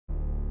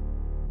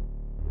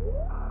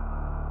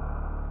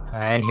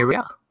And here we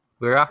are.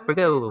 We're off we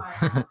go.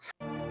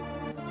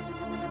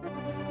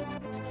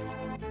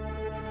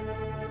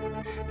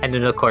 And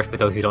then, of course, for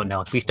those who don't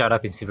know, we start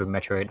off in Super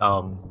Metroid.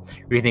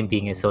 Reason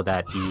being is so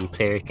that the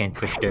player can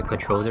switch their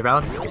controls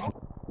around.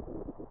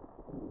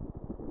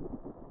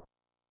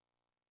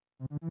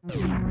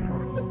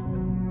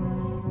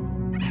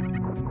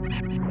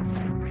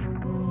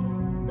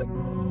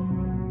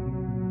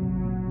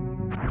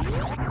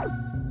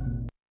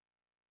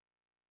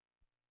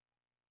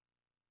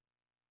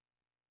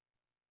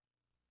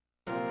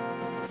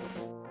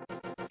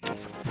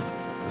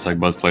 It's like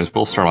both players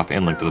will start off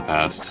in Link to the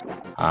Past.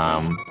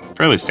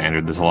 Fairly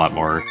standard. There's a lot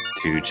more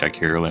to check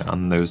here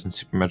on those in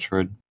Super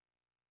Metroid.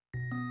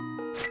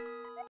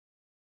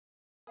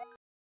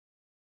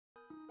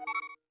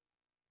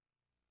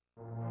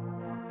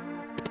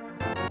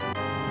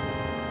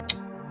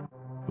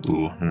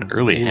 Ooh, an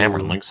early hammer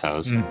in Link's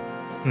house.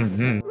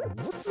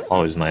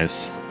 Always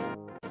nice.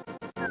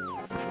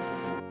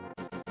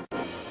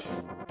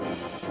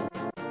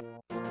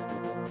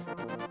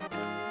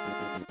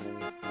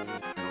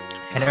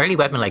 An early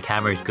weapon like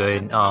hammer is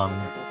good.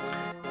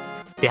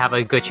 They have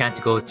a good chance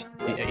to go.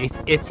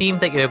 It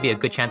seems like it'll be a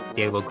good chance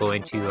they will go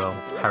into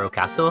Hyrule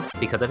Castle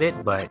because of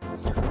it, but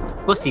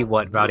we'll see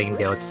what routing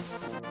they'll.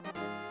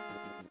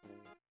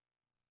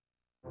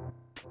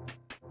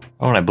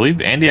 Oh, and I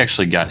believe Andy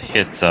actually got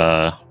hit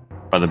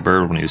by the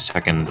bird when he was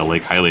checking the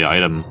Lake Hylia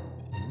item,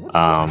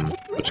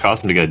 which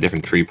caused him to get a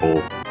different tree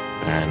pole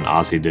than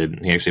Ozzy did.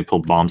 He actually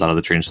pulled bombs out of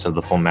the tree instead of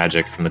the full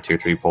magic from the tier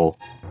 3 pole.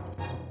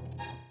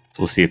 So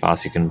we'll see if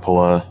Ozzy can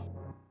pull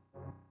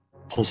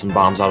some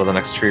bombs out of the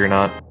next tree or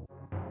not.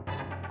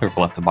 Or if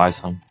we'll have to buy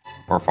some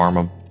or farm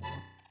them.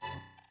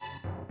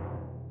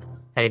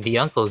 And the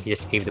uncle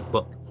just gave the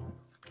book,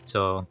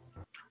 so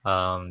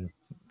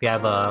we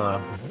have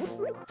a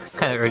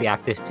kind of early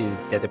access to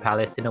Desert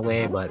Palace in a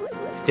way, but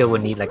still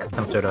would need like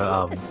some sort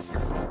of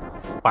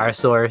fire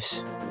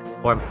source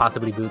or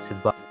possibly boots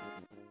as well.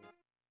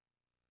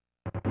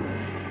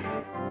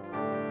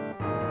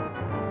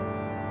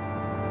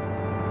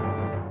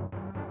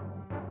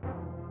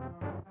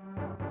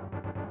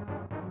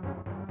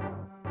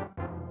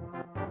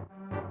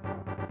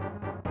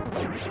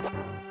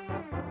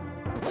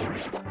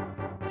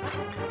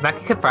 I'm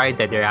actually surprised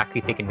that they're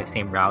actually taking the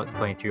same route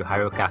going through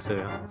Hyrule Castle.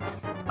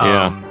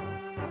 Yeah.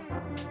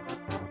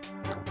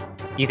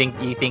 You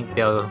think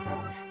they'll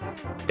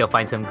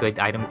find some good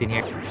items in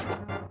here?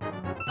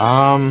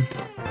 I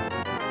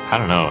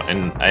don't know,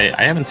 and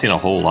I haven't seen a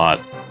whole lot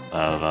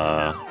of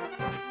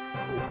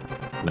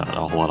not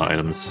a whole lot of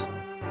items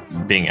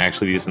being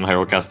actually used in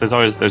Hyrule Castle.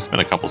 There's been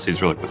a couple scenes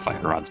where like the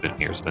fire rod's been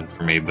here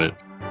for me, but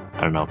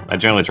I don't know. I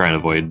generally try and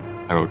avoid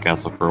Hyrule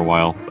Castle for a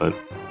while, but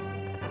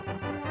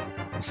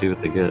we'll see what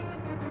they get.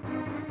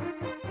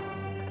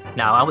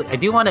 Now, I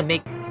do want to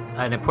make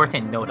an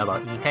important note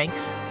about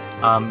E-Tanks.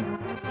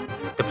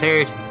 The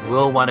players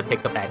will want to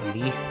pick up at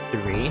least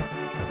 3.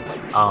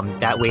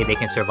 That way they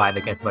can survive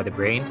against Mother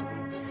Brain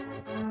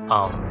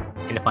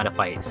in the final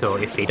fight. So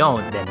if they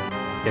don't, then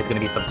there's going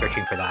to be some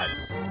searching for that.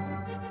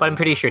 But I'm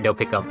pretty sure they'll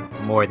pick up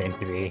more than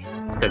 3,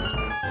 because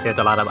there's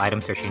a lot of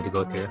item searching to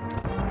go through.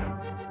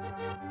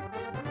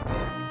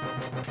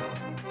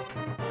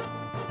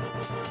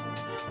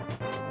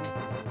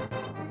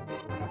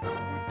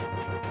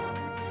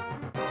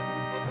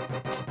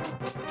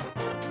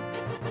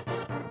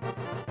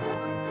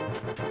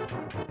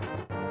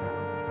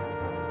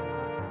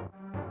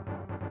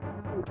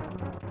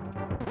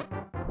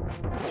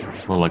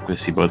 We'll likely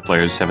see both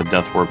players have a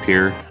death warp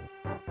here.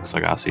 Looks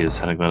like Ozzy is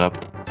setting that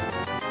up.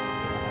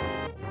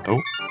 Oh,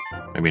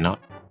 maybe not.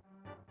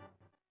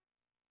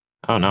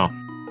 Oh no.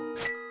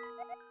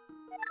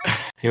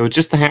 With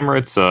just the hammer,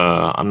 it's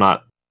I'm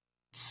not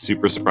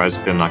super surprised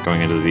to them not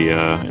going into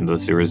the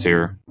sewers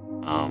here.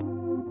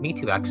 Me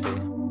too, actually.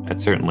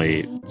 That's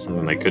certainly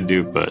something they could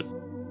do, but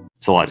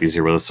it's a lot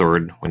easier with a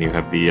sword when you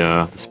have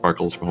the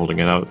sparkles from holding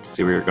it out to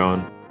see where you're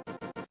going.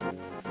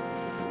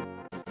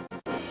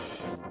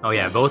 Oh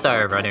yeah, both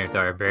our runners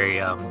are very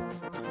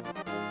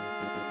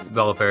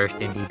well versed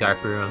in the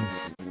dark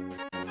rooms.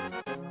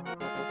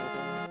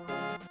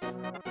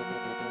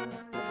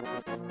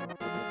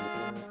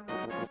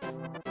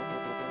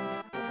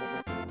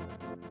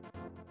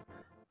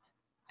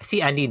 I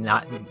see Andy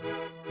not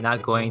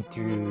going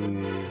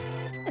through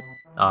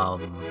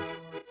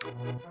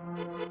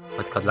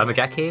what's it called,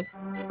 Lumberjack Cave.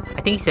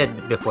 I think he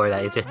said before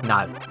that it's just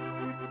not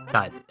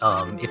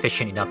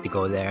efficient enough to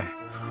go there.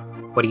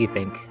 What do you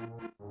think?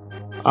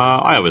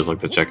 I always like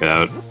to check it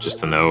out, just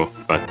to know,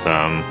 but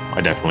I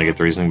definitely get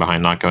the reasoning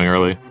behind not going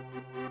early.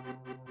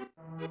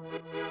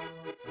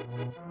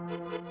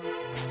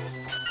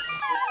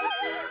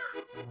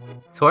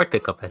 Sword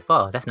pickup as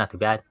well, that's not too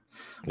bad.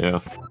 Yeah.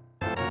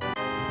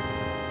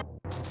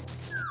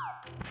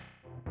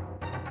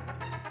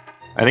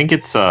 I think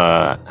it's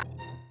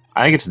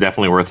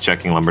definitely worth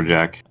checking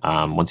Lumberjack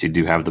once you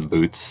do have the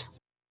boots,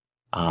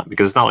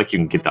 because it's not like you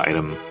can get the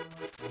item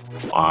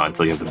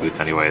until you have the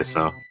boots anyway,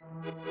 so...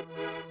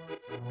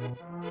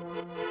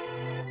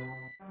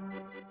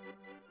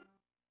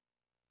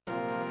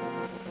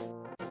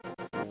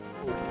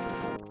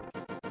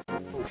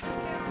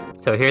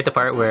 So here's the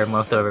part where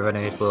most of our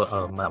runners will,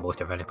 not most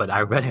of our runners, but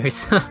our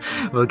runners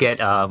will get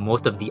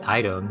most of the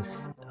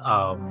items,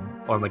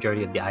 or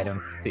majority of the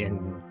items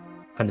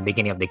from the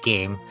beginning of the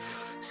game.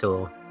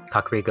 So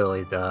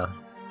Kakariko is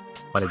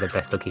one of the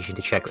best locations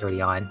to check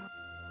early on.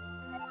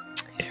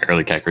 Yeah,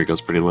 early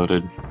Kakariko's pretty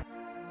loaded.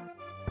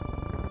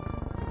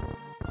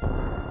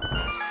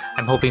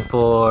 I'm hoping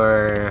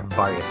for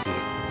Vario Seed.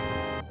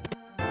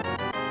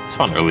 It's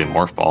one early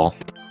Morph Ball.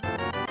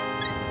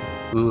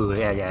 Ooh,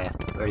 yeah.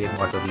 Early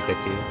Morph will be good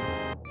too.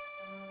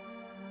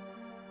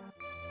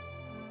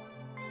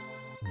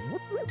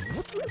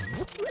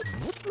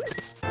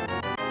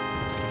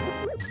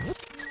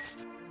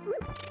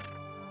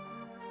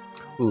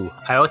 Ooh,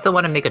 I also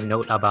want to make a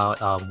note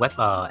about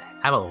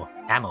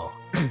ammo.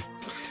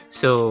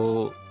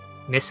 So,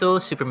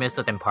 missiles, super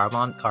missiles, and power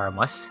bomb are a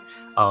must.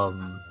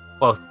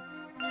 Well,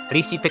 at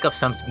least you pick up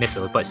some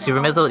missiles, but super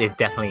missile is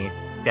definitely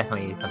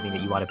something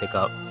that you want to pick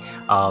up.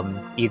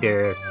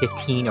 Either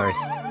 15 or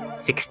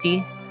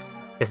 60,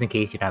 just in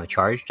case you don't have a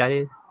charge. That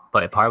is,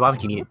 but power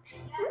bombs you need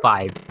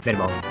 5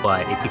 minimum.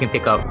 But if you can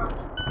pick up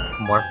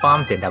morph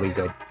bomb, then that'll be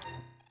good.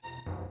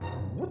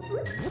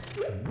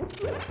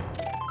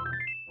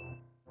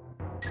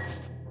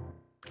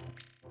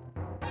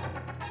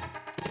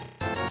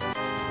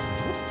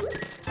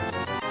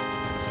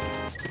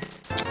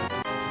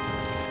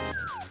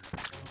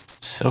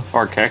 So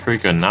far,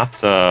 Kakariko not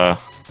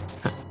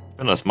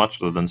giving us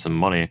much other than some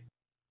money.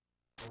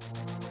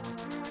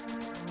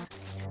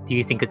 Do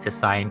you think it's a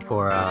sign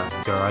for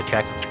Zoro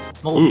check?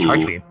 Oh,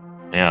 charge beam.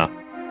 Yeah.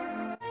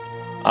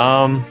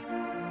 I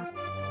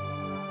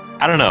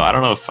don't know. I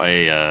don't know if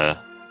I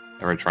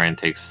ever try and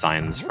take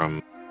signs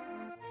from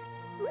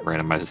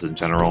randomizers in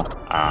general.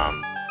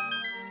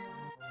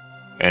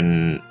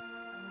 And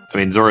I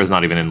mean, Zora's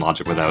not even in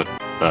logic without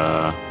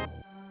the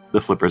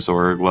Flipper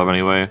Zora glove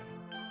anyway.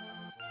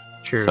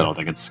 True. So I don't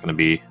think it's going to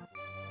be.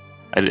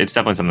 It's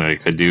definitely something that I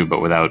could do, but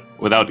without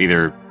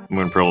either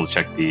Moon Pearl to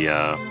check the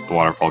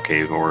waterfall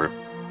cave or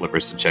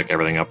Flippers to check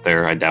everything up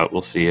there, I doubt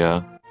we'll see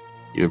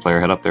either player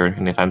head up there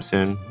anytime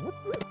soon.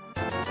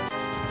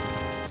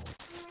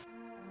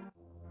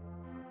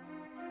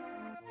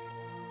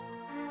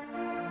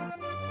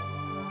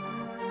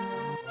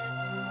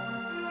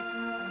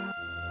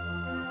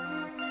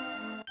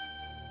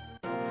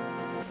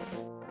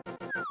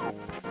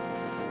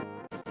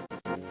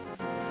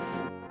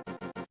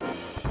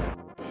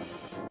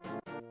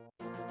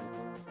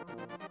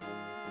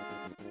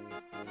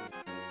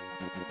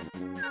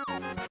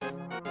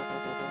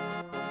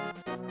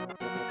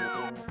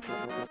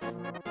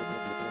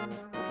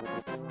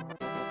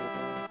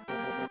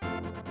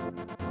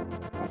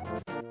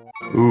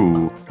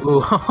 Ooh.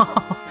 Ooh.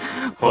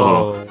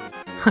 Oh.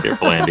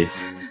 Careful, Andy.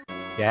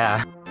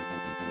 Yeah.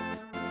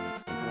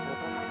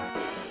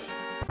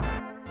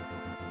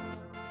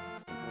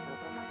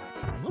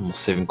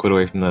 Almost saving Quid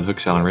away from that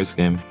hookshot in race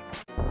game.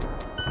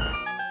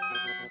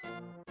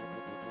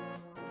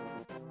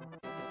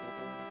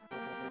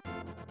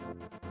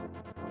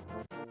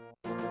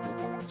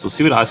 So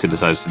see what Osse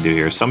decides to do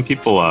here. Some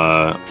people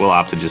will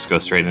opt to just go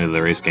straight into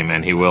the race game,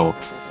 and he will.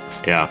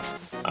 Yeah.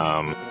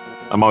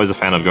 I'm always a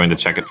fan of going to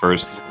check it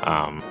first.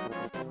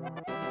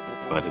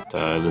 But it's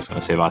just going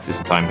to save Osse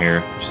some time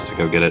here, just to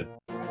go get it.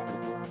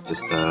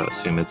 Just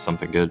assume it's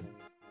something good.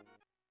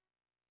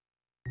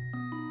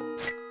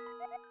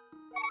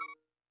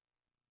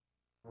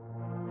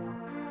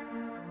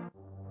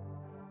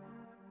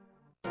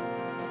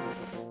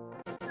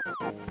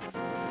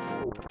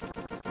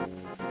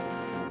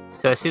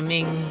 So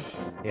assuming,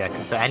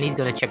 yeah, so Annie's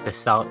gonna check the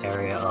south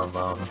area of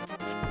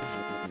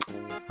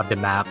the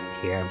map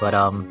here. But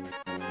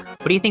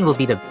what do you think will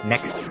be the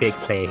next big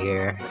play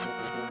here?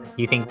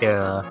 Do you think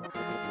the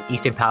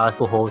Eastern Palace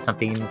will hold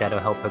something that'll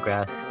help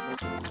progress?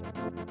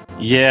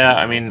 Yeah,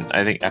 I mean,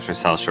 I think after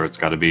South Shore, it's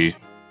got to be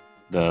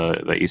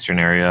the Eastern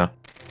area.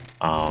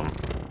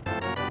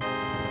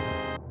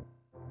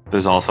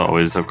 There's also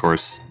always, of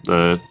course,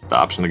 the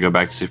option to go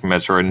back to Super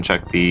Metroid and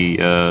check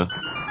the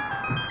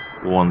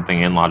one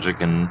thing in logic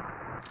and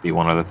the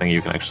one other thing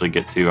you can actually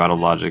get to out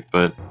of logic,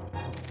 but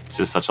it's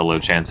just such a low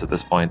chance at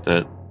this point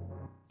that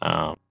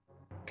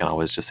can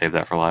always just save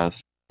that for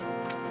last.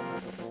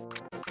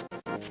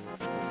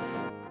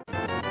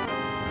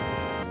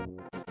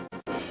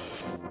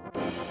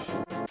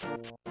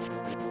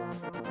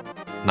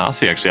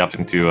 Osse actually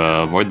opting to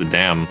avoid the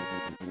dam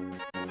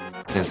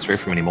and straight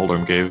from any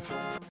Moldorm Cave.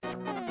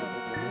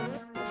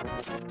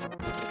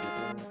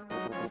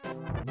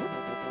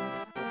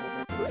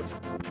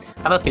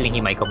 I have a feeling he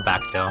might come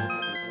back though.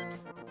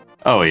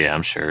 Oh yeah,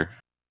 I'm sure.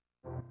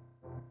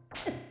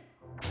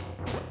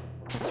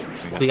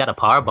 We got a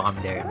power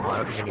bomb there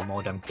in the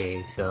Moldorm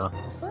Cave, so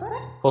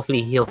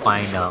hopefully he'll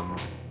find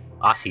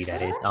Osse,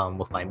 that is.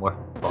 We'll find more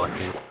ball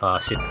too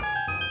soon.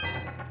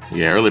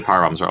 Yeah, early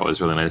power bombs are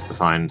always really nice to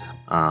find.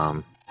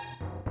 Can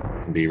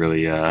be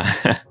really be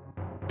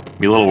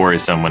a little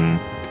worrisome when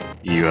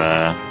you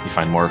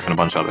find Morph and a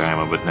bunch of other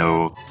ammo, but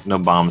no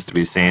bombs to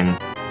be seen.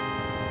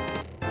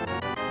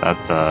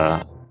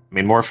 That I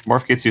mean,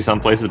 morph gets you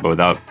some places, but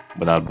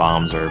without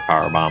bombs or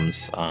power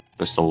bombs,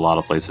 there's still a lot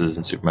of places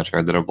in Super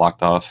Metroid that are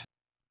blocked off.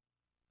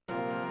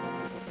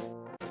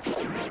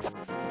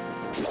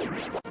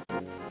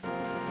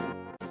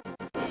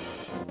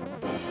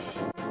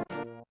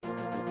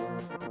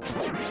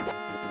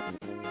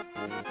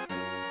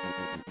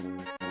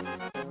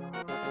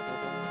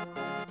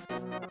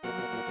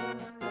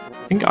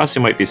 I think Osse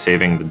might be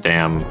saving the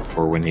dam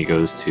for when he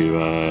goes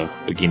to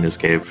Agina's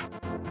cave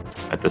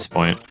at this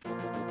point.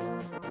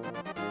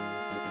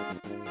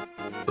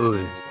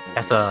 Ooh,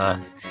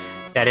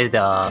 that is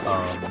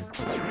the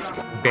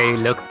very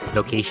looked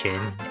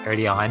location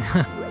early on.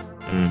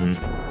 Mm-hmm.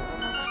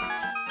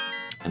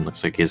 And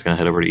looks like he's gonna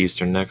head over to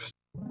Eastern next.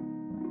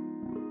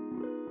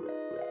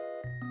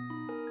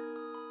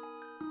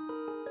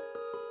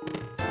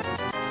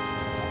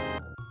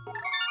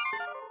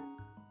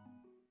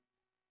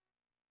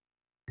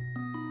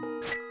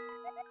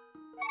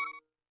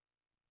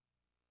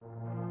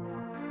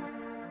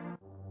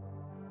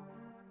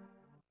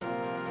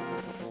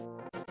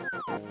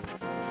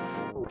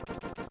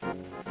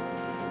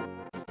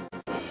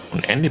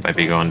 And Andy might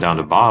be going down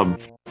to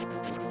Bob.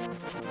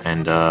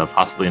 And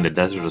possibly in the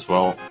desert as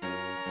well.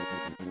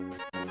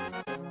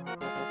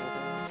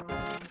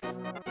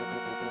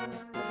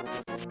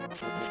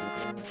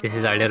 This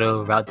is our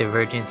little route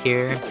divergence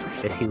here.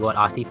 Let's see what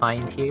Osse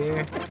finds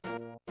here.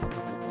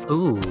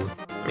 Ooh,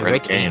 the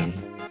Red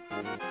cane.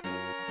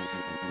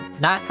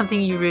 Not something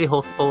you really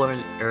hope for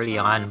early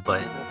on,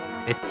 but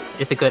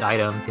it's a good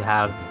item to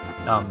have.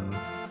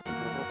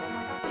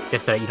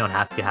 Just so that you don't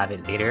have to have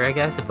it later, I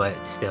guess. But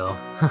still,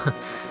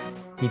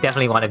 you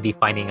definitely want to be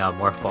finding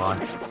more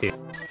boss too.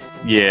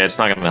 Yeah, it's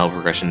not going to help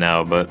progression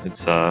now, but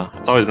it's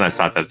always nice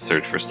not to have to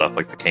search for stuff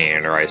like the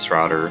cane or ice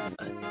rod or,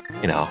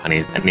 you know,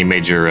 any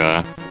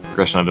major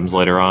progression items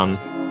later on.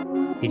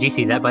 Did you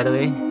see that, by the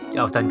way?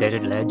 Out on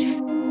Desert Ledge?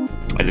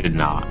 I did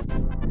not.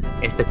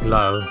 It's the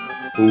glove.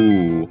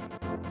 Ooh.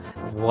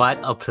 What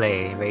a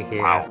play right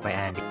here by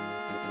Andy.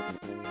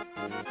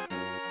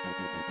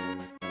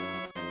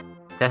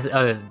 That's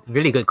a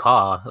really good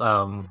call,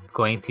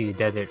 going to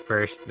Desert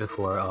first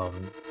before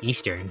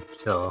Eastern,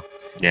 so...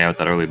 Yeah, with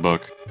that early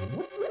book.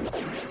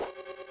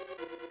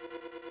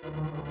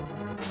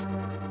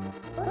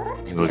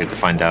 Maybe we'll get to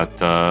find out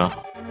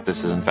if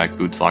this is in fact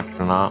boots locked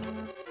or not.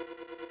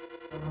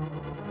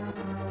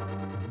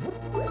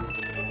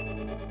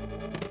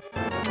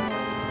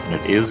 And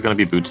it is going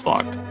to be boots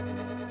locked.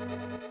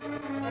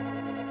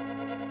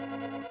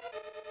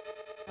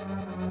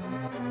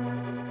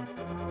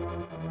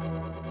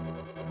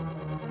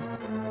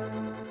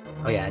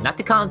 Oh yeah, not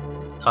to count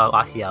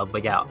Osse out,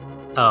 but yeah,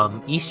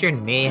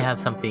 Eastern may have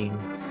something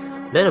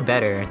a little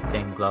better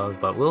than Glove,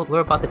 but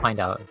we're about to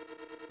find out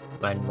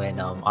when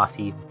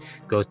Osse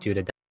goes to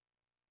the.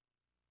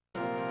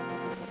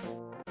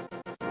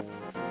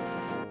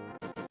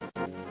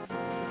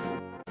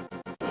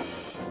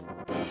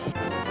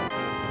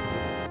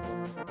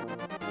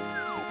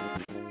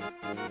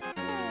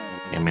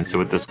 I mean, so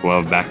with this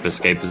glove, Backward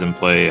Escape is in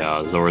play,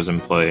 Zora's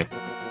in play.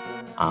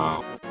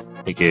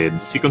 He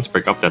could sequence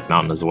break up Death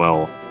Mountain as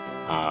well.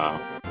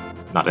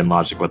 Not in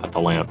logic without the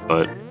lamp,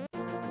 but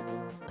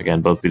again,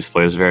 both these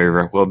players very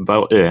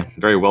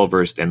well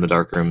versed in the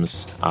dark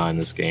rooms in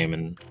this game,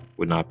 and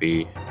would not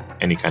be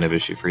any kind of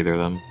issue for either of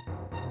them.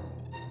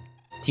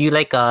 Do you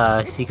like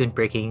sequence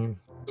breaking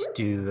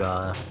to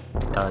up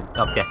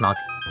Death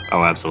Mountain?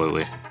 Oh,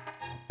 absolutely.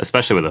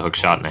 Especially with a hook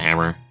shot and a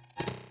hammer.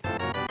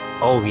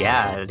 Oh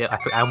yeah,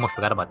 I almost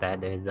forgot about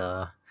that. There's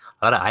a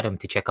lot of items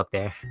to check up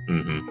there.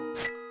 Mm-hmm.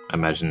 I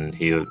imagine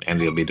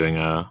Andy will be doing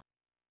a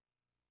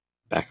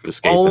Backward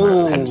Escape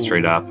and heading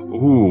straight up.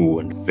 Ooh,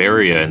 and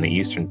Varia in the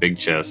Eastern big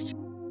chest.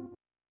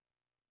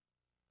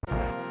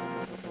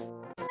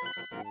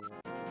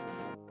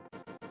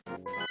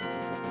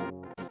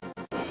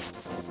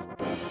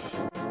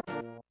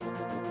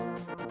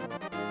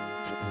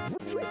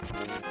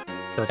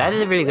 So that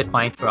is a really good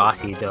find for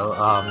Osse though.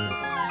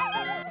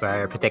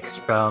 Where it protects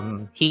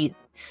from heat,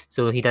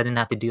 so he doesn't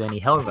have to do any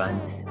hell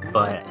runs.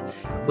 But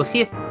we'll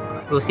see if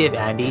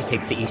Andy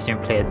takes the Eastern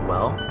play as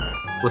well.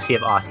 We'll see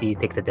if Osse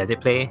takes the desert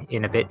play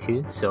in a bit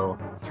too. So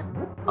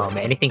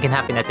anything can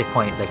happen at this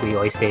point, like we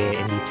always say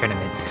in these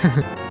tournaments.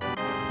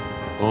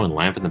 Oh, and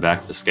lamp in the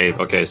Backward Escape.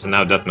 Okay, so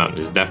now Death Mountain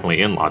is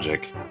definitely in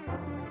logic.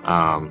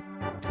 And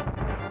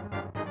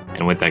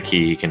with that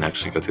key, he can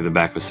actually go through the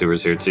back of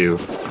sewers here too.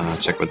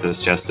 Check what this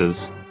chest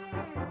is.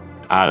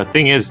 The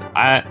thing is,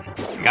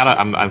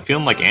 I'm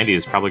feeling like Andy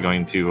is probably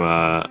going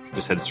to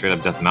just head straight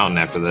up Death Mountain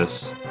after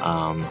this.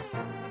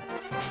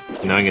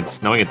 Knowing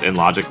it's in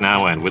logic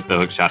now, and with the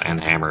hookshot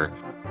and hammer,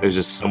 there's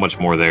just so much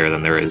more there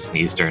than there is in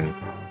Eastern.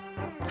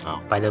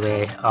 Oh. By the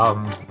way,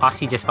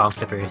 Osse just found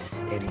flippers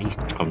in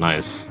Eastern. Oh,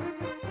 nice.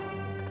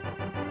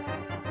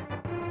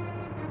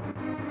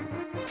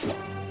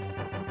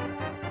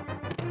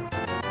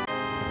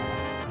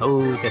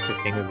 Oh, just a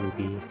single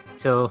rupee.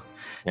 So,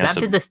 yeah, lamp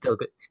is a still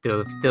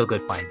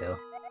good find though.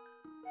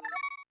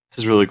 This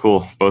is really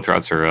cool. Both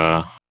routes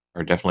are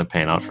definitely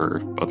paying out for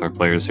both our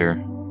players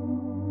here.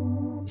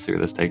 Let's see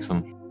where this takes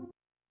him.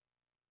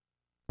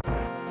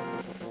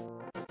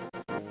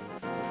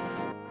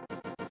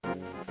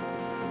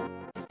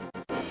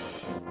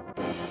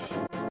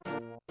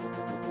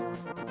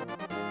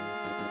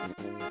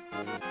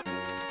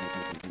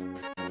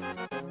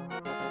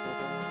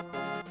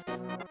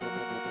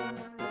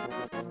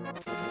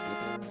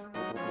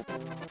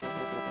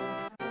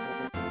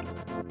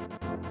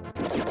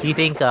 Do you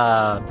think,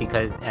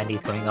 because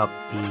Andy's going up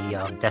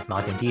the Death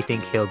Mountain, do you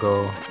think he'll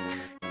go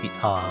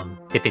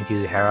dip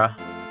into Hera?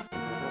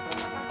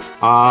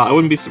 I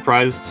wouldn't be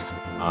surprised.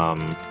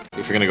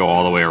 If you're gonna go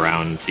all the way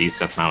around to East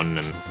Death Mountain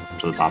and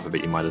to the top of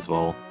it, you might as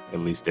well at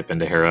least dip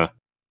into Hera.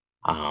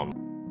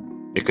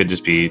 It could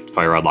just be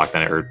Fire Rod locked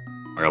on it or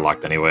Fire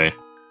locked anyway.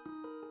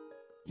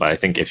 But I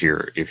think if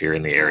you're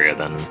in the area,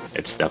 then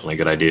it's definitely a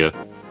good idea.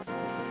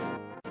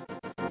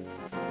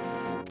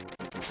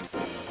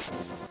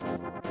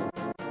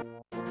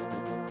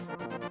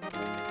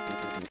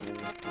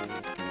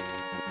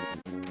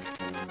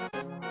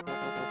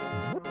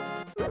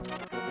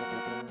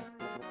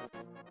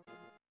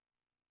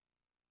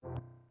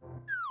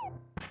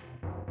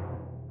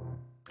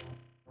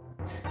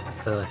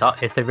 So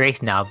it's the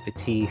race now, but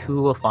see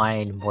who will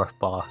find Morph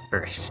Ball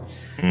first.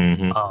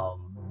 Mm-hmm.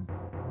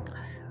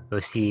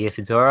 We'll see if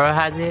Zora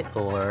has it,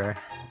 or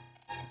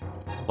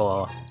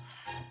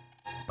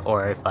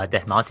if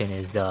Death Mountain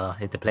is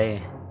the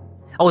play.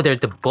 Oh, there's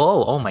the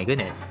bow. Oh my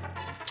goodness.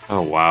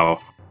 Oh wow.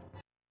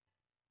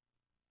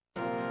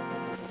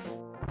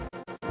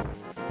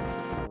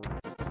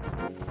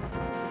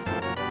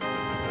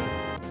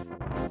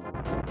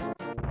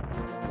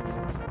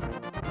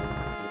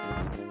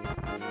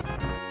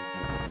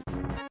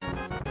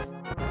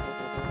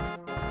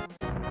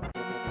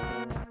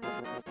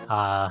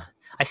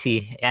 I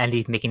see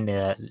Andy's making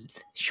the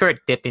short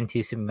dip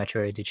into Super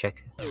Metroid to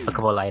check a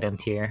couple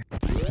items here.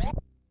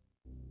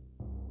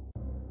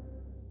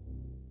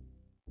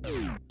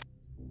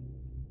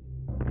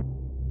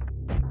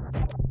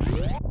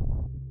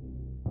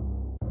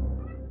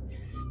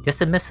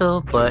 Just a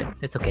missile, but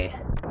it's okay.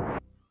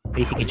 At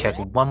least he can check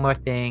one more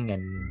thing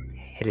and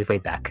hit his way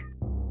back.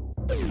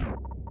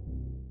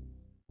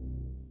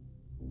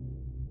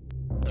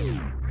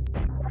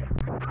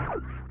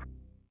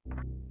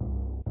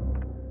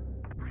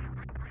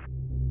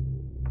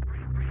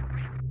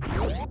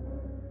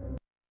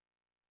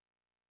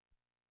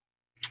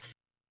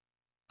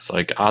 It's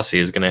like Osse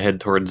is going to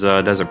head towards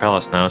Desert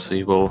Palace now, so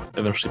he will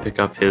eventually pick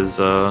up his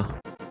glove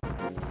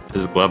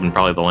and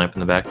probably the lamp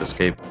in the back to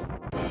escape.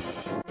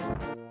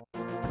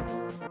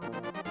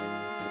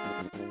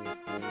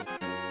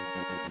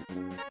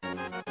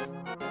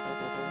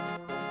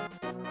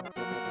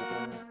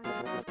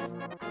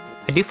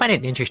 I do find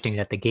it interesting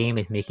that the game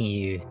is making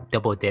you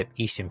double dip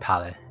Eastern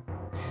Palace.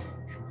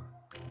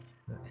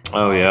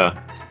 Oh yeah.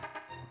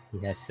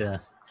 That's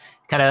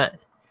kind of.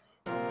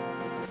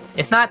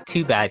 It's not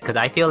too bad because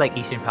I feel like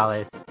Eastern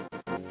Palace,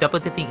 double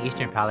dipping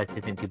Eastern Palace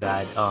isn't too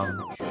bad.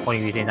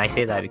 Only reason I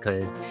say that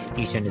because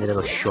Eastern is a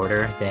little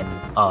shorter than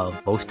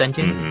most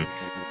dungeons.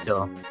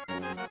 So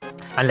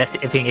unless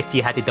if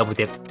you had to double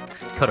dip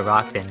Total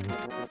Rock, then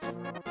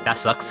that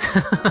sucks.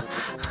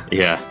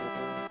 Yeah.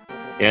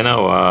 Yeah.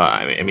 No.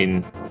 I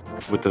mean,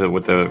 with the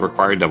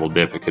required double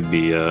dip, it could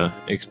be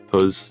it could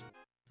pose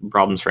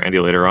problems for Andy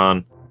later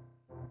on.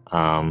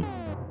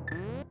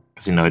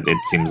 Because it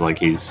seems like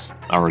he's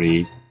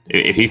already.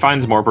 If he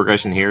finds more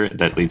progression here,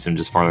 that leads him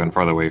just farther and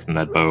farther away from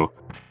that bow.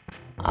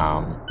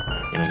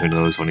 Who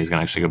knows when he's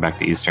gonna actually go back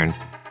to Eastern?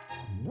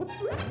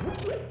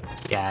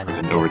 Yeah,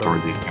 over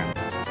towards Eastern.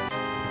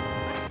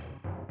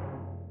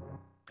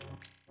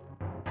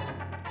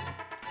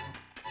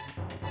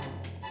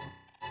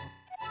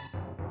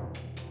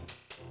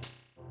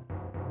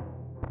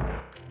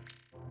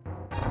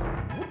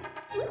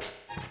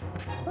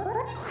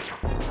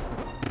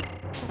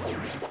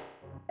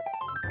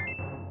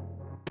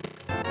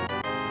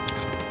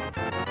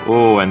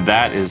 Oh, and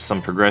that is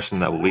some progression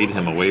that will lead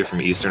him away from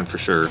Eastern for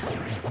sure.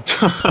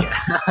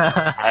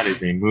 That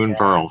is a Moon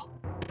Pearl.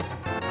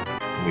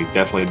 We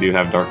definitely do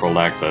have Dark World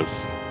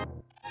access.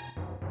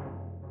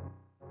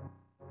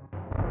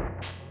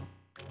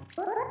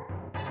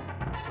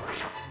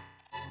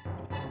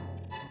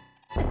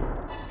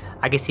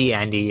 I can see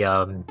Andy.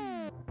 No,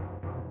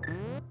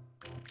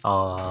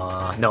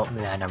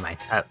 never mind.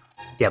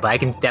 Yeah, but I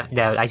can.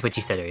 That's what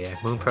you said earlier.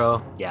 Moon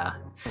Pearl. Yeah,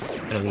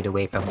 gonna lead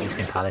away from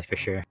Eastern Palace for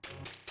sure.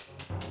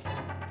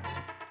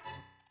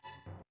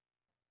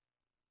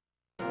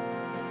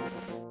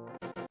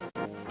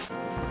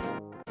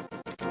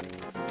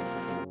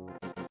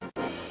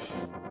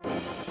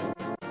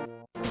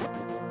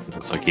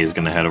 Looks like he's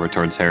gonna head over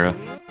towards Hera.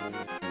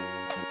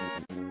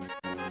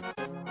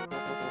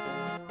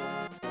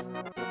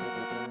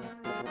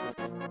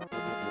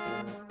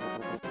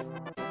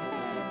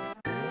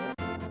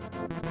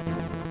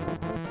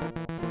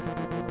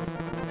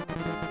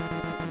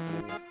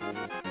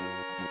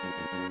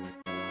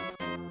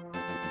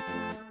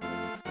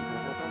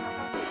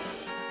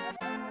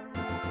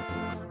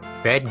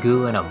 Red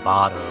goo in a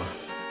bottle.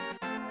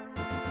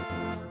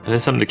 It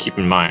is something to keep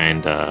in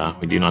mind.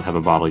 We do not have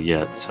a bottle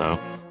yet, so.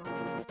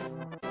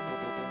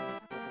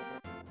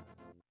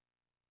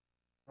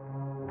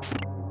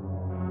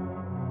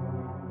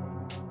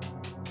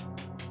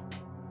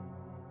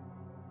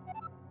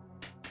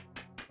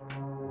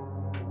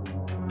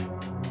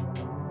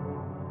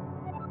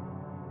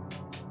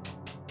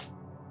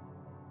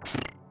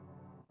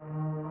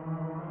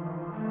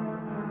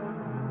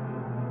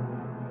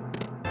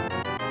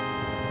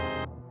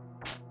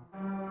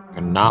 We're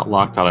not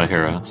locked out of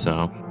Hera,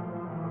 so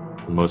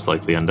we'll most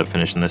likely end up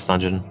finishing this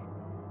dungeon.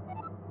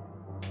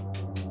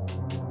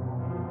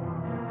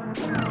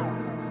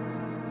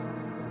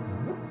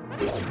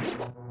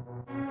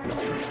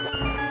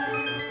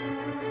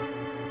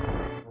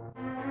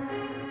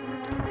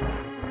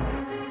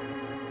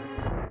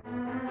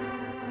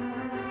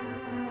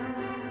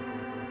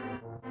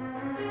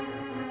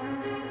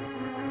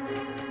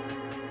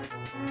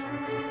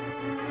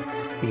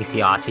 We can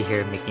see Osse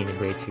here making his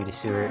way through the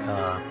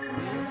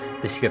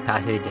secret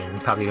passage,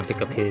 and probably gonna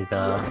pick up his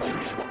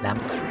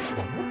lamp.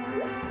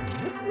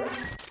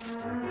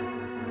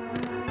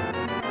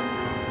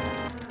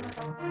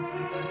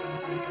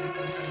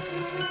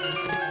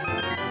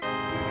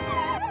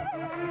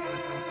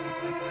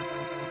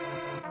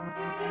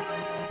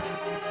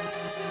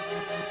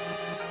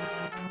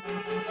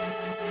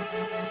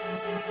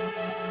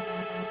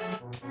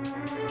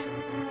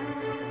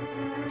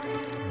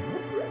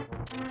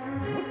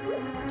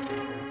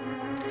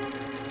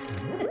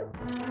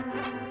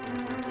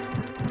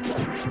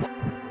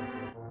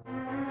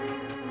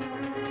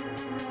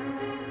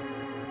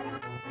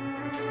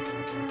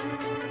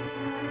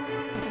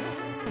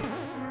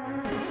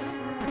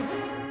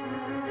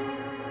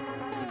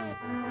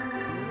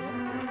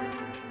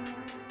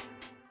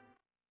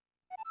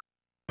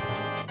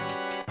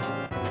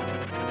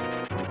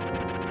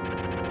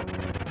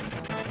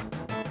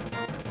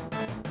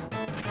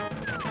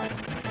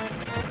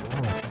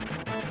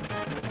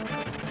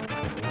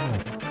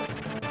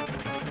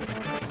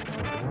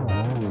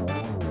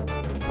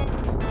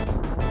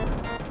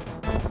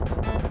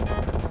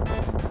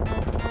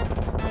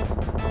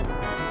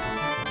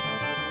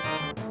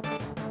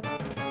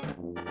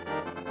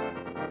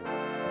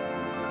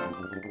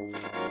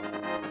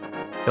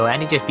 So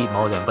Andy just beat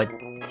Molden, but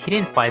he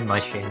didn't find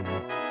much in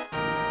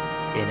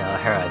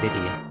Hera, did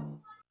he?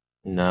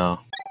 No.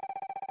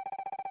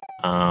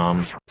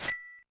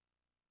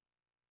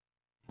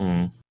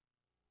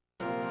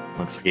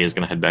 Looks like he's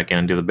gonna head back in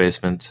and do the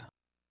basement.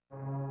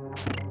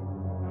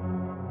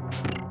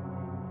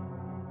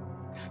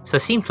 So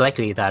it seems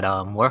likely that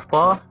Morph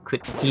Ball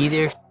could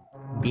either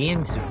be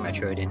in Super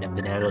Metroid in the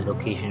vanilla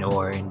location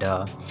or in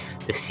the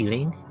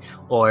ceiling,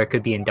 or it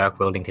could be in Dark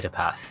Road Link to the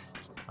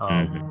Past.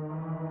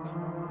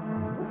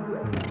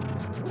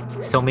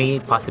 So many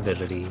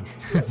possibilities.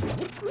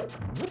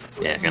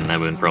 Yeah, again, that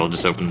Moon Pearl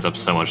just opens up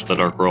so much of the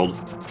Dark World.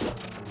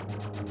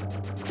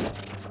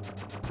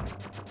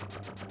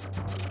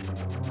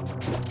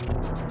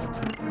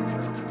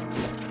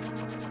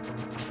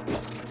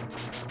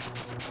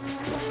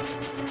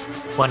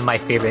 One of my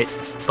favorite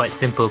but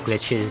simple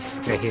glitches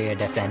right here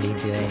that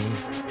Andy's doing.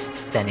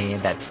 Standing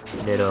in that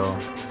little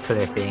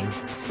pillar thing.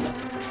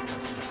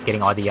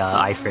 Getting all the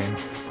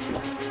iframes.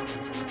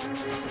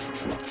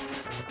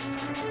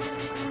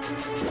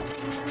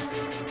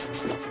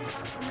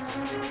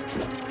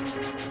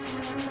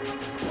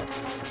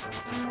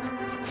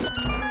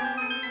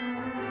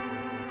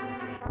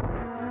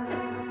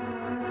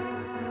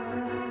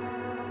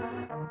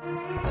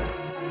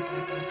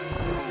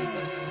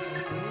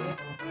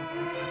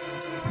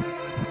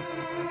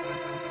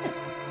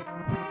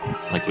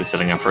 Likely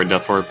setting up for a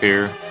Death Warp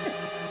here.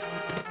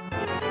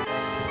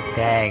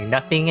 Dang,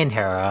 nothing in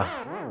Hera.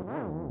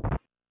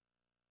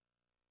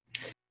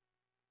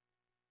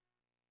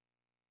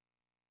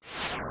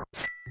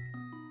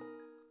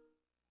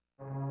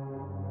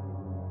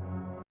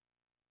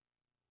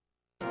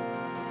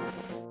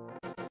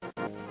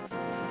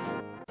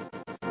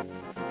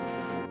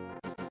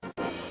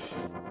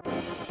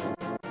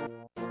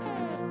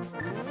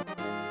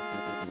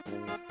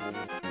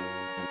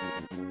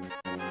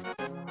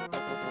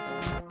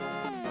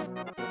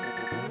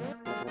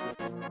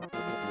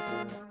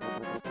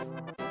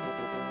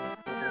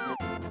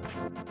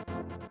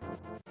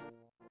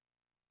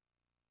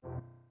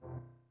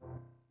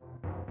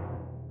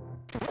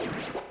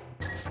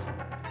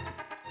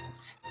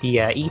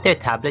 The ether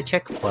tablet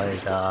check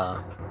was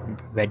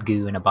red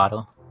goo in a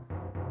bottle.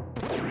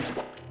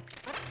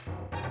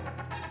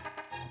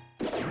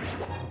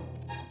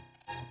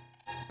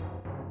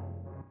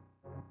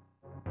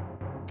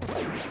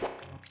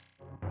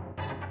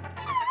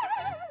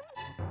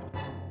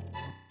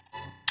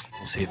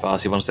 We'll see if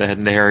Osse wants to head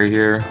into Harry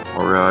here,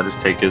 or just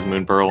take his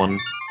Moon Pearl and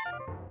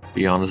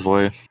be on his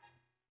way.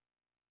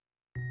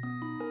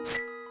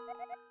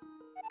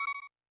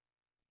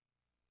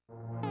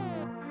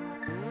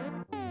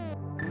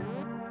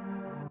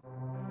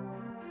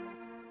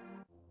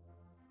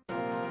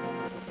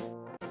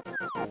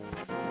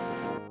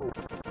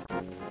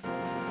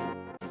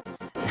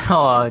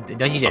 Oh,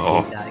 don't you just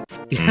hate that?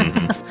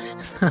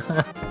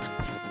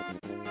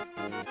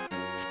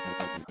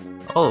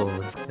 Oh,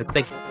 looks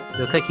like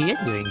he is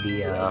doing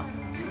the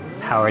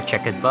power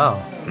check as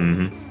well.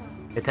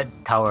 The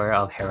Tower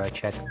of Hero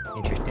check.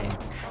 Interesting.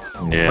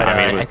 Yeah, But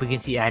I mean, like we can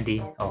see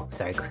Andy. Oh,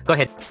 sorry. Go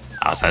ahead.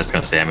 I was just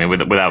gonna say, I mean,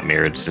 without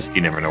Mirror, it's just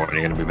you never know when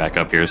you're gonna be back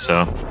up here,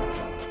 so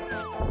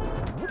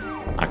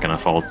not gonna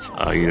fault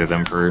either of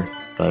them for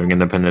having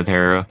independent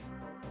hero.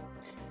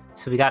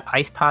 So we got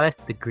Ice Palace,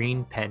 the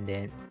green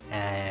pendant,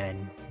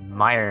 and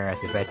Meyer at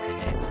the red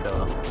pendant.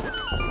 So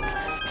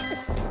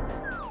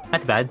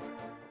not bad.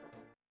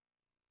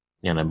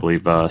 Yeah, and I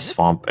believe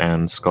Swamp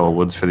and Skull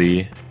Woods for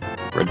the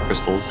red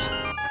crystals.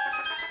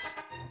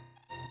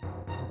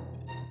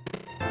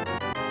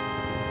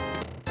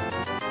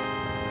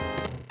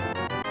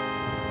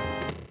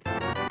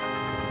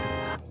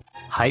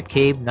 Hype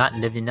Cave not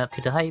living up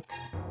to the hype.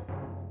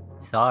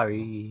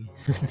 Sorry.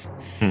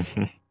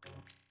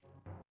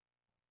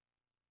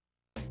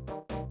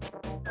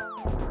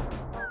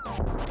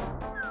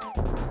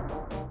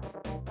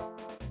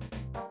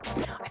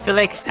 I feel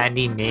like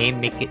Andy may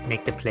make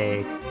the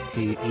play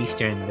to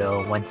Eastern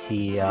though once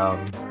he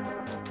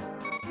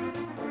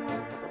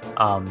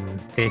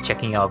finish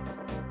checking out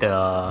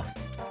the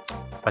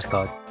what's it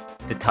called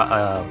the town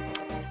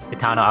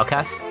of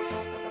Outcast.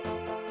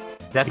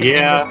 Is that the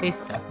name of the place?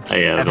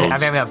 Yeah.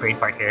 I'm having a brain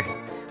fart here.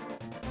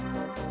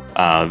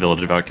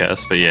 Village of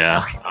Outcasts, but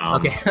yeah.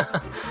 Okay.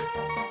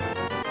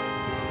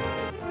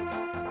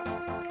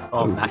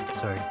 Oh, Master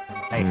Sword.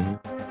 Nice.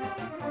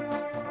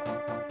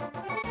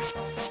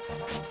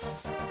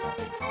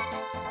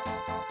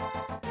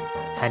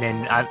 And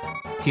then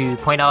to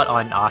point out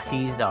on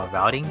Osse's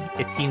routing,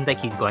 it seems like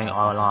he's going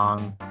all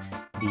along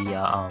the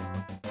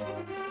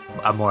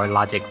a more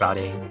logic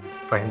routing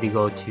for him to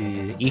go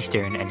to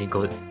Eastern and then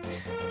go to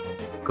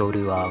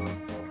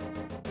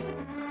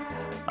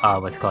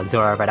what's it called,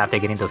 Zora right after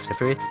getting those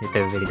slippers. It's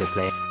a really good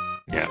play.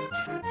 Yeah.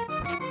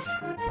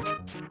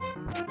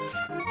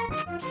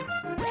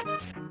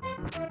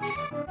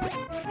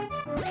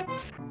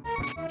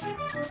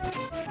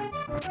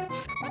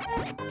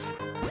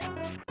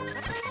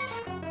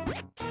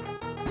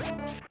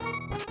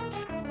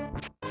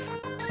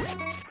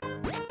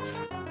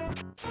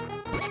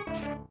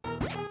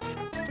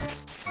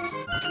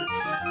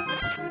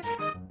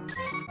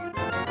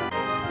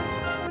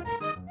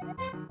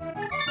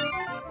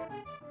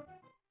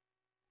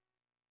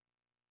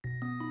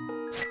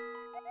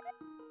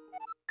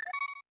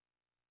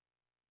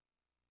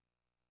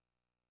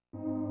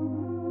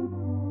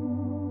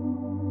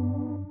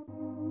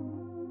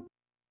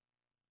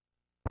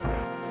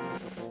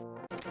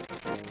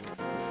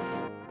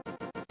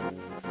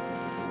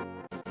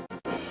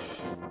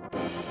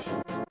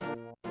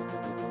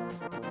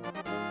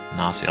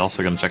 Nasi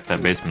also gonna check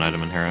that basement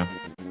item in Hero.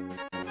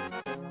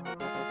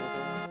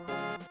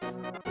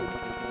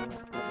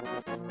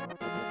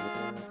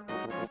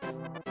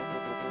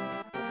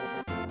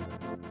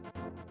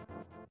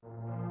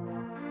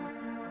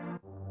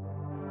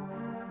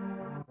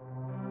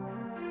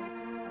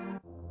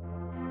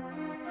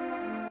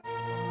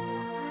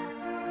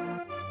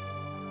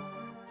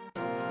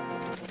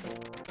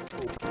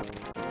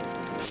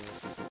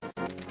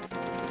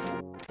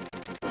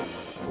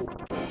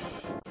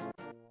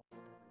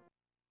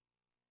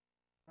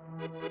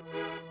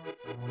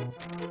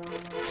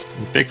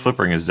 Big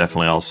flippering is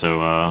definitely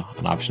also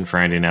an option for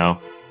Andy now.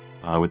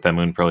 With that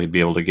moon pearl, he'd be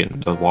able to get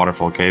into the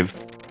waterfall cave.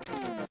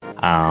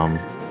 And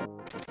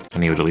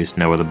he would at least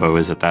know where the bow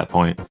is at that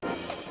point.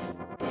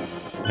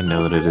 And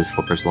know that it is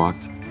flippers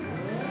locked.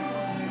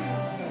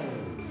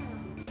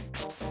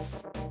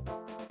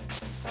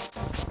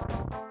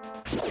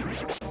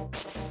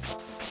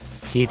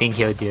 Do you think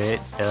he'll do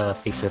it, the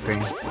big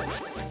flippering?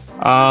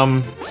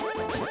 I'm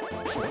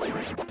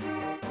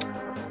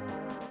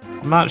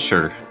not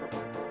sure.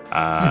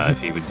 If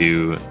he would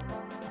do,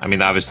 I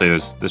mean, obviously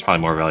there's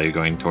probably more value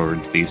going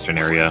towards the eastern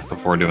area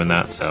before doing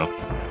that. So,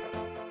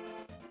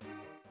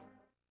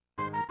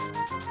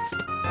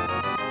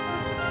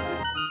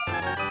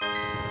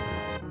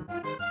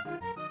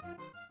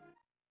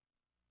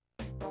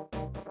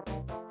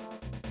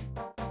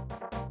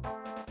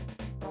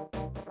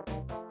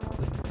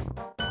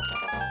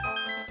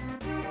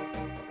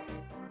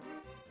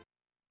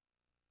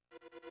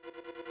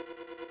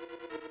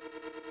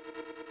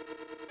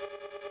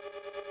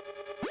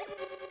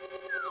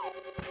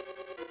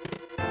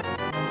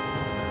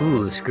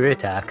 ooh, screw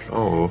attack.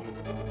 oh.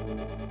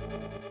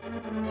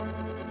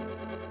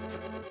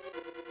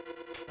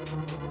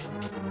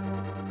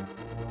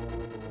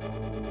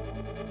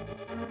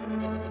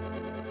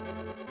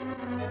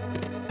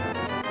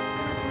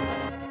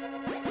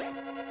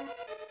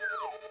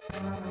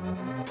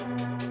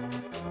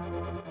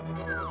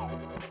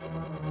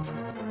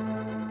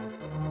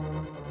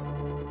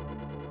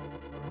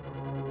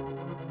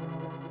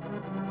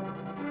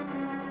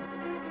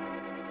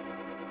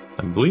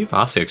 I believe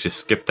Osse actually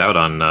skipped out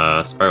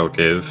on Spiral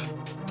Cave.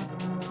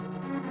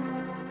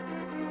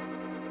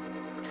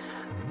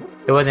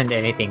 There wasn't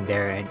anything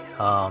there, if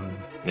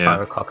Yeah. I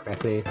recall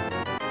correctly.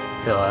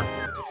 So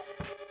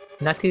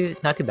not too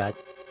bad.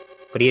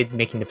 But he's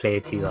making the play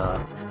to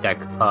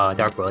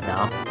Dark World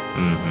now.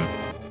 Mm-hmm.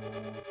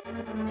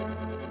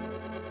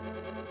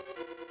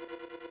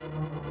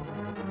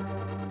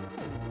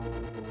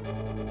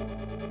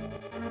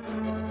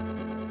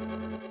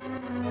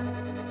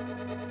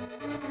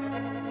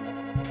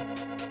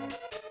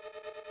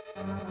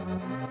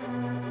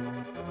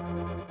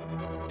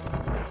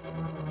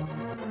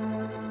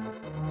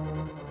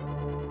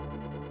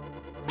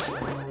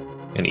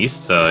 And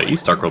East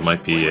Dark World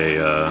might be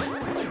a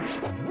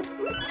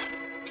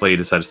play he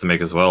decides to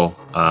make as well.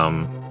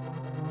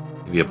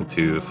 Be able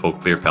to full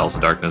clear Palace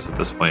of Darkness at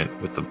this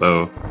point with the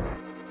bow.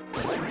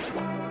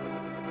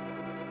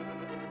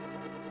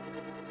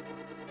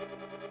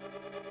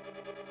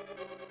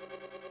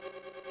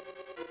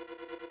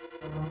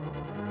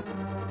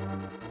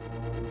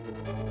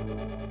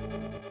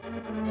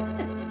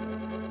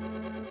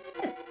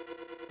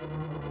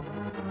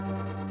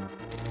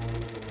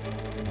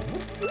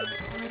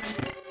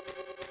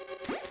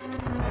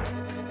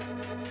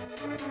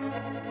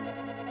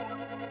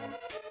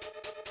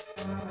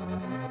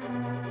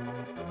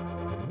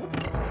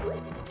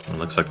 It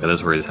looks like that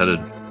is where he's headed.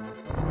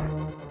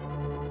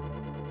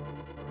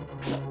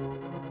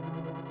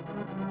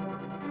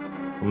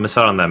 We'll miss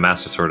out on that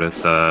Master Sword at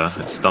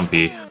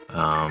Stumpy,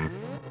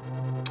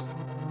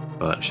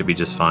 but it should be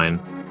just fine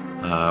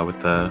with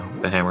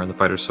the hammer and the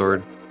Fighter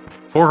Sword.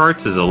 4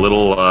 hearts is a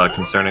little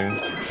concerning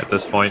at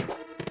this point,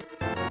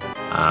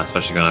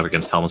 especially going up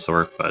against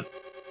Helmasaur, but...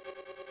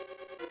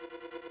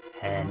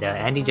 And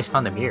Andy just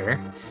found the mirror.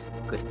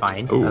 Good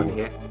find Ooh. over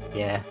here.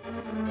 Yeah.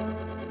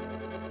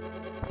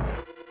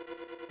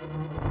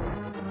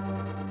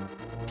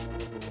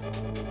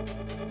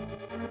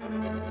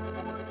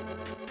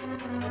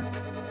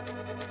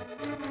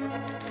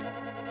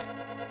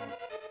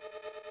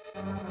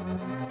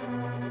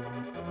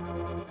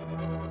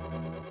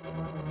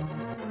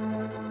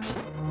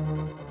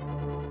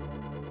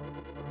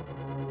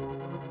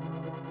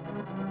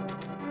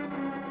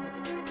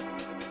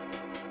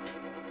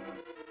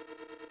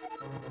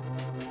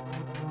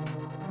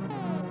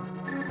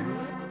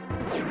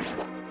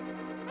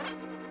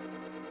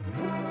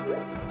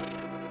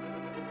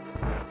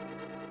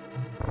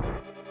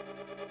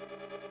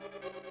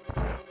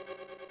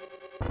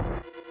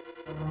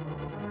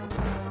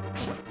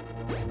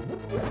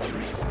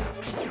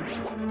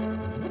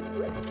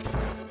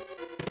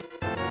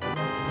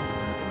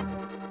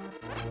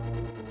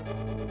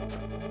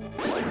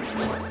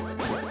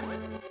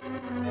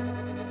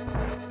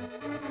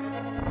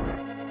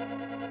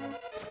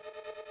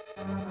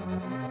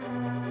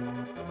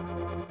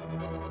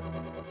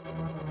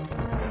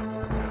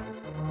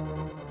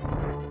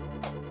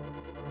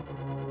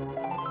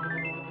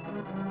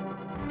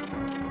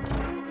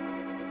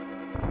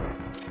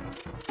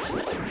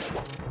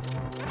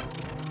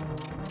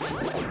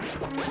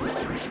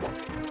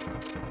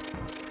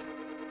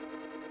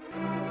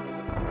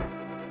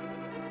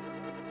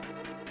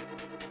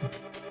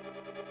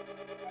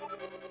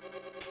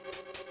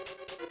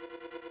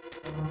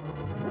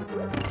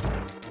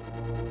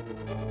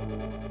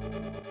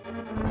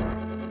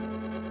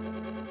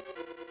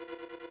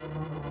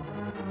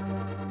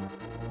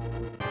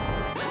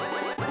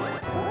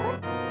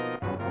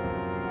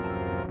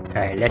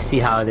 Alright, let's see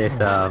how this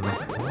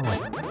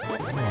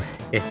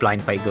this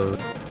blind fight goes.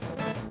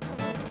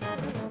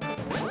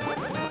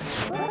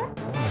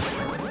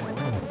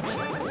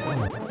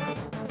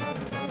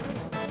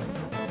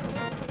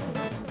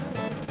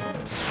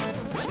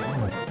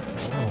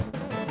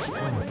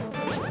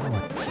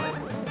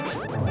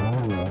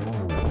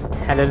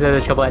 Had a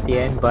little trouble at the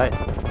end, but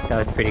that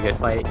was a pretty good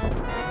fight.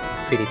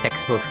 Pretty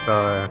textbook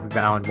for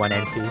round 1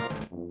 and 2.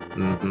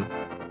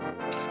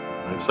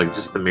 Mm-hmm. Looks like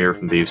just the mirror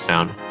from Thieves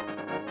Sound.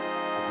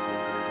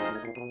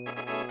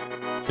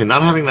 Okay,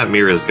 not having that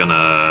mirror is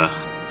gonna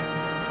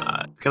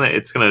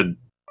it's gonna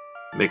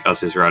make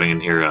Osse's routing in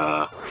here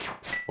a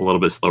little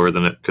bit slower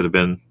than it could have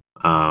been.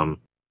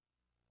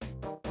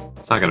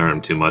 It's not gonna hurt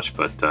him too much,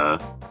 but I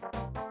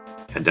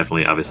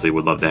definitely, obviously,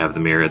 would love to have the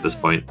mirror at this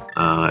point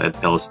at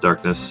Palace of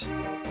Darkness,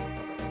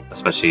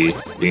 especially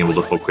being able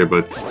to full clear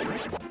both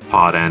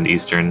Pod and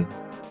Eastern.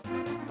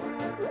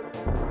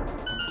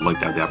 I'd like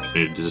to have the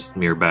opportunity to just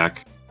mirror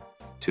back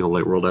to the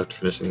Light World after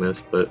finishing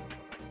this, but...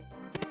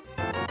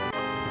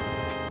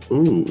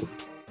 Ooh.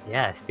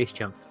 Yeah, space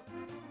jump.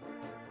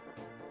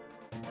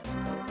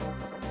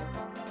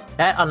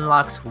 That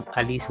unlocks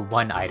at least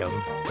one item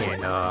in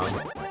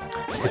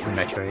Super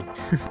Metroid.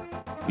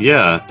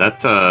 Yeah,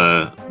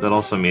 that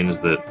also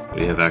means that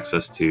we have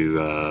access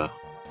to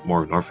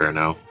more of Norfair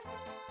now.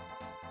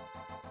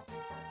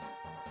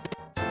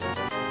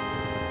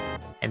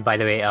 And by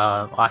the way,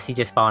 Osse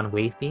just found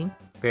Wave Beam.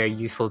 Very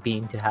useful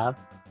beam to have.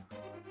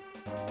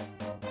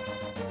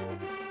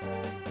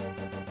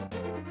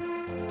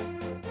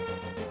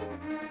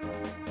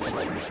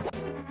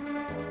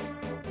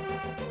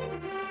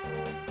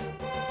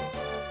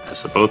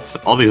 So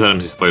all these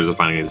items these players are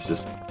finding is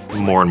just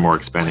more and more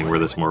expanding where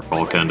this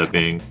Morphball can end up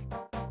being.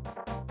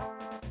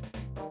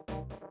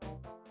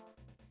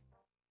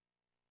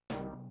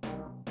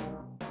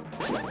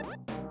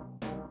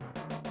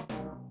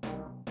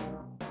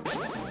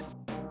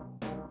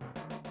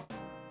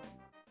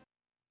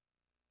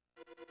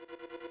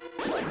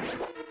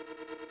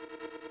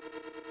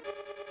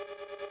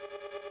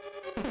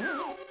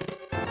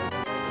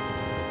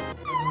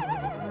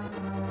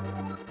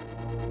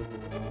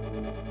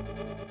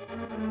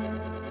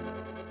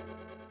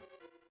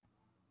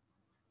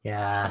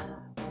 Yeah,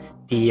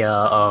 the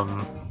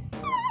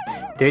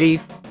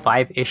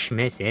 35-ish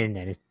minutes in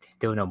and it's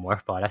still no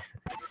morph ball. That's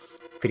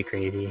pretty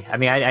crazy. I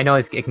mean, I know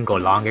it can go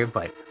longer,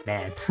 but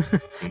man.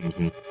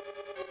 Mm-hmm.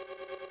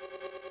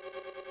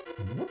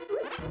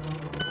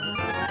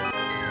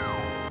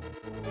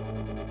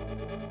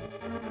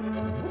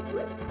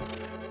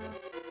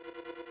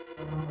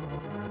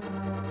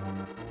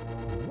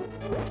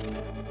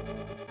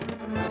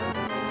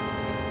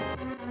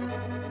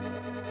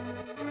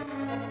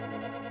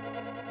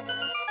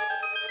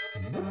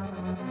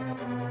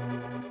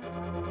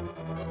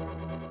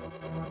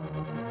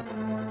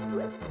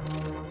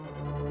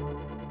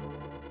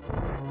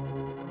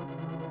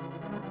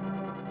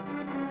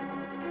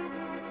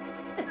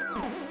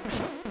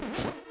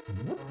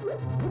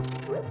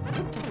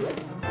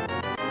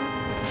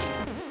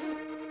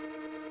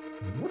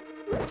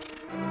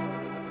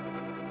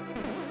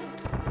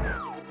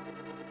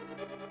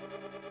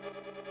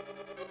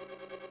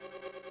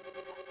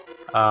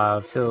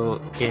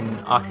 So in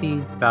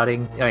Osse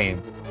routing, I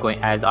mean,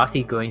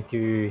 Osse going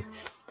through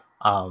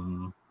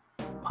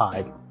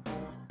pod,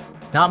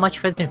 not much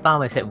has been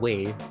found except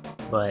wave,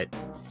 but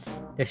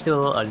there's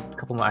still a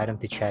couple more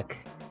items to check.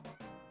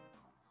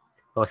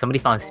 Oh, somebody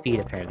found speed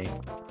apparently.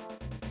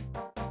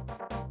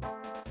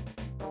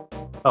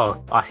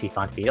 Oh, Osse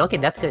found speed. Okay,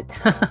 that's good.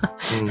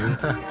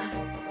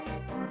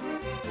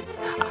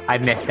 I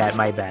missed that,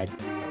 my bad.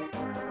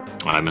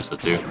 I missed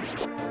it too.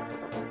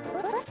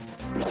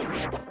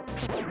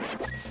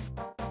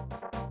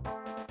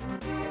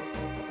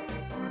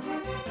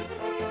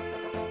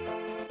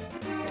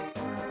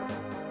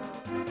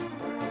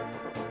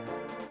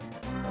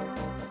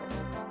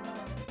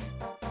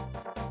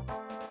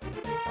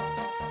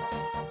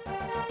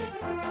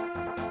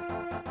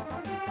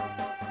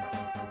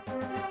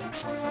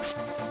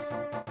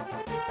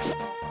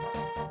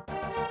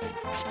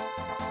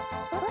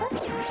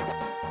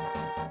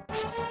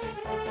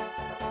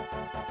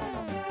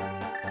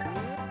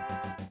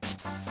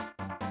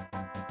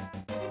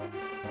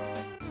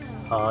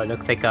 Oh, it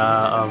looks like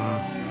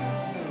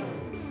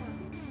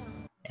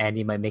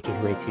Andy might make his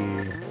way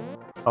to.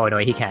 Oh no,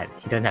 he can't.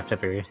 He doesn't have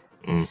flippers.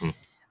 Mm-hmm.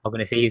 I'm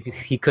gonna say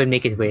he could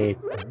make his way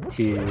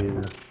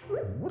to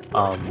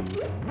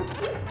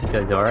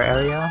the Zora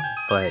area,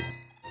 but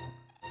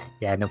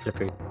yeah, no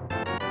flipper.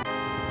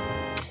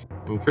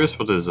 I'm curious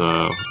what his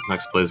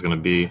next play is gonna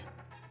be.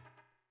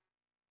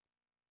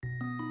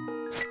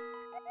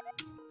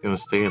 Gonna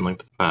stay in Link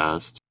to the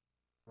Past.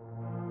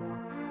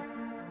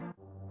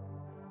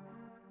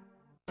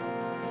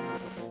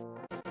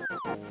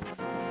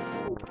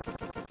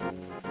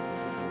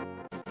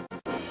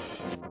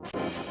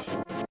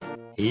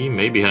 He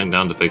may be heading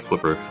down to fake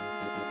flipper.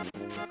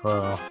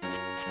 Well,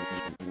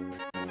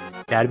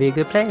 that'd be a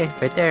good play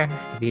right there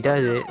if he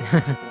does it.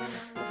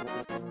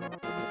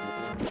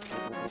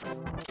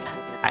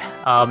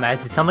 As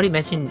somebody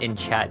mentioned in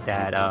chat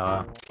that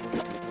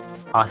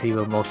Osse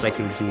will most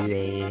likely do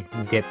a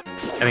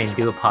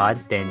do a pod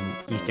than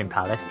Eastern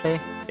Palace play.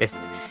 It's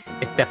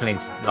definitely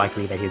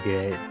likely that he'll do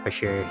it for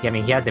sure. I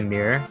mean, he had the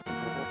mirror.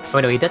 Oh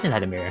no, he doesn't have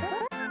the mirror.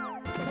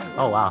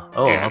 Oh wow.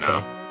 Oh Yeah, okay.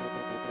 no.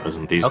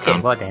 Doesn't these Okay,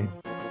 town? well then.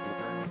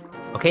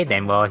 Okay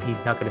then, well he's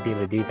not gonna be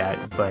able to do that,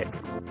 but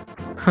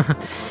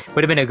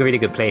would have been a really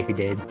good play if he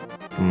did.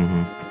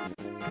 Mm-hmm.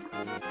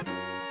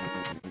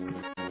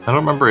 I don't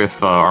remember if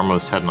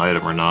Armos had an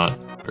item or not,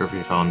 or if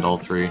he found all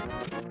three.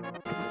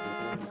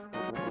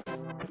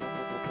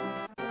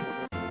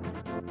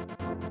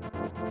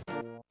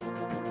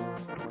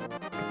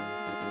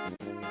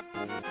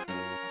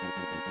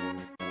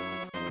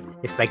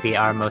 It's like the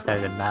Armos out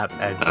of the map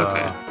as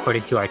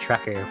according to our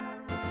tracker.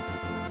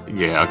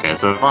 Yeah, okay,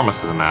 so if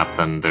Armos is a map,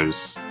 then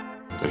there's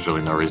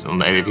really no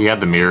reason. And if he had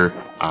the mirror,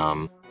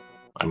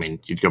 I mean,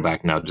 you'd go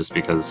back now just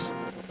because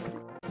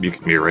you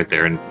could mirror right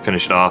there and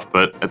finish it off,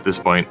 but at this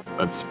point,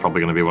 that's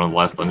probably going to be one of the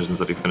last dungeons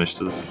that he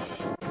finishes.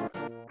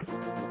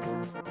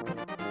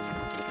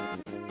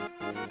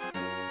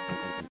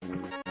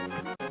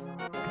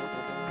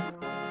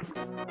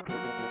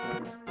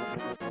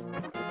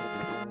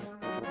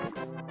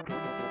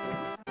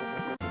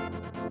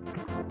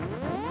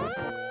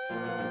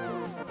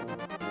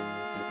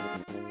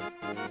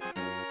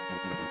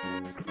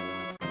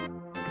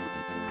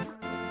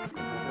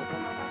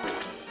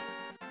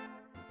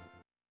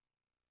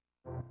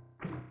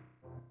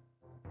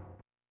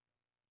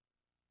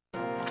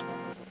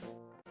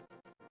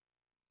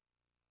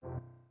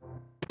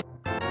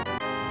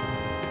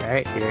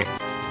 Alright, here.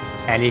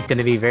 And he's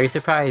gonna be very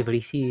surprised what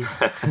he sees.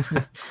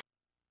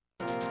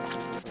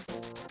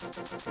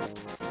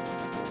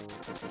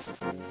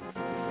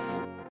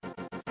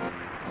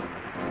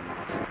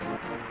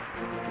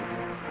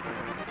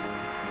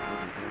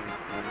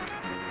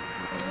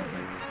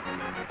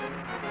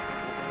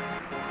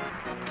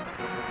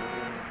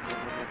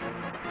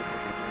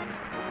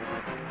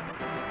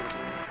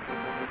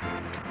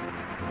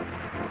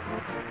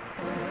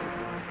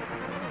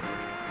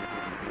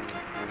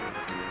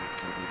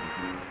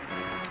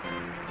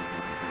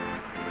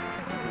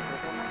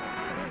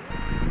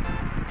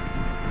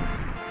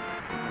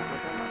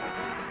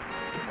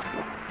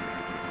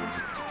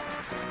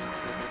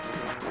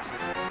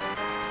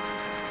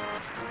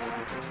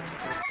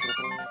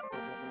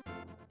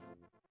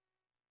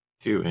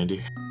 You,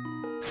 Andy.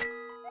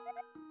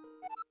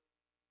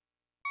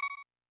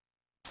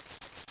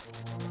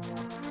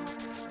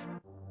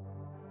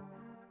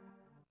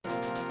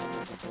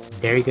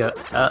 There you go.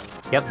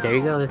 Yep, there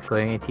you go.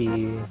 Going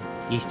into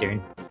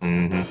Eastern.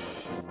 Mm-hmm.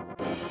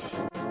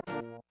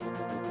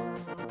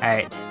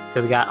 Alright,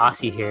 so we got Osse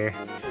here.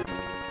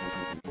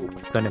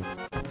 Gonna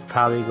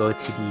probably go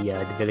to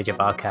the village of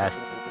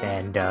Outcast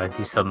and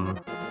do some.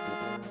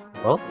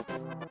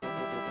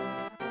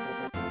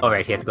 Oh,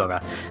 right, he has to go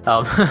around.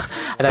 I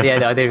thought he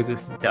had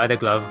the other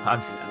glove.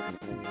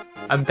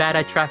 I'm bad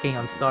at tracking.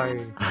 I'm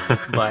sorry,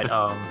 but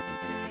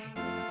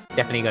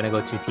definitely gonna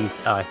go to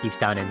Thief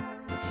Town and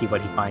see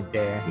what he finds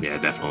there. Yeah,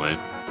 definitely.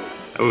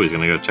 Oh, he's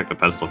gonna go check the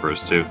pedestal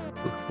first too.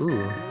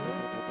 Ooh.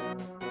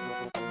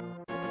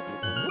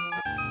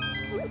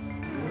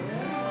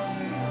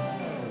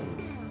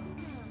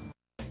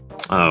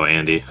 Oh,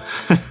 Andy.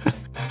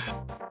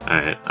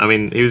 Alright, I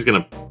mean, he was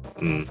gonna...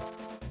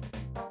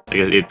 I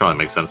guess it'd probably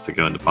make sense to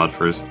go into pod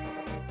first.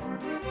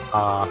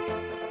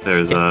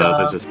 There's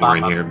just more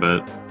in here,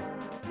 but...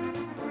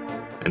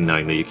 And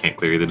knowing that you can't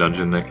clear the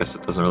dungeon, I guess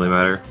it doesn't really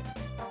matter.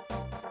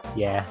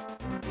 Yeah.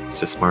 It's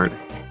just smart.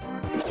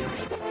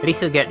 But you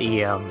still get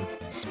the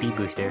speed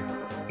booster.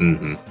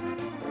 Mm-hmm.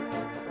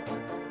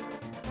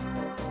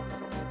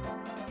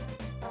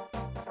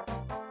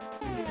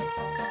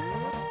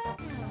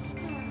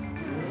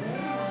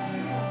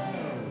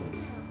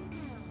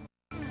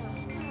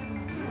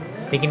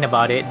 Thinking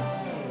about it,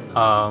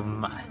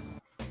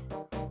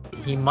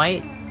 he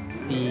might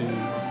be,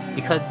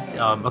 because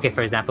okay,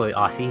 for example,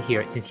 Osse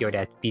here, since you're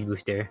that speed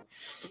booster,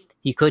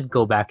 he could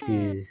go back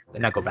to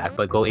not go back,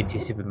 but go into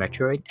Super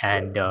Metroid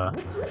and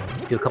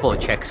do a couple of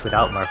checks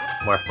without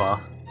Morph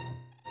Ball.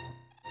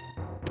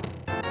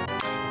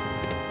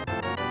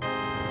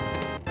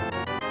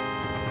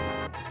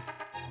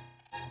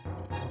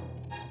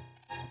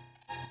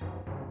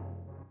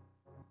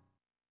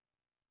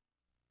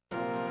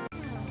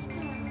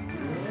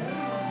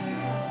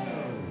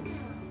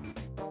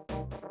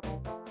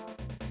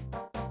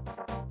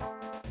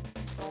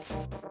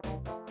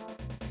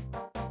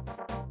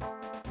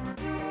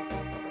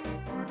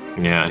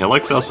 Yeah, he'll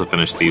likely also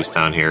finish Thieves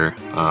Town here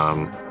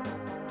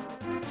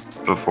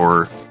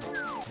before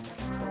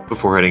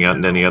heading out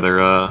into any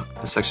other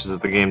sections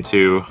of the game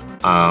too.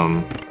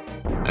 And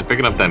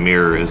picking up that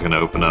mirror is going to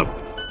open up,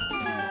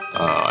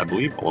 I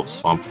believe, all of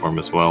Swamp Form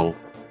as well.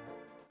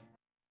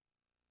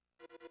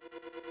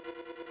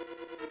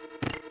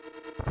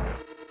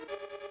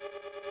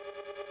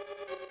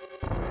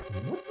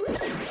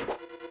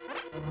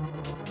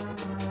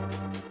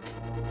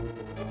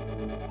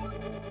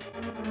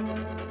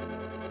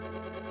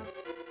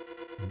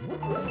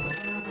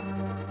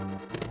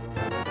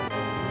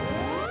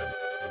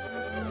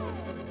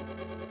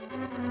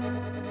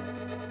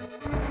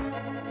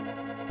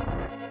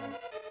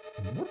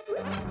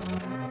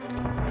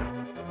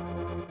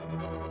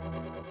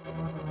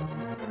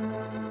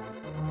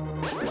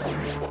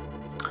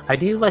 I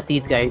do like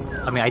these guys.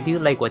 I mean, I do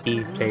like what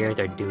these players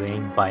are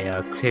doing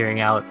by clearing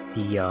out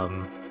the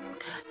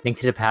Link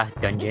to the Past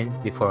dungeon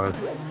before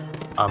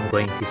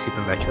going to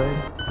Super Metroid.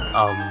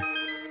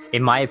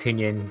 In my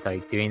opinion,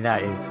 like doing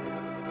that is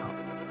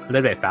a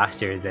little bit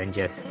faster than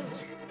just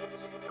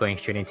going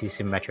straight into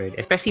Super Metroid,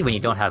 especially when you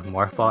don't have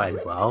Morph Ball as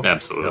well.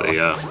 Absolutely,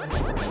 so. Yeah.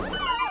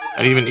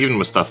 And even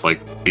with stuff like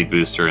Speed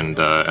Booster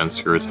and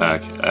Screw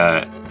Attack,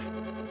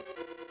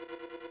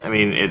 I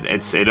mean,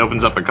 it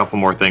opens up a couple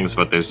more things,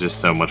 but there's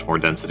just so much more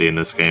density in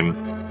this game.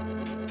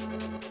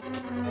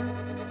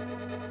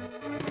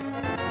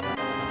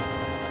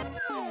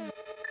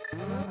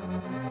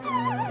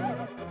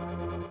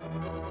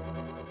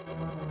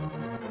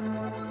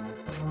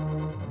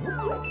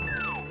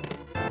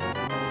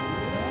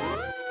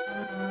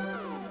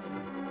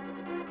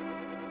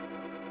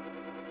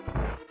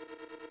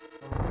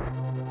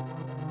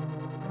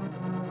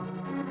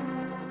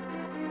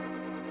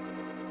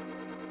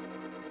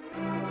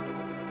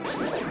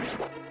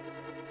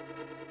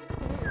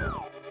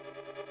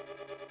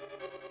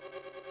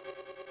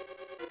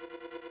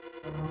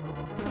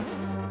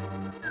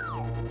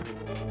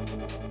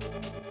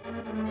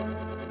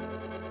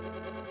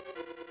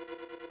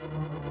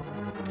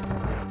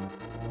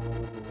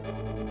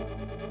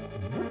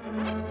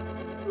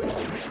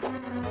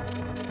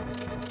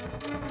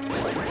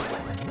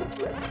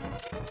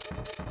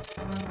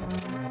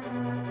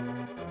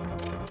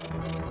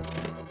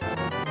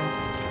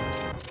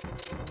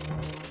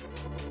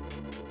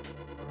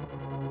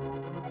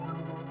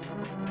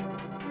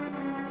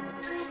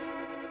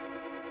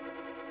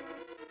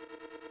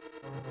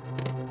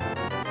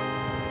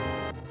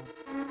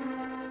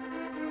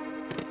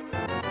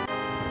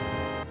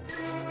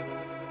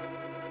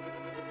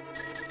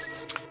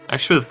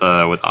 Actually,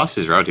 with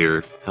Osse's route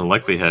here, he'll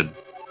likely head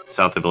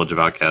south of Village of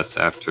Outcasts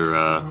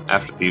after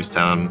Thieves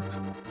Town,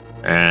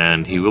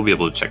 and he will be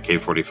able to check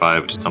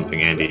K45, which is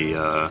something Andy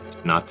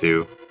did not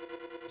do,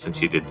 since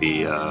he did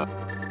the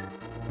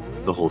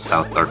whole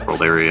South Dark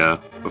World area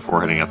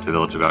before heading up to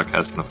Village of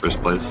Outcasts in the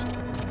first place.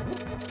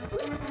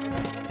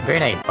 Very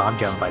nice bomb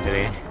jump, by the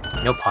way.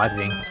 No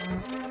pausing.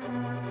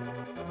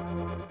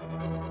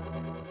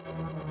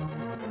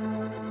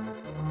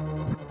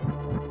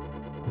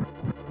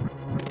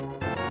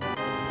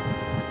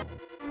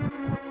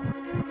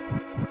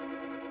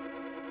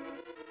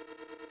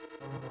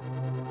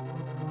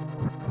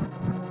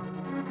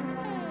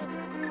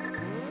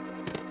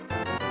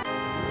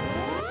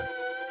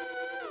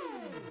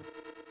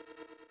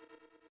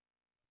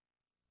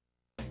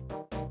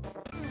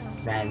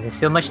 Man, there's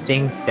so much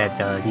things that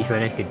these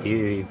runners could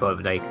do,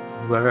 but like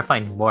whoever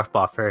finds Morph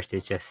Ball first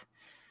is just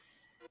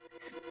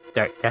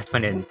start. That's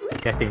when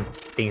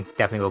things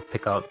definitely will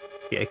pick up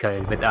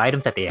because with the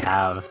items that they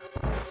have,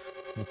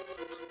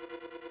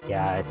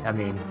 yeah. I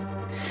mean,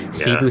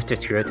 speed boost to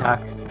true attack,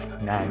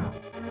 man.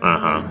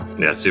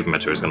 Yeah, Super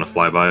Metroid is gonna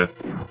fly by.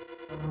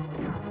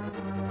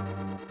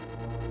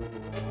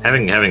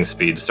 Having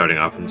speed starting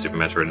off in Super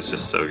Metroid is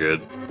just so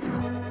good.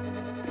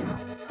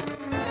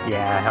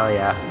 Yeah, hell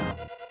yeah.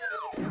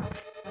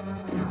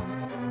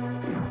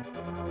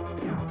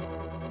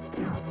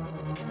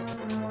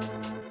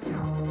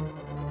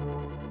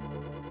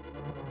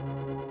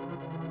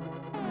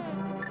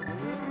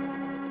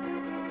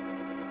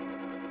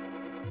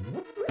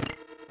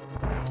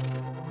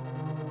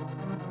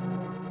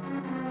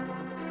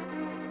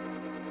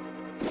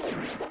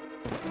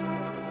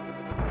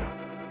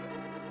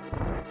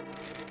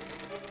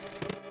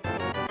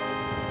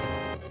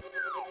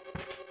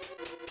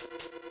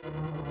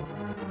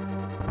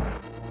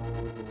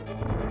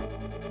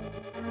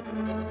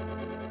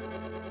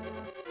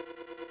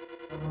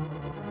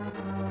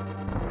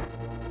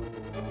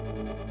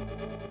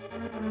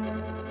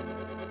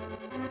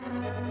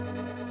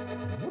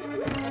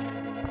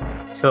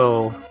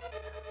 So,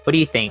 what do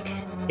you think?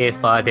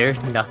 If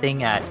there's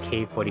nothing at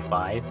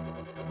K45,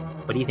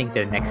 what do you think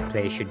the next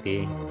play should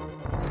be?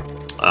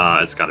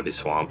 It's gotta be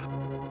Swamp.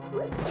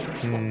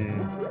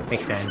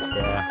 Makes sense,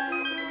 yeah.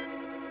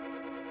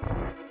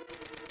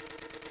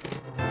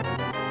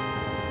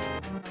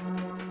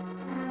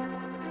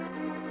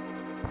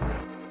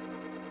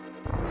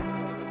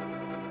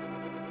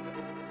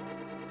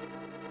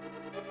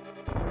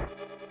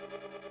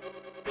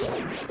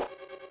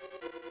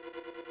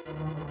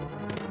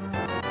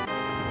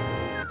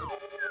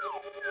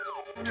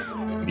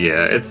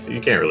 Yeah,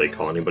 you can't really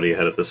call anybody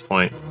ahead at this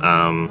point.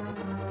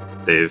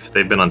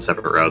 They've been on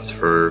separate routes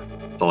for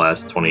the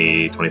last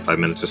 20-25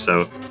 minutes or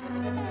so,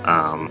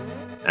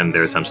 and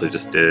they're essentially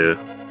just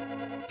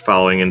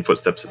following in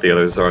footsteps that the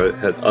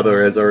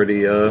other has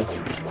already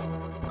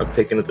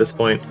taken at this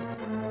point.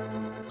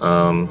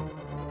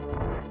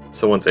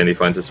 So once Andy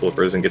finds his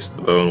flippers and gets to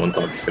the bow, and once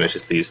Osse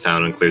finishes the East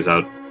Town and clears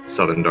out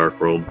Southern Dark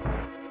World,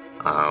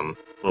 we'll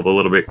have a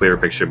little bit clearer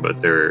picture,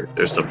 but they're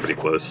still pretty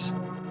close.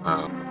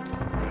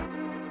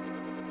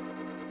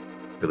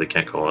 Really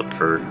can't call it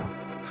for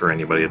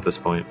anybody at this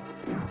point.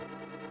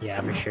 Yeah,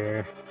 for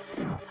sure.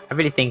 I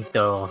really think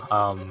though,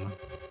 I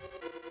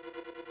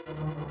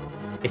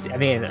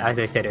mean, as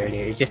I said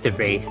earlier, it's just a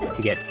race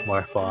to get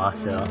Morph Ball,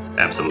 so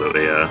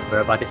absolutely, yeah.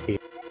 We're about to see.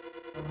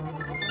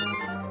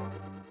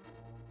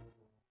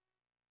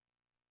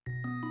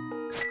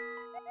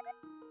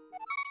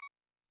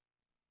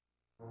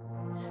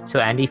 So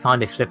Andy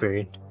found a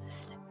flipper. Do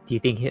you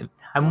think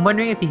I'm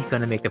wondering if he's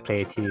gonna make the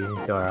play to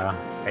Zora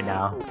right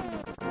now.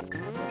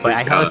 But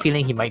I have a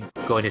feeling he might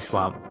go in the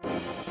swamp.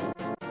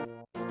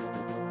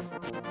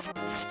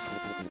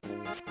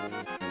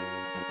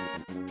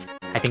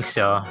 I think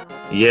so.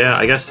 Yeah,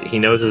 I guess he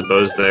knows his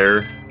bow's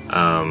there.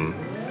 I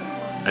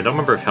don't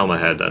remember if Helma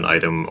had an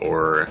item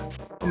or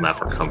a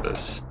map or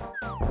compass.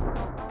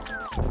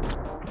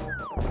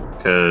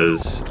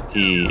 Because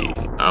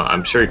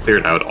I'm sure he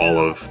cleared out all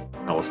of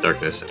Hellas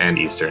Darkness and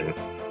Eastern.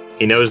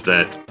 He knows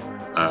that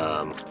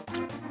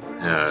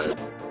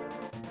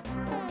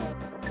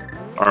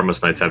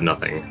Armos Knights have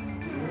nothing.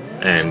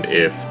 And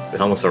if the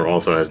Helmasaur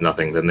also has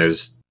nothing, then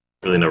there's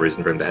really no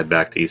reason for him to head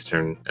back to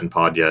Eastern and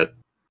Pod yet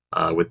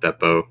with that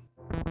bow.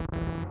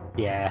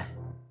 Yeah.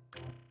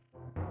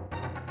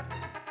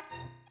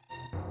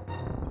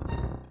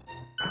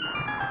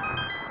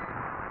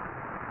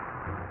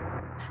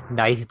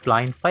 Nice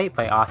blind fight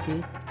by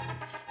Osse.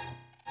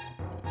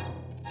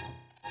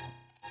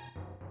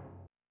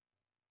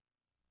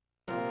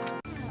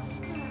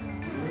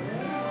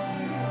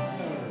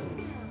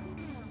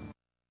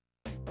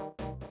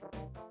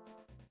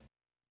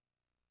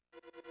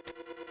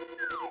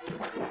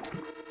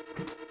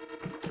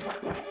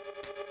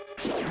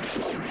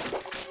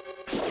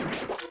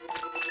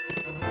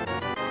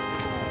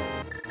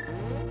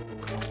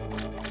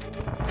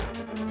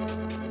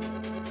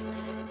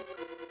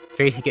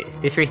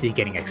 This race is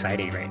getting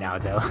exciting right now,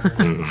 though.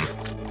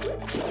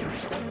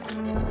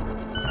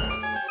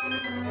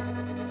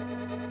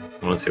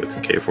 Let's see what's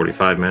in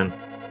K45, man.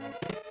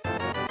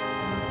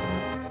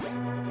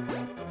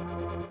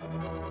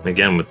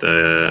 Again, with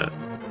the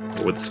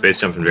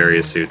space jump and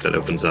various suit that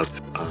opens up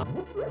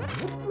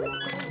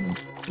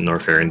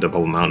Norfair and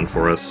Double Mountain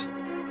for us.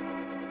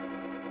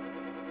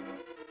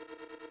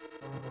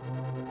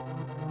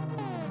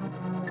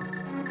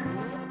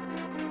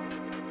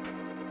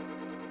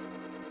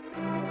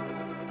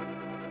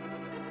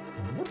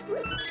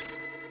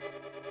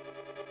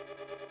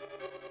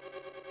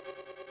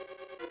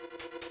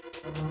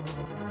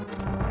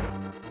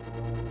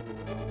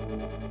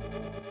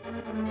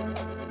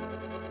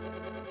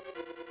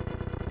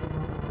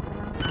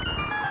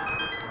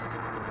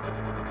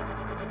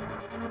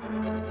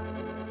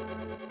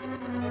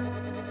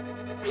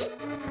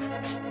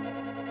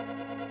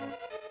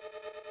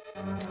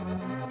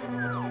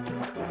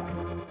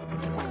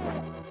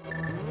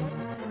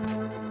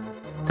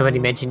 Somebody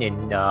mentioned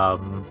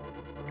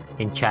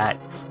in chat,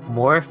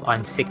 morph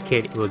on sick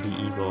kid will be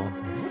evil.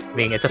 I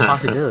mean, it's a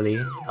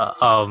possibility.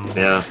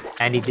 Yeah.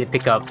 And he did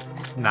pick up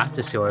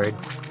Master Sword.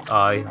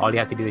 All you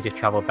have to do is just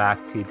travel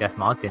back to Death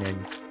Mountain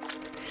and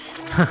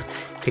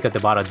pick up the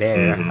bottle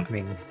there. Mhm. I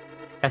mean,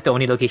 that's the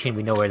only location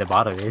we know where the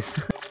bottle is.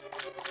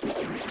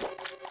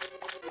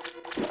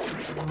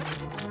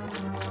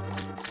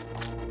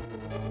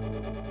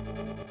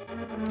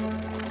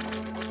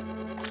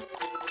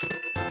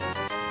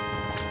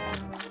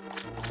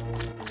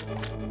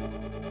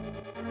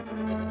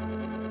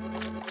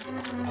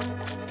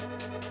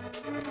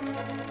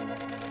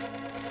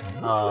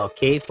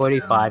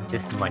 45,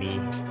 just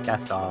money.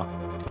 That's all.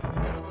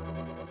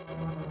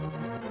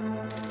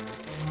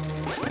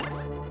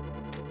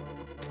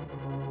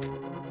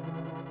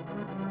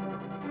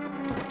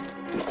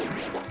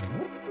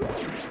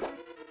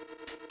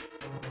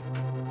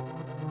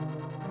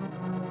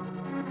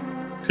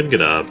 Could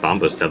get a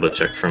Bombo Stella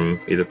check from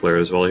either player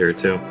as well here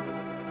too.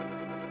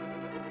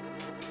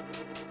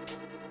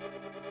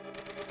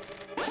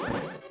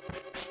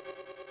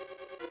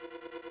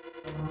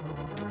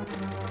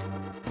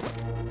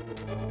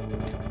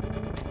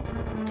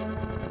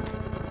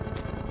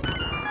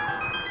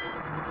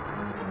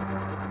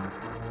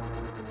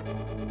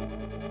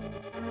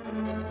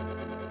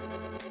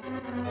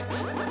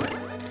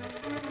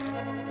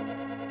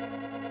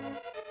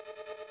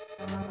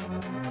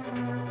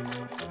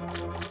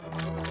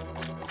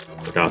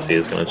 Osse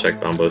is going to check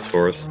Bombos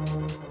for us.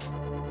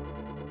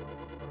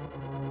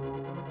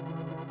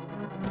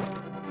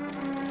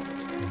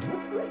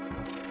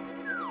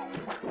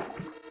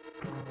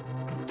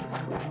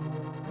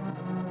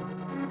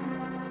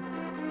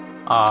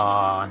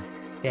 Aw,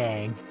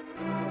 dang.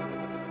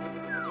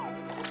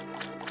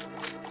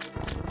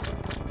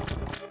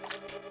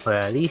 But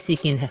at least he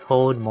can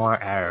hold more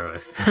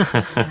arrows.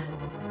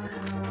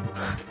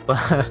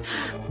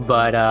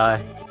 but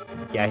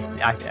yeah,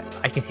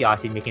 I can see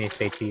Osse making his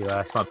way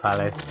to Swamp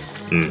Palace.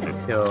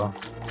 So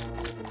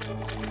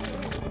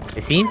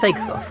it seems like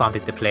Swamp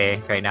is the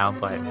play right now,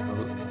 but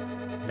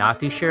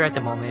not too sure at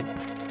the moment.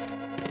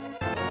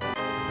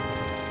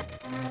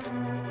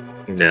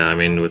 Yeah, I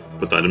mean, with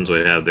the items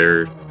we have,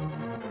 they're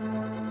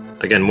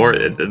again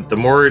the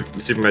more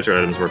Super Metroid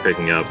items we're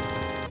picking up,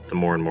 the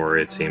more and more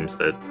it seems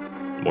that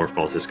Morph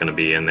Pulse is going to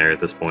be in there at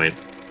this point.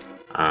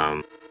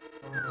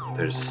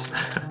 There's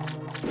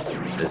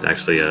there's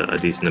actually a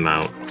decent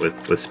amount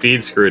with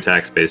speed, screw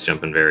attack, space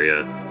jump, and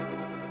Varia.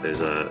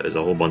 There's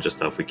a whole bunch of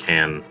stuff we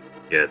can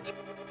get.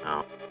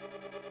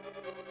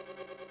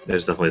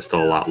 There's definitely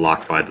still a lot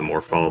locked by the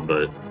Morph Ball,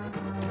 but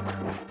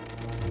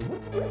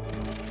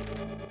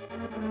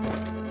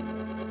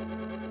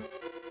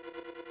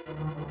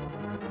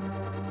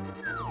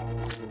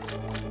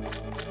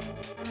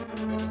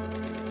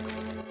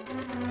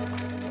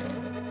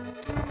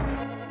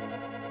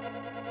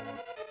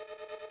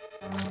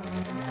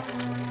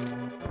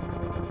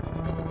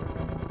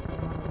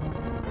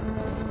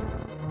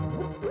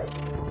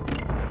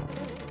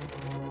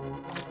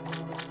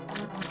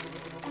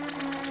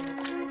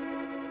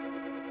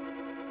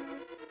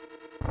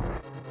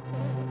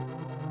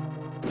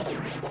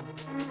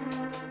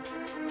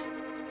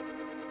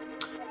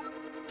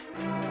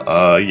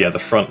yeah, the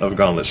front of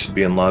Gauntlet should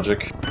be in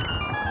Logic,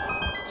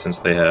 since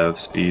they have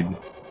speed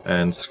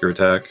and screw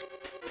attack.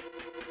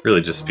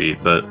 Really just speed,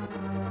 but...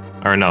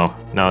 Or no,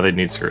 they'd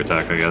need screw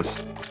attack, I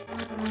guess.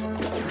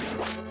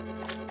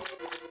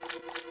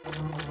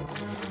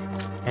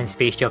 And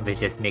space jump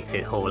just makes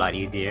it a whole lot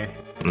easier.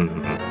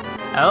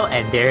 Mm-hmm. Oh,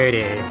 and there it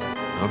is.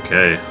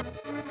 Okay.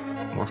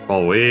 Morph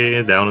Ball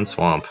way down in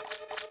Swamp.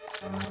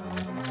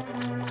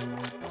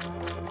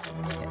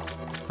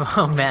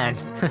 Oh man.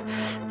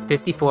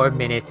 54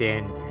 minutes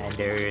in, and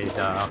there is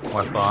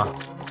Morph Ball.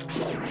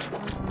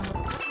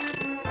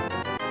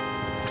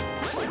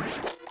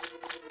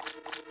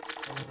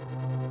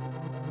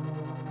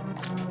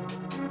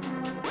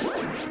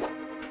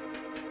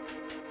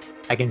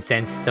 I can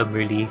sense some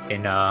relief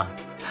in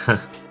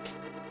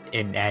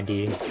in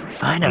Andy.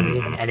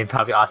 Finally! And then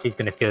probably Osse's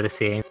gonna feel the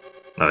same.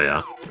 Oh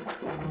yeah.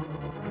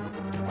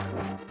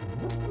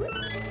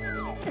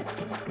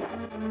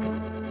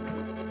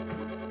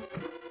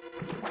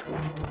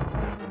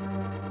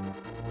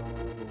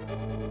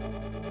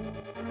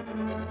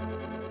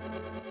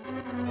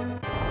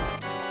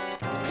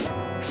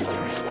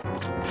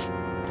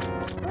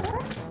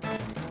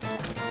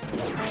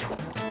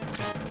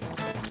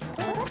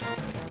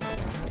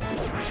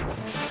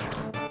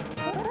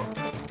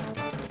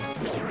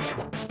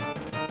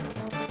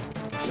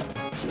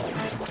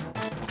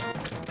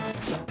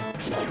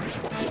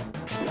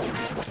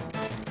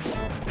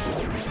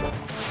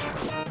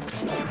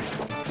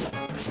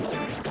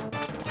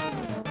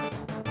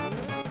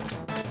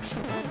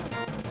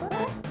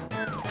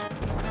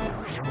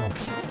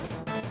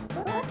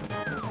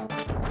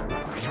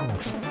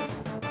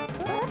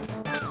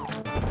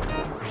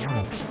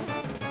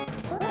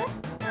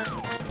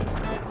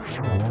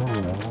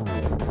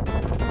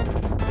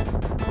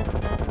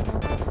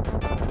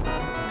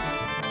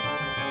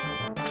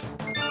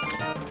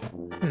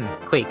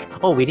 Quake.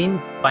 Oh, we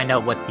didn't find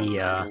out what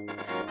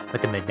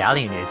the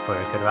medallion is for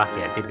Todoroki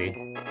yet, did we?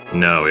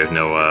 No, we have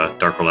no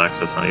Dark World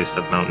access on East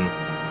Death Mountain.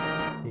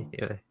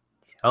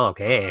 Oh,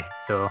 okay.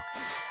 So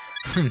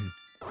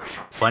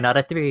 1 out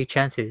of 3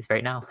 chances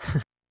right now.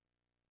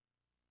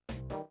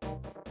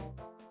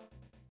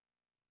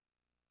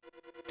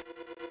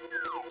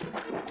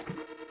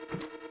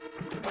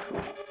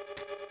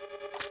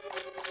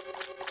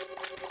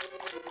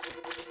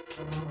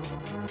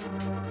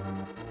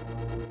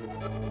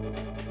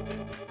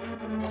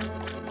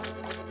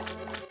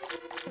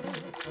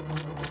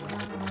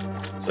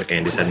 Looks like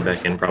Andy's heading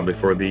back in probably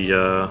for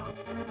the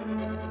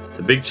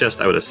big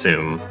chest, I would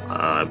assume.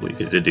 I believe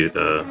he did do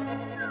the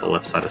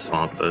left side of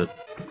Swamp, but...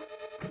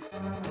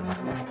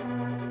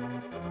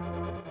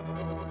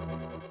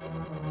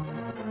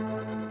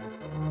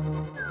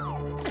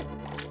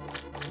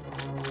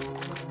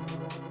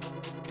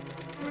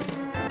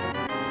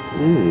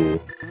 Ooh.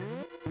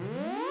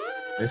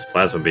 Nice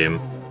plasma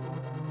beam.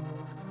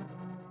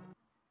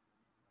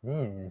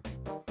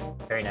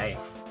 Very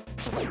nice.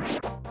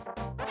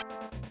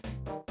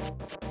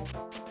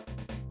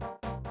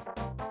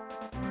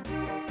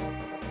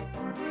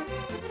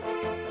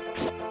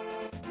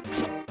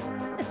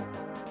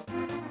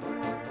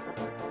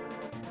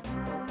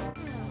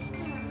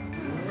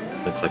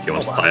 Looks like he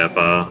wants to tie up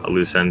a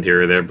loose end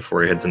here or there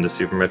before he heads into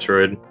Super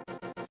Metroid.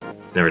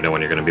 Never know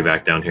when you're going to be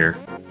back down here.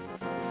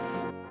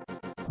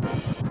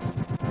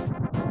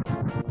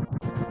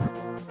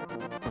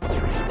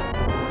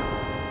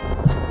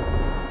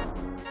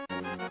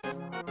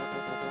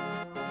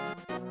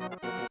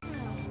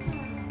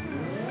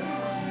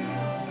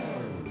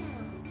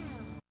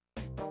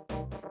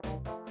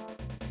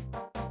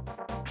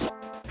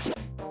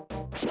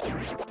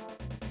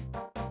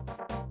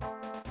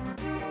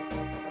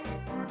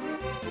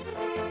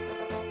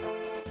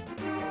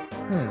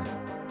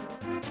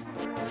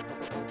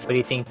 What do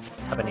you think is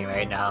happening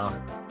right now?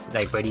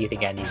 Like, where do you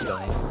think Andy's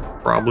going?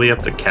 Probably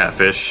up to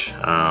Catfish,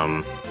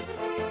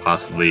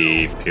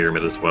 possibly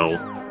Pyramid as well.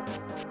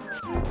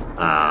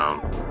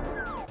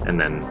 And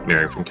then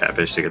mirroring from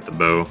Catfish to get the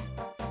bow.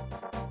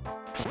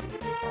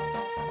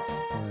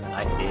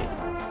 I see.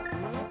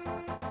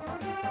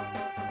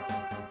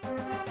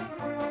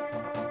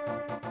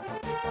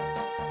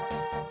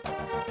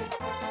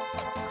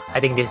 I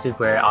think this is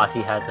where Osse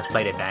has the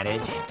flight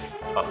advantage,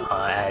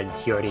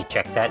 as he already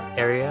checked that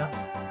area.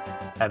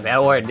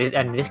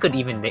 And this could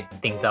even make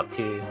things up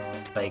too,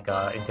 like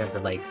in terms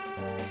of like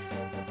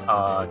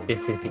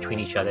distance between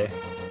each other.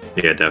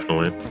 Yeah,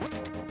 definitely.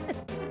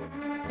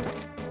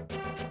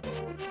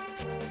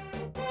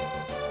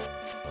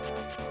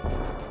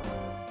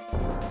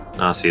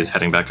 Osse is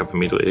heading back up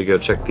immediately to go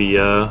check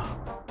the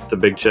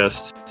big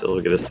chest, so he'll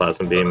get his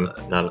plasma beam,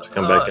 not have to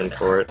come back in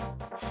for it.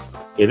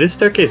 Yeah, this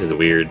staircase is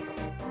weird.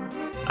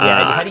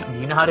 Yeah, do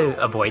you know how to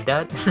avoid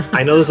that?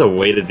 I know there's a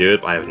way to do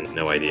it, but I have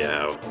no idea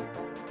how.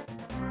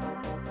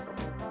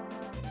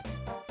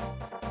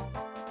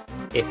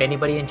 If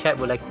anybody in chat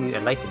would like to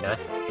enlighten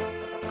us,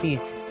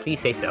 please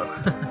say so.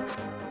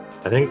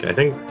 I think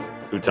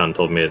Utan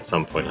told me at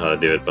some point how to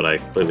do it, but I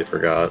completely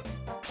forgot.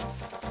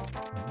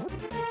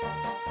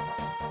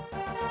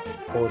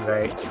 Hold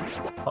right.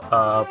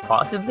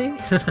 Possibly?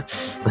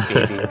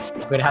 Maybe.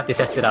 We're gonna have to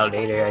test it out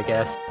later, I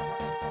guess.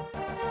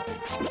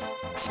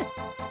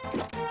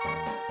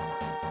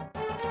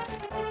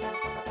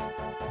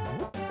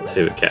 Let's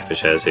see what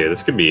Catfish has here.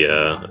 This could be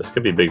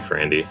big for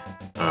Andy.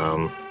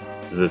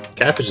 The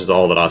Catfish is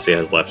all that Osse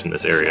has left in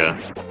this area,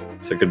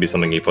 so it could be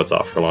something he puts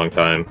off for a long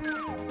time.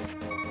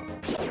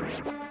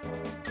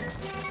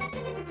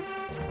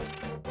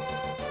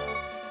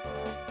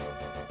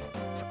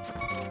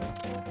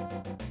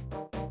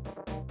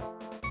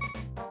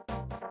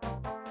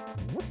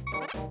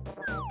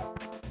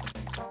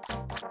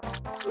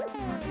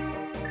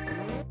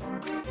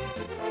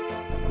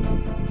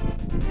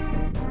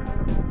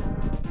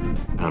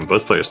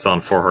 Both players still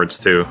on 4 hearts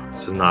too.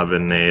 This has not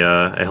been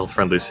a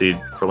health-friendly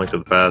seed for Link to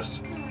the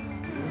Past.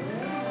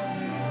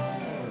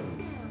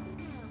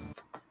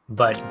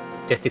 But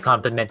just to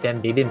compliment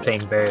them, they've been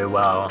playing very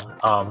well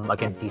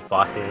against these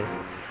bosses.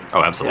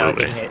 Oh,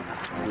 absolutely.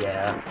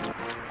 Yeah.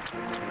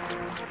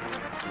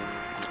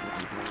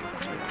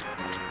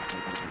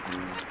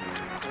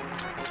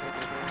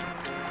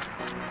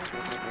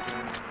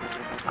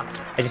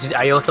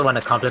 I also want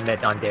to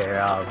compliment on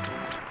their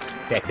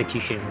the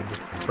execution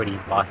for these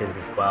bosses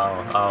as well.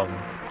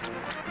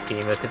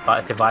 Being able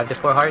to survive the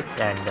 4 hearts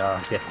and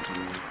just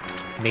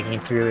making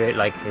it through it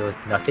like it was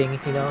nothing,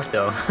 you know.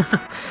 So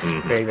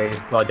very, very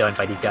well done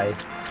by these guys.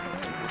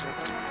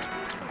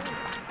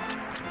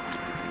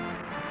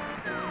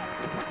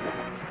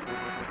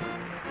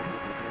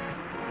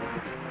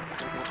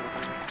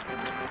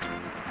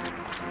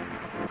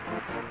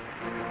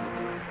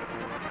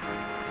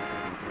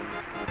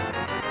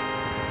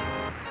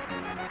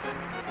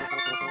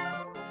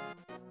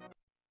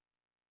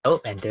 Oh,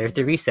 and there's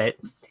the reset.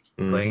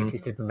 going into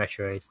Super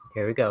Metroid.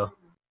 Here we go.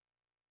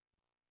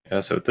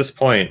 Yeah, so at this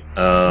point,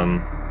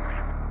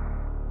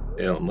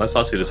 unless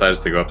Osse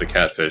decides to go up to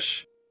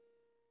Catfish,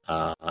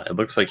 it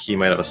looks like he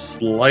might have a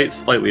slight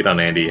lead on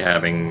Andy,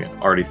 having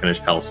already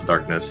finished Palace of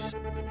Darkness.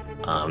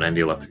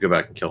 Andy will have to go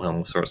back and kill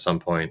him at some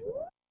point.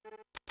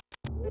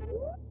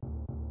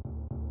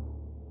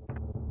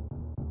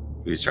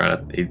 He's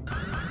trying to...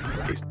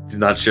 He's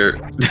not sure.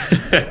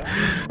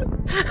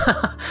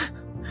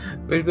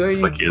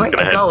 Looks like he is going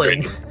to head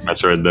straight to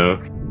Metroid, though.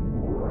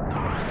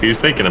 He was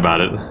thinking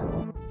about it.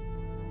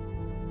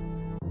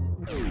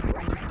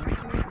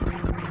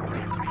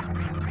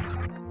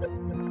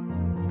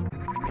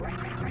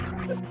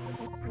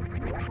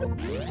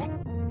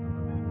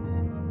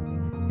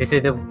 This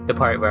is the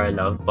part where I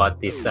love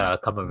about this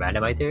common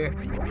randomizer.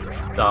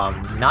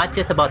 Not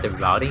just about the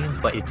routing,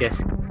 but it's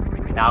just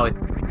now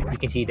you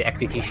can see the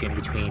execution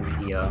between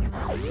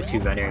the two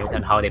runners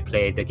and how they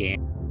play the game.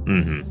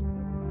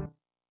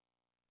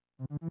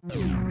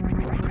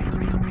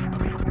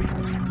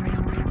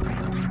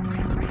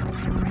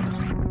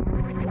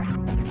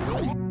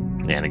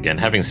 Yeah, and again,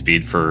 having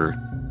speed for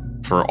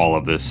all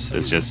of this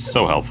is just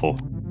so helpful.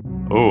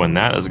 Oh, and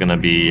that is going to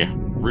be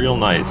real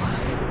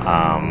nice.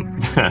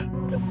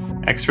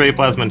 X-ray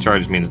plasma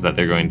charge means that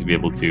they're going to be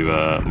able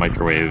to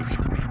microwave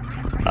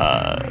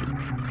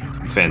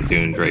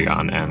Phantoon,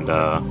 Dragon, and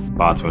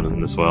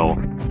Botsman as well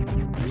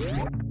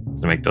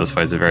to make those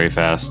fights very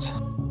fast.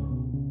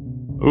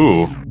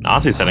 Ooh,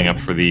 Osse's setting up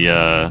for the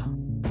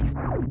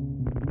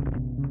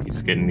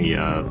he's getting the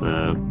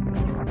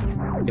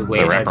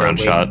wraparound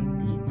shot.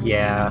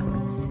 Yeah,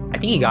 I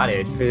think he got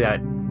it through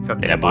that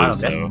from the bottom.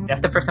 So. That's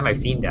the first time I've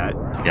seen that.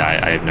 Yeah,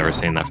 I have never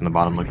seen that from the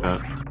bottom like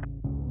that.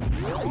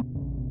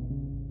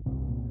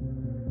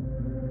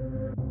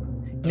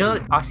 You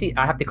know, Osse,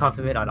 I have to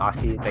compliment on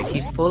Osse. Like,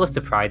 he's full of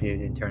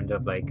surprises in terms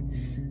of like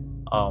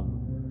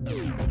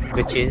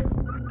glitches.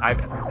 I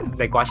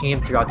like watching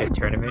him throughout this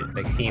tournament.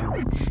 Like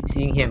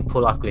seeing him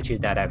pull off glitches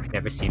that I've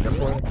never seen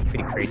before.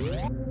 Pretty crazy.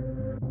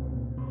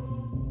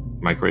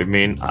 Microwave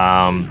mean.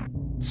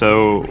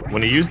 So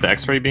when you use the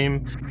X-ray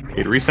beam,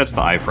 it resets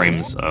the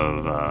iframes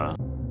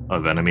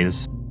of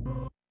enemies.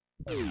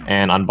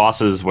 And on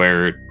bosses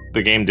where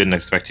the game didn't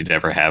expect you to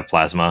ever have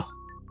plasma,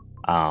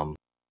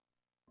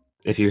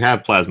 if you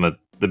have plasma,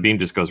 the beam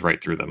just goes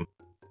right through them,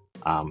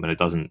 and it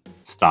doesn't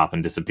stop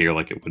and disappear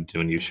like it would do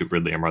when you shoot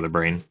Ridley or Mother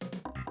Brain.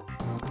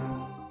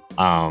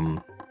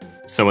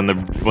 So when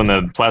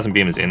the plasma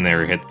beam is in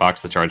there,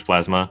 hitbox the charge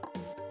plasma,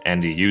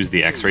 and you use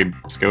the X-ray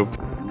scope,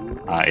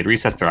 it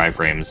resets their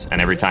iframes, and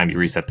every time you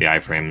reset the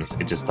iframes,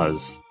 it just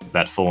does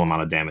that full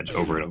amount of damage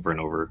over and over and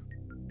over.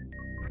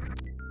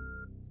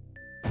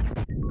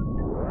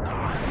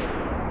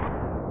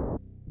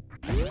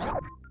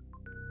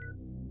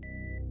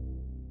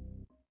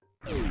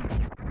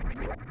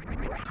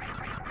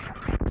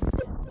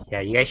 Yeah,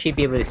 you guys should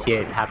be able to see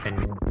it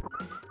happen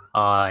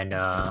on,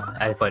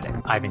 as what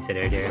Ivan said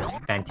earlier,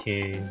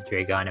 Phantoon,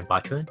 Dragon, and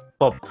Botchun.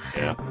 Well,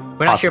 yeah,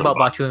 we're not sure about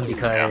Botchun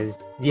because,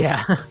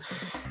 yeah,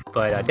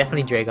 but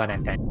definitely Dragon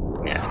and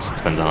Phantoon. Yeah, it just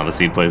depends on how the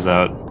seed plays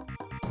out.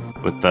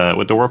 With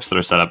the warps that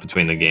are set up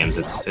between the games,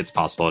 it's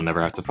possible to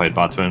never have to fight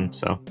Botchun,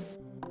 so...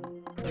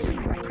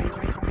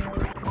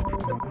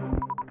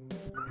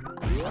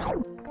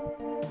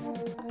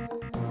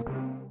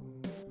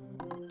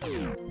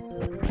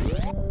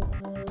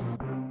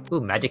 Ooh,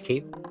 Magic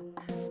Cape.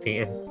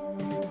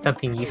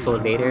 Something useful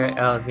later,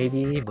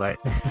 maybe, but...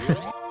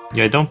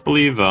 Yeah, I don't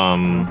believe, I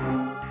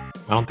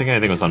don't think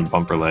anything was on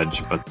Bumper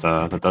Ledge, but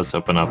that does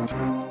open up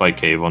Spike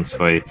Cave once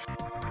they...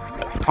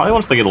 Probably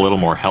once they get a little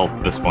more health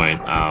at this point,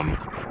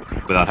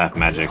 without half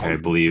magic, I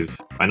believe.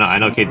 I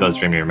know Kate does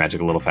drain your magic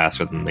a little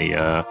faster than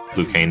the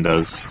Blue Cane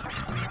does.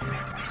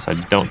 So I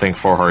don't think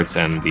 4 hearts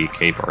and the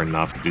cape are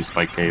enough to do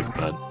Spike Cave,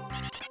 but...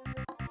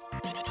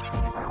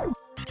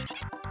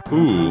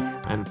 Ooh,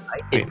 and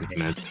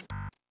minutes.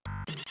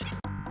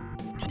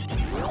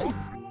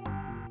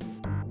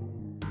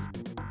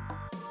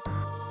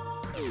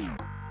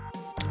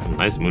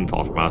 Nice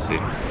moonfall from Osse.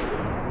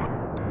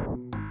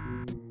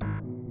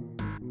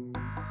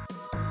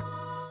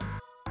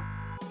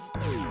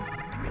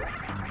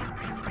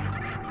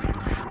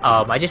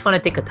 I just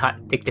want to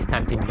take this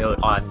time to note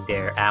on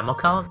their ammo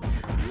count.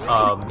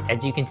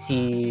 As you can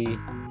see,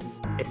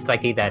 it's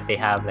likely that they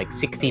have like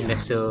 60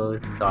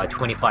 missiles,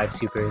 25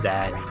 supers,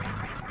 and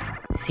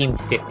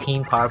seems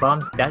 15 power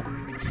bomb.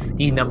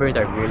 These numbers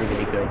are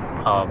really good.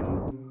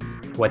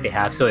 What they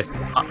have, so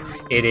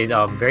it is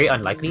very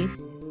unlikely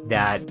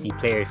that the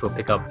players will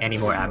pick up any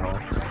more ammo,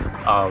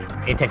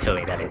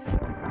 intentionally. That is.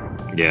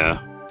 Yeah.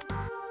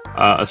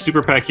 A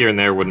super pack here and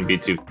there wouldn't be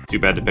too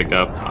bad to pick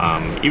up,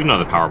 even though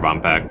the power bomb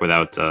pack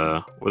without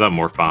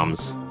morph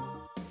bombs.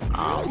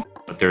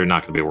 But they're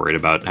not going to be worried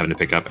about having to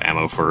pick up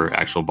ammo for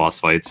actual boss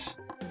fights.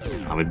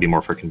 It'd be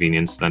more for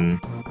convenience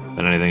than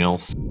anything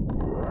else.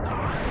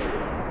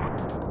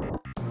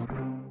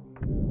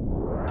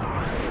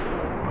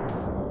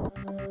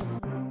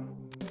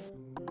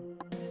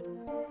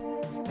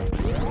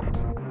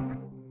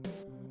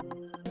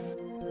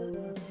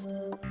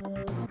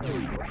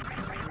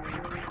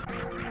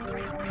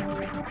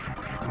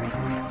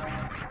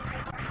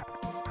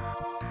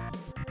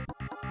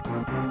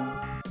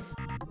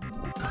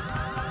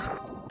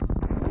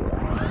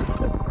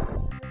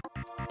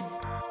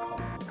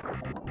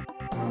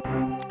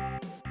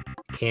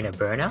 Volcano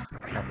Burner,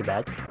 not too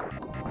bad.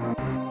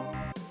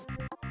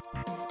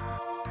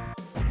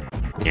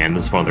 Yeah, and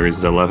this is one of the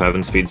reasons I love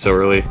having speed so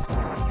early.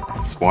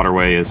 This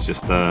waterway is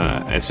just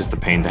it's just a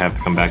pain to have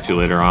to come back to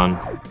later on.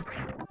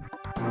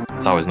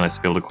 It's always nice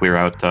to be able to clear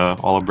out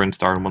all of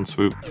Brinstar in one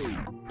swoop.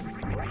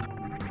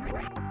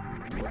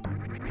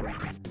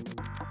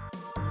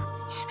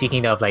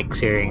 Speaking of like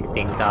clearing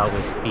things out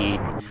with speed,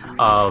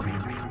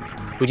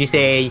 would you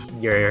say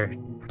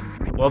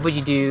what would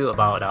you do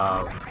about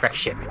wreck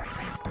ship?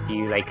 Do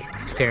you like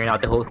clearing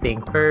out the whole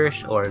thing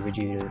first, or would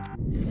you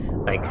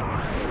like?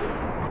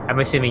 I'm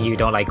assuming you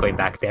don't like going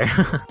back there.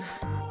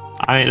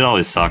 I mean, it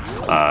always sucks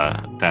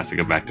to have to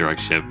go back to wreck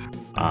ship,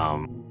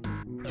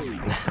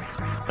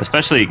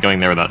 especially going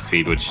there without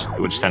speed, which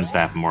tends to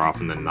happen more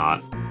often than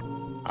not.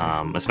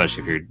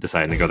 Especially if you're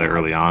deciding to go there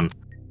early on.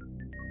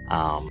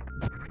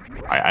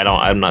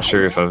 I'm not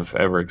sure if I've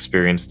ever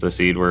experienced a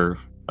seed where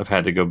I've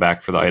had to go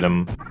back for the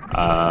item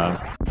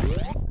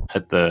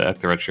at the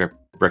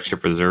wreck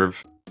ship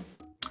reserve.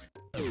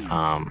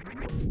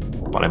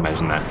 But I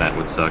imagine that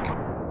would suck.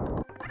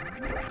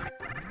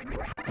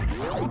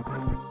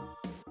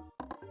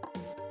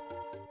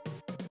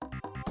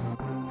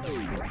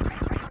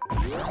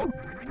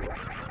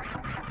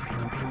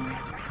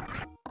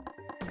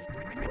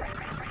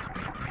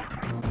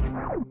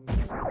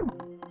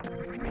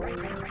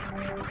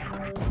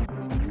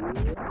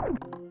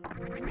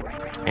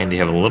 Andy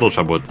having a little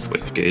trouble with this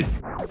wave gate.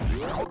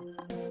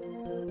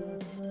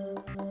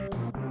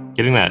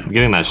 Getting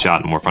that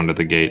shot more front of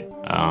the gate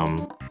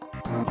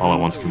all at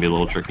once can be a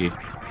little tricky.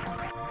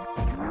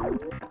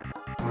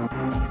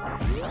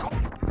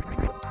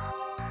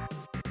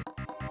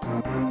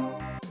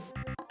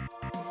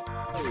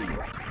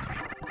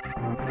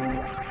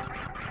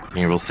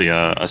 Here we'll see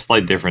a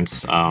slight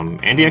difference.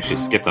 Andy actually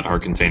skipped that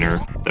hard container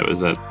that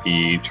was at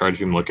the charge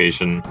beam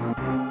location.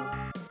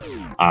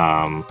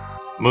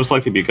 Most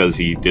likely because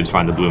he did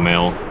find the blue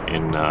mail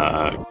in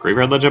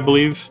Graveyard Ledge, I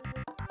believe.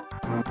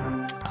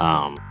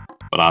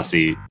 But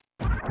Osse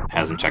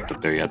hasn't checked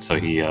up there yet, so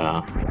he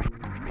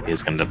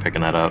is going to end up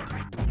picking that up.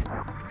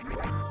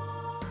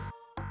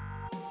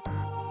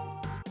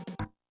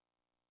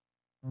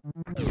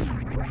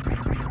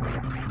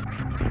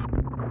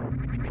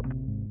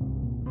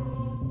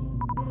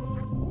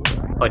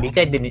 Oh, these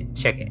guys didn't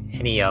check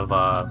any of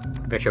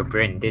Virtual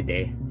Bryn, did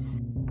they?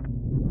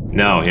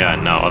 No, yeah,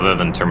 no, other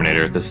than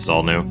Terminator, this is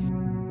all new.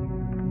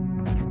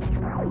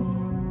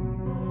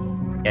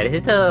 Yeah, this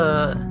is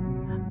a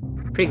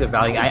pretty good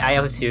value. I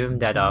assume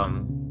that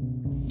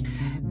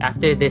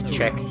after this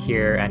check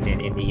here and then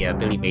in the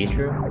Billy Maze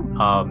room,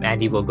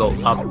 Andy will go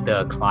up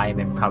the climb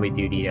and probably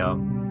do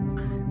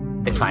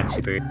the climb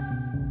super.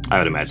 I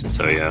would imagine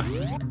so, yeah.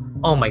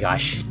 Oh my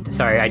gosh,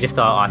 sorry, I just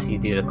saw Osse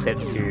do the clip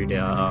through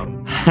the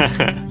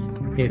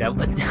through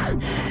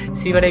that.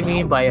 See what I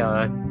mean by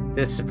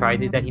the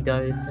surprises that he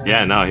does?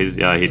 Yeah, no, I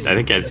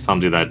think I saw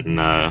him do that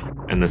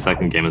in the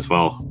second game as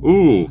well.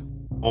 Ooh,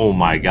 oh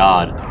my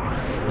god.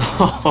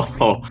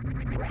 Oh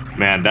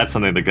man, that's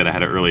something that could have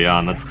had it early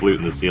on. That's flute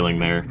in the ceiling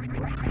there.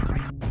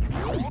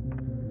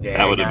 Very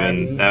that would have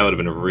nice.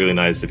 been really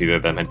nice if either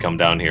of them had come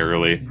down here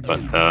early.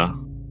 But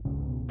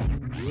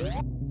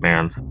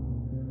man.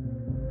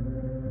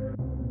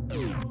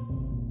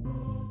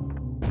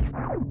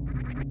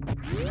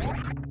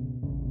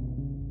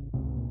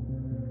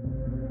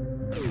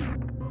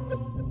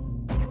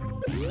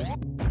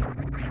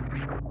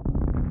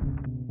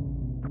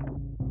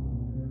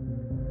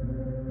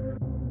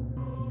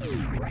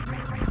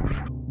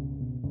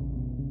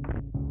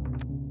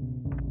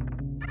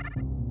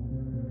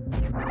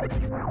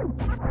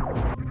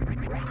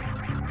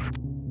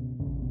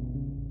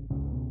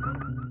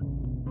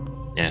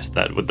 Yes,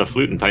 that with the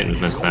flute and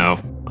titanismus now.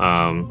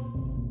 I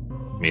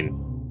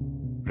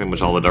mean, pretty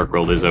much all the Dark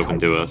World is open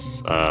to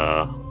us,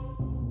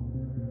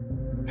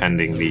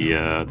 pending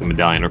the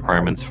medallion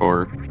requirements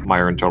for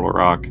Mire and Turtle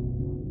Rock.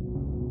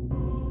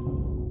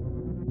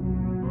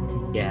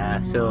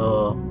 Yeah,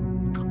 so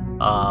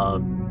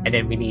and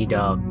then we need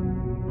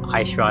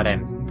Ice Rod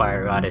and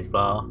Fire Rod as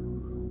well.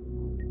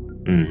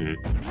 Mm-hmm.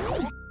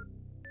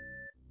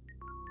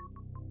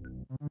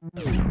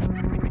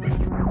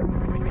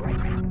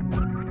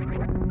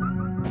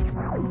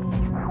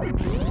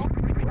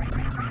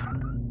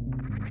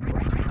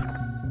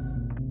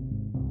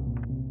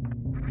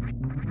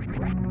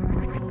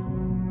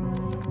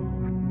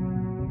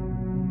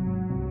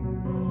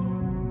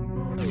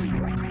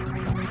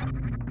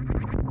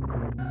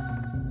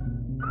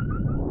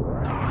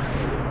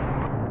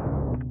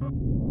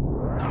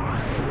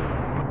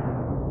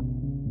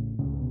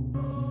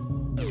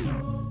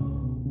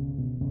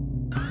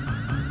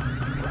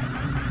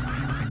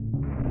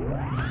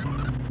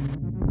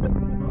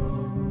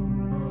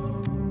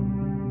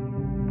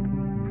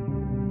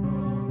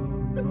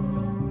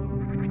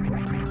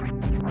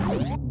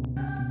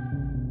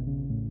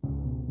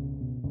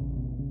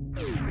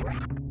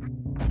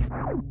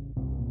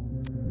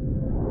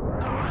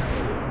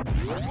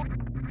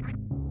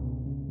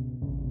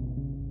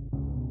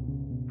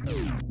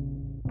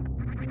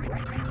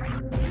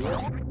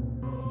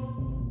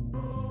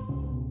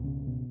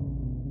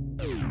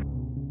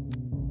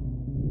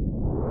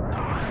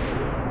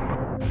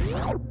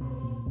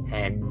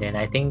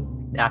 then I think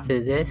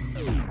after this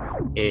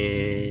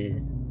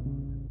is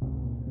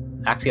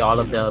actually all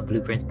of the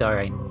blue printer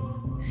and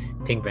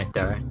pink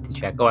printer to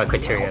check. Oh, and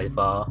criteria as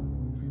well.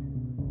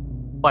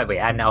 Wait,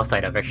 I'm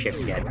outside of our ship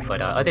yet,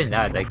 but other than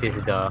that, like this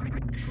is the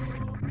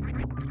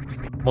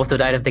most of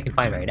the items they can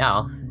find right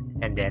now,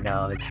 and then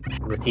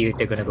we'll see if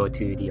they're gonna go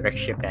to the wreck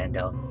ship and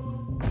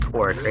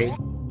or a crate.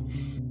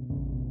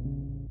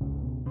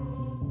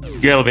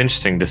 Yeah, it'll be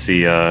interesting to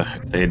see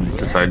if they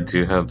decide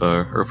to have,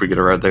 or if we get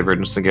a route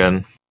divergence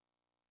again.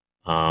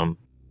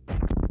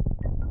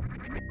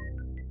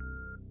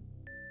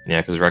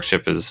 Yeah, because wreck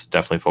ship is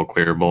definitely full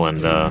clearable,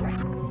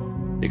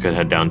 and you could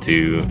head down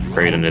to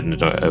crate and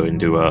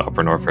into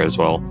Upper Norfair as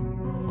well.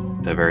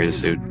 The various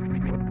suit.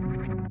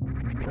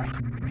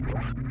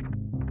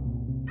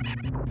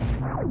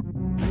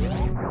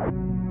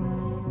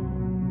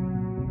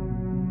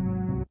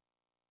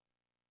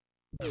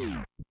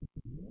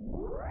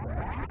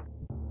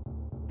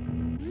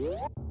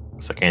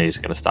 So Candy's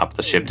gonna stop at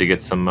the ship to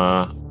get some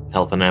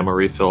health and ammo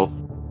refill.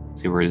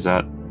 See where he's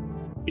at.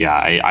 Yeah,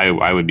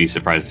 I would be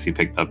surprised if he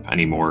picked up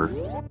any more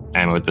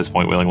ammo at this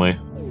point willingly.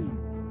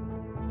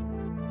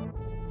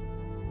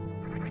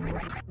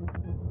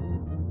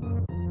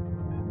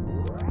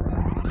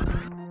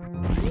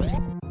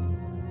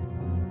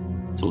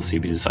 So we'll see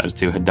if he decides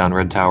to head down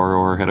Red Tower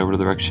or head over to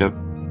the wreck ship.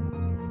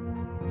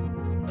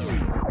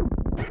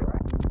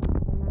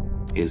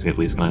 He's at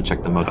least gonna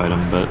check the mode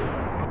item, but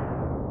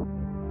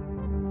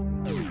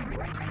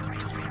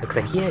looks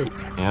like he is.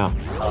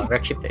 Yeah.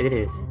 Wreck ship. It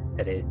is.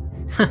 That is.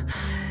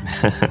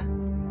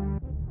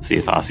 See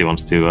if Osse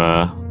wants to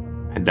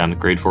head down to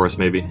Grade Forest,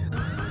 maybe.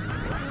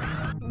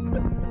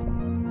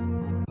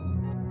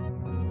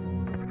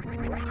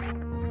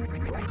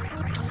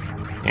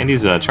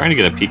 Andy's trying to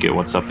get a peek at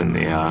what's up in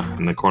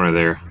the corner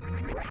there.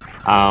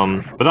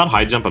 Without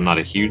high jump, I'm not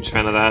a huge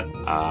fan of that.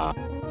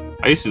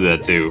 I used to do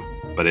that too,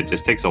 but it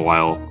just takes a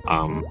while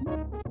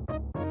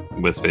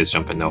with space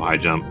jump and no high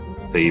jump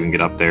to even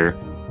get up there.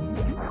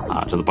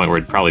 To the point where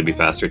it'd probably be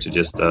faster to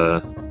just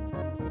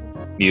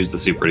use the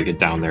super to get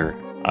down there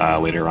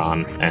later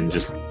on and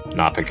just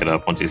not pick it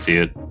up once you see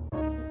it.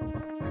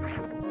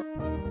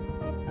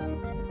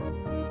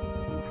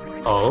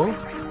 Oh,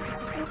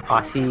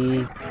 Osse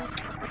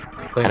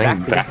going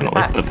back to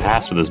the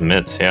past with his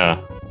mitts, yeah.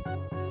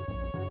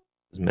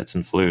 His mitts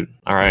and flute.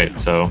 Alright,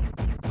 so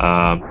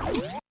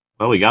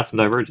well, we got some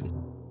divergence.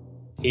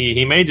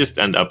 He may just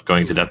end up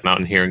going to Death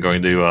Mountain here and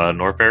going to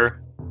Norfair,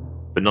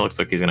 but it looks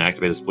like he's gonna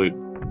activate his flute.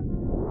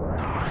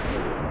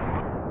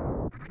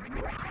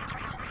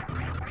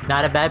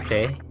 Not a bad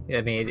play.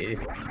 I mean,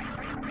 it's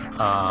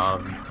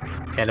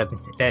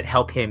that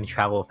help him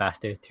travel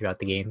faster throughout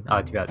the game,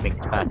 throughout Link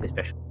to the Past,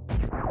 especially.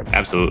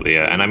 Absolutely,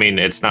 yeah. And I mean,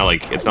 it's not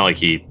like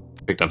he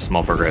picked up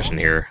small progression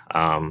here.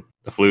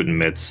 The flute and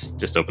mitts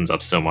just opens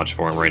up so much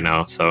for him right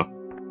now, so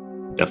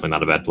definitely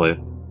not a bad play.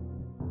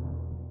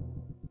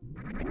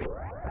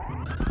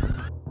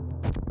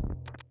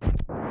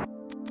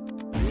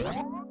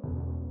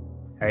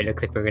 All right,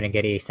 looks like we're gonna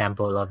get a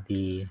sample of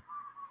the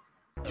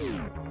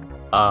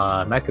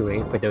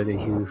microwave for those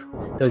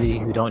of you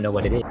who don't know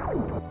what it is.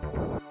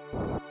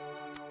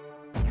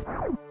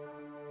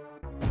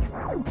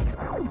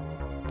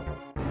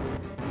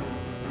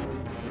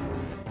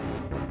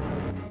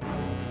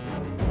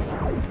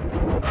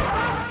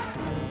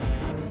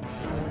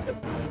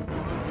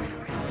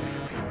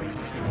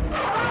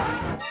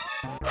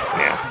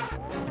 Yeah.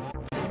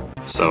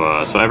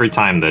 So every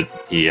time that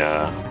he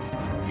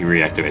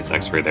reactivates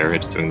X-Ray there,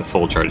 it's doing the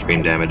full charge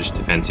beam damage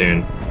to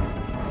Phantoon.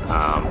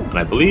 And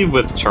I believe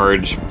with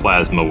Charge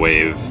Plasma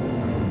Wave,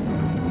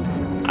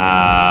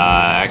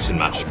 actually I'm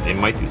not sure. It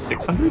might do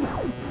 600?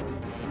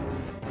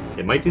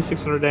 It might do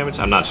 600 damage?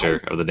 I'm not sure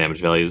of the damage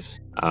values.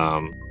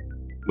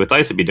 With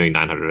Ice, it'd be doing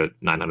 900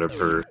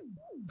 per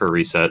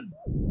reset.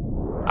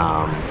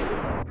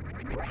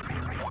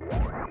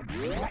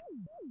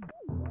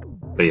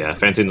 But yeah,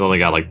 Phantoon's only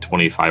got like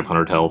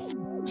 2,500 health,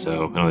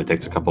 so it only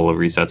takes a couple of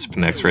resets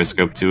from the X-Ray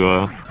scope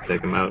to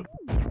take him out.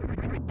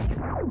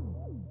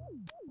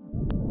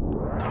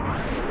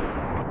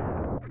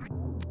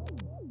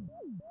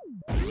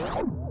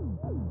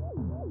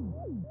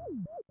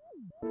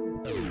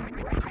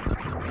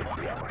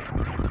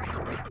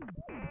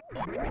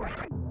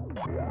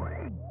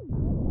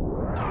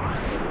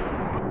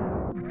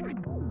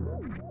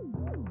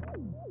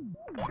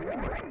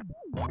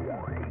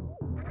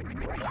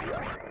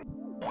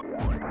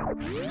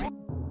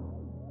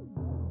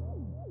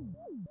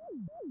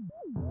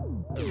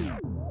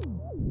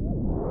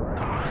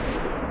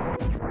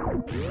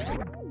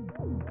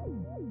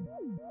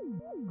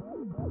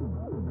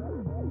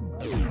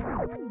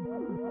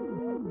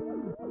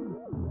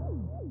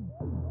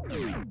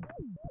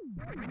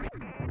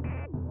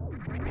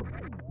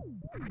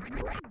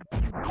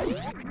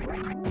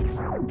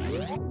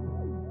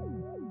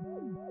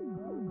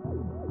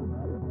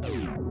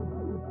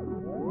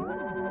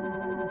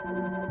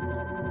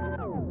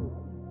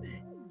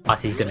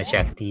 Osse's gonna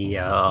check the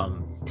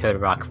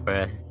Turtle Rock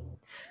first.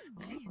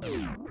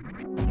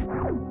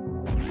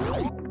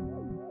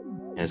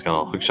 he's got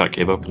a hookshot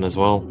cave open as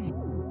well.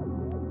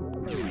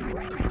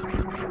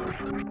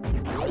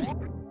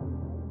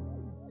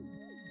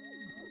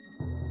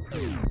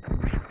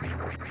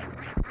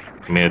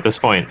 I mean, at this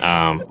point,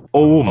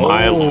 oh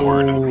my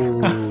lord.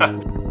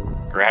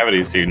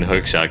 Gravity suit and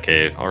hookshot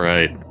cave. All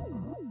right.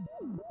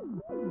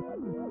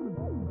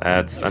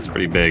 That's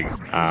pretty big.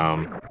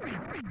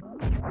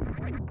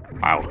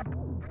 Wow.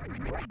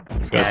 I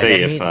was gonna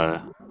say if oh,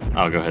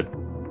 go ahead.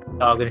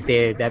 I was gonna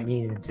say that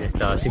means just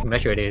Super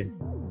Metroid is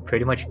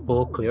pretty much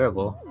full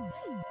clearable.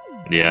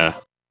 Yeah.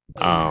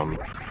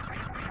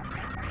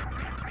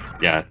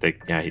 Yeah, I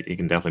think he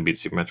can definitely beat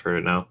Super Metroid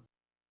right now.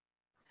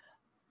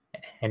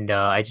 And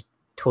I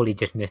totally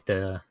just missed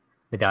the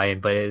medallion,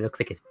 but it looks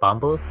like it's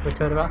Bombos for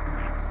Turtle Rock.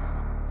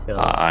 So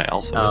I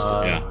also missed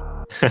it.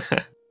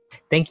 Yeah.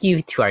 Thank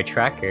you to our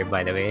tracker,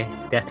 by the way.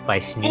 Death by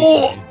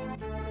Snoozing.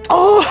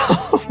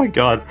 Oh my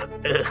god.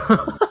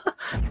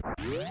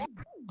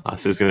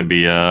 This is gonna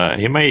be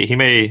he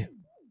may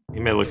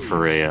look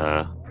for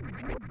a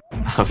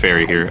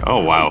fairy here. Oh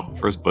wow,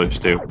 first bush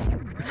too.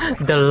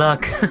 The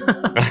luck.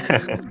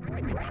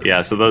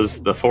 Yeah, so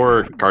the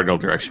 4 cardinal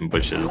direction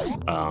bushes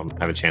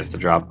have a chance to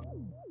drop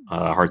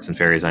hearts and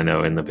fairies. I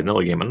know in the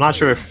vanilla game. I'm not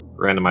sure if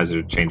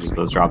Randomizer changes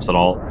those drops at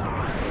all.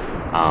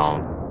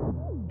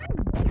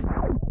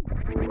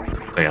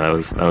 But yeah, that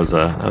was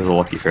a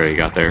lucky fairy you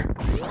got there.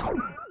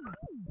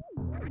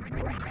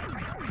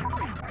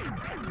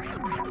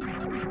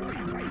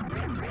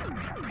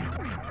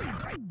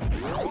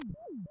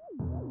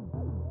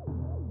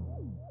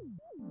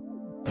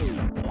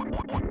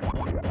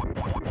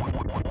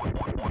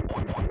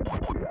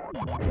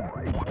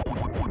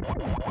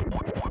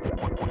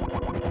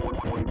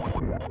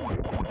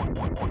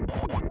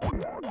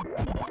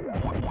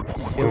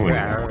 Silver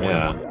arrows.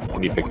 Yeah,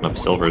 maybe picking up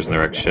silvers in the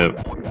wrecked ship.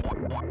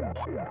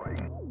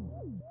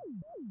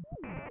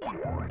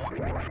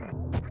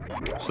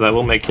 So that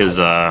will make his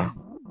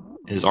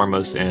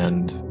Armos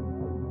and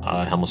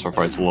Helmsor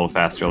fights a little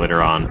faster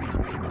later on.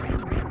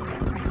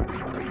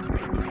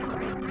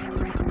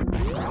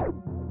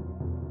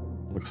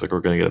 Looks like we're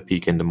gonna get a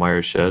peek into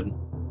Meyer's shed.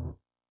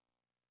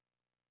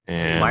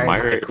 And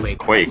Meyer is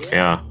Quake,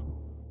 yeah.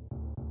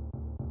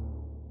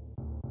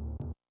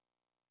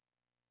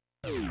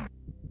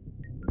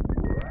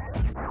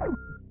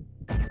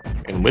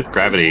 And with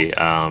gravity,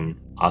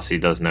 Osse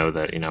does know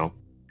that, you know,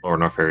 Lower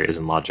North Area is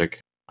in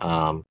logic.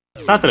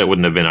 Not that it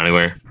wouldn't have been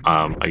anywhere,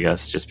 I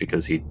guess, just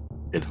because he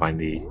did find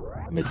the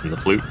mids and the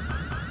flute.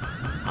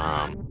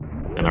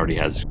 And already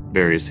has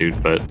various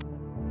suit, but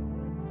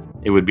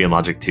it would be in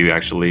logic to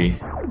actually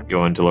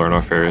go into Lower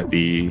North Area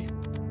the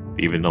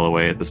vanilla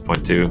way at this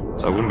point too.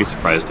 So I wouldn't be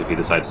surprised if he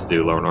decides to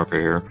do Lower North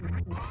Area here.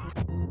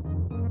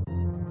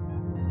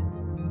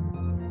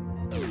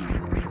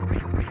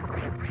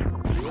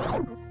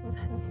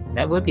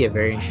 That would be a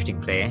very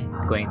interesting play,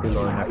 going to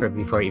Lower North Area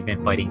before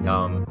even fighting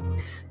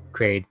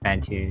Kraid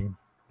Phantoon.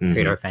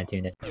 Kraid or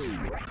Phantoon.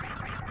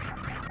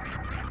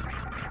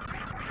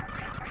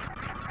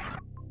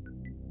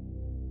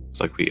 It's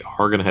like we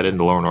are gonna head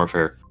into Lower North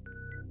Area.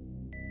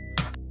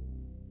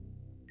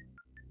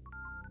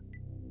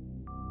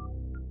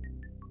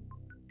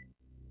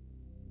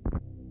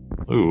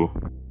 Ooh,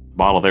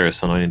 bottle there,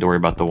 so no need to worry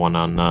about the one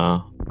on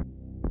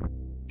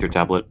your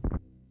tablet.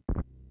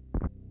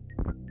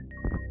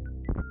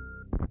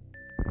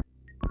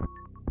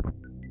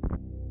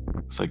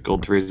 Looks like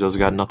Gold Teresa's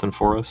got nothing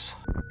for us.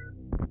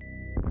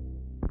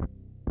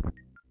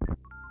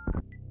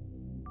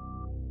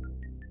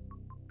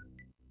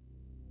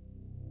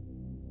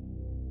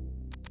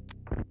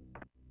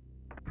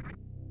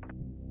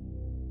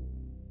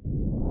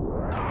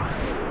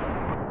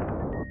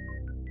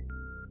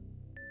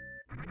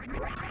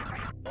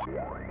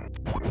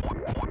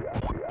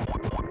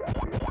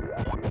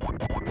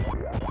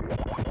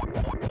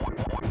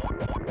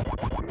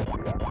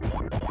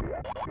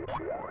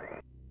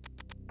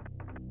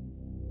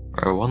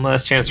 Alright, one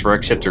last chance for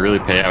X-Ship to really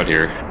pay out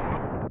here.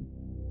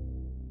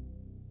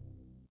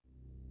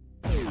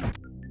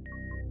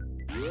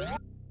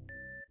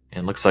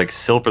 And looks like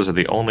silvers are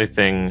the only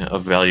thing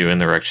of value in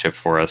the wreck ship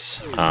for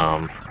us.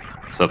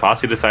 So if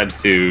Osse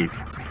decides to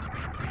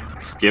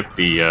skip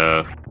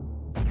the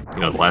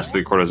the last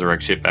 3/4 of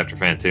wreck ship after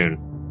Phantoon,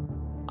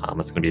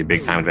 that's going to be a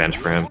big time advantage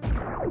for him.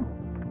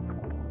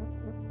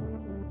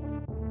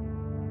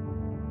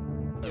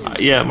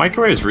 Yeah,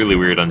 microwave is really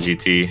weird on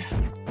GT.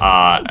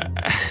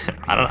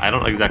 I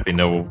don't exactly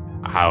know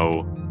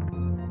how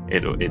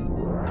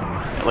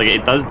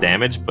it does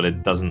damage, but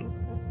it doesn't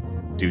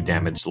do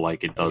damage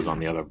like it does on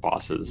the other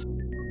bosses.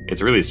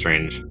 It's really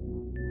strange.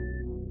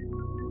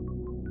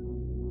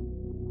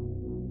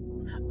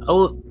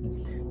 Oh,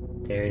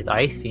 there's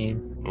Ice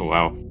Beam. Oh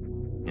wow,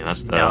 yeah,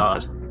 that's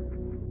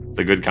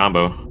the good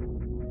combo.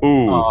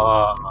 Ooh.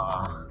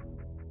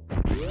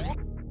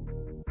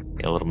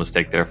 Yeah, a little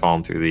mistake there,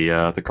 falling through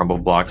the crumble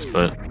blocks,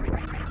 but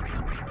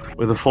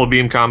with a full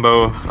beam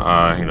combo,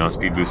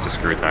 speed boost to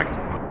screw attack is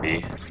going to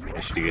be an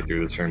issue to get through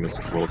this room. It's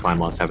just a little time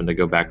loss having to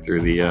go back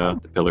through the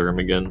pillar room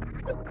again.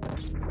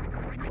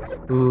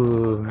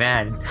 Ooh,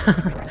 man.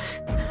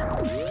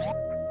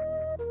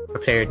 Our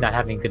player is not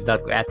having good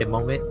luck at the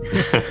moment.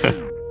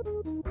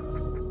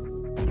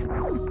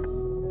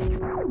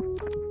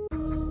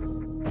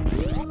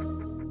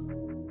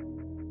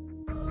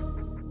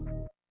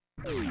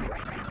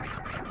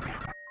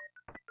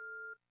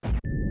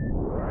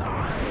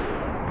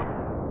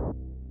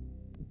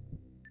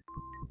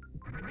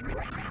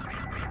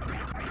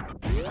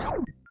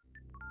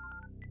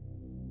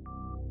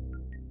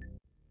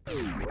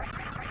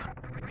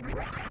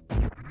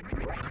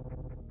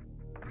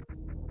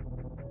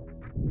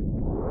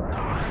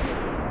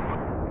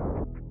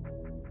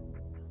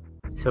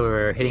 So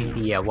we're hitting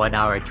the 1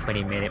 hour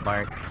 20-minute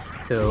mark.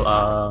 So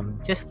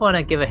just want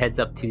to give a heads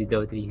up to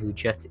those of you who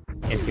just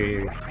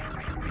entered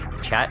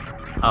the chat.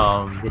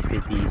 This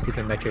is the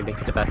Super Metroid Link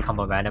to the Past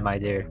Combo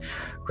Randomizer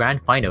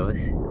Grand Finals.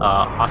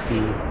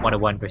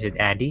 Osse101 versus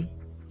Andy.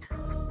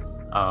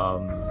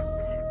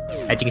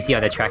 As you can see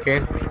on the tracker,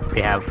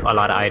 they have a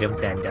lot of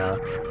items, and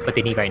what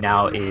they need right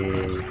now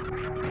is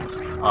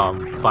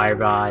Fire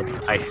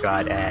Rod, Ice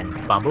Rod, and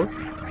Bombos.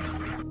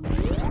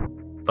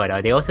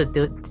 But they also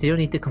still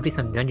need to complete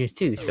some dungeons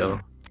too, so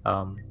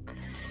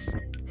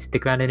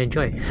stick around and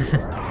enjoy.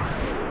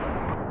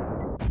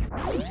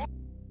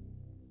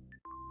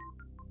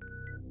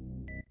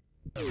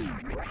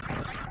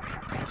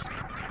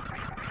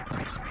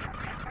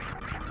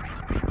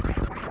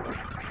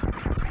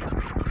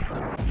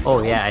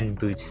 Oh yeah, and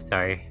boots,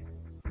 sorry.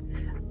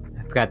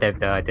 I forgot that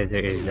the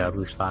desert is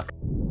boost lock.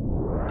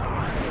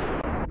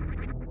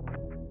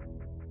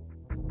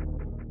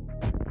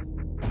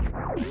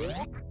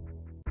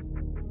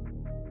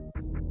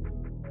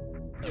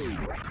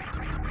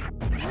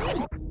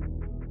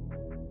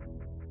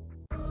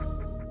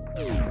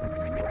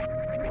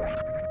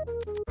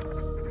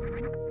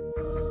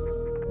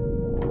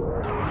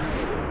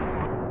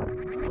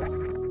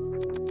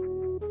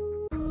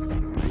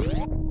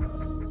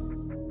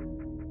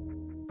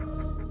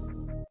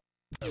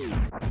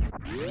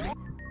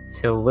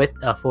 So with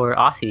for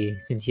Osse,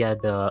 since he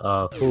had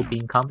the full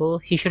beam combo,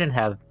 he shouldn't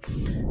have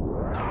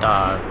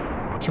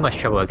too much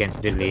trouble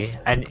against Ridley,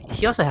 and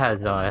he also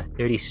has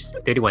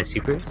 31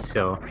 supers,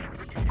 so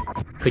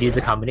could use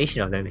the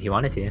combination of them if he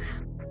wanted to.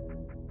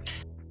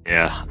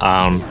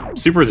 Yeah,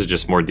 supers are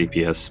just more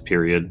DPS.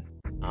 Period.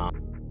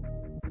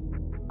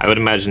 I would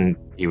imagine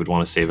he would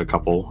want to save a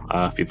couple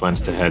if he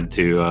plans to head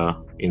to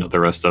the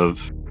rest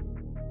of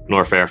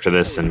North after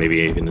this, and maybe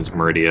even into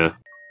Meridia.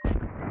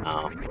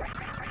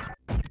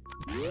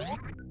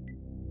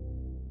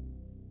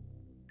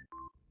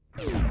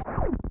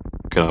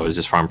 Could always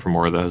just farm for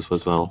more of those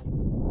as well.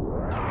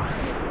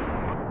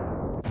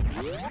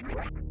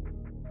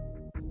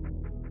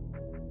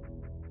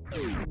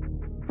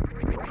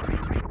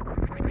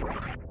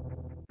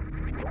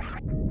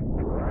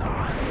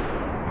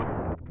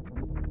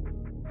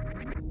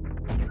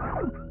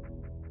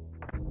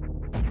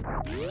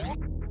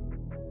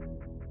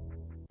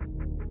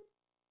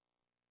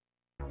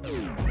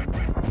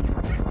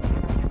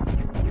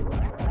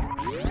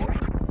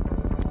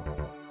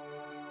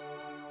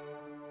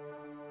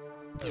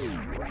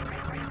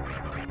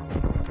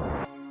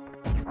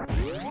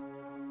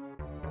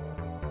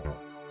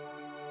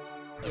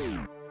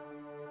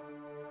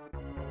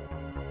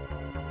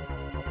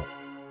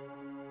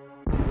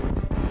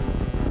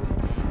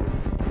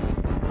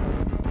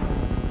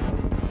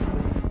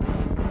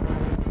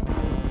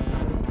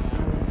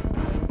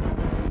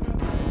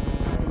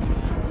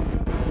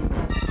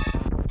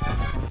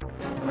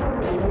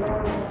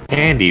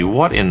 Andy,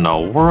 what in the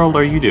world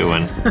are you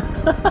doing?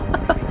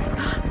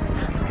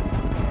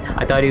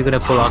 I thought he was gonna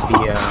pull off the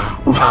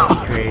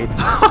county trade.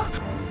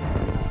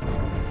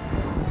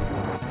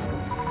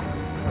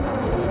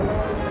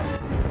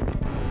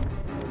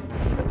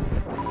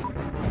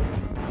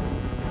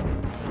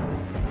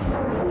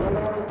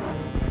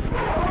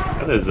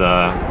 That is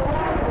gonna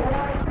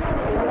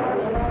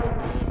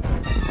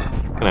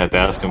have to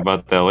ask him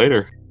about that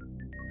later.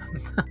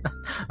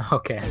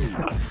 Okay.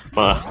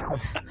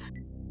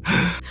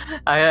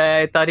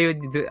 I thought he would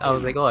do. I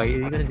was like, oh, are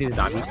you gonna do the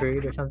Nami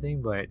trade or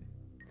something? But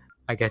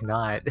I guess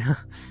not.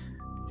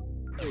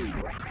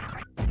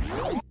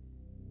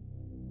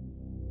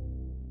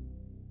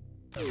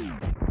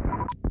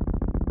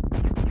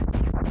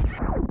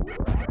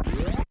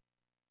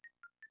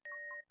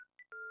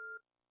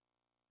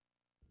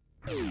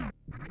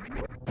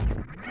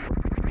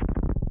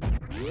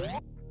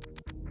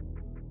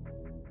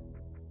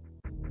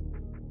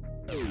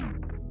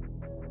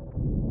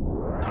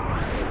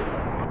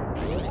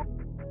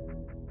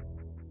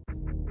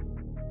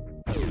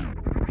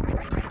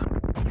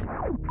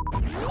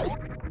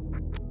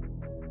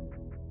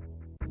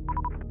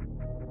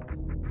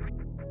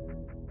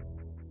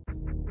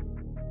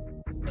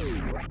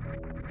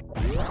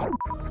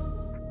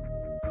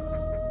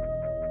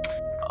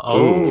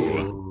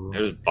 Oh,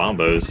 there's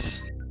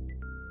bombos.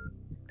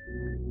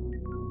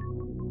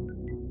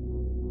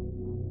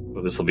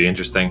 Well, this will be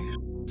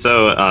interesting.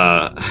 So,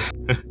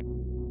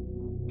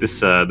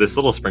 this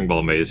little spring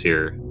ball maze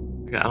here.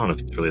 I don't know if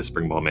it's really a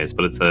spring ball maze,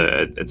 but it's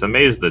a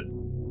maze that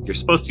you're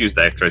supposed to use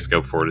the X-ray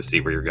scope for to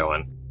see where you're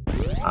going.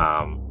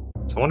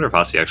 So I wonder if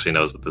Osse actually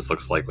knows what this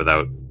looks like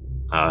without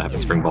having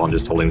Spring Ball and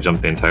just holding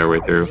jump the entire way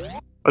through.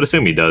 I'd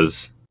assume he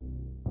does.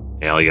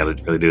 Yeah, all you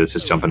gotta really do is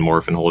just jump and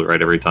morph and hold it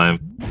right every time.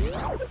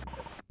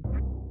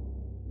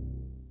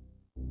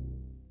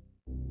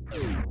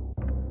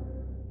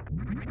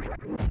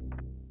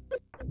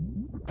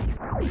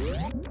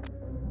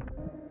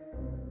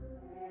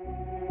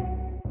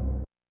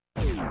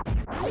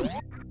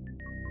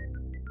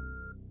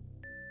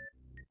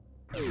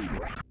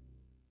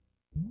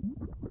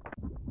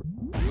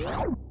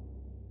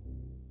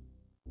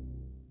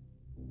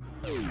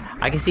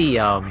 I can see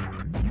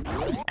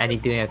Andy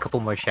doing a couple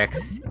more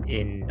checks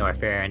in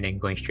Norfair and then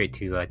going straight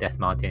to Death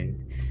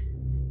Mountain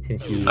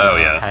since he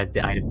had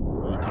the item.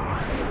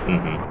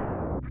 Mm-hmm.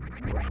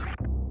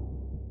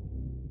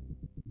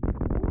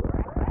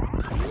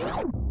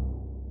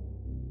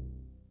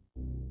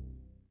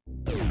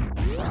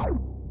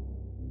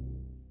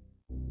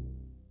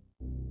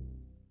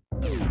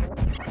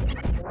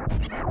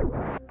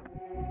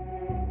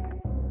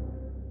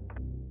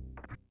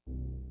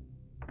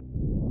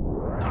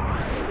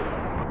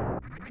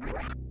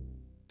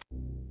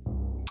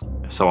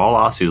 So all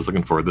Osse is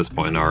looking for at this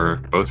point are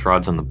both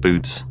rods and the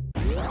boots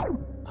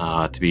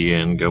to be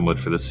in go mode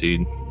for the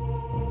seed.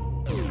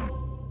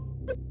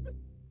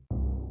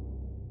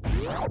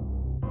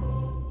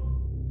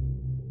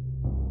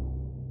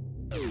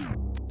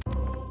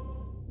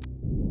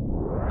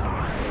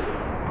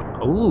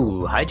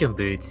 Ooh, high jump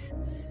boots.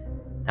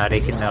 Now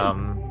they can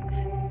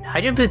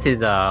high jump boots is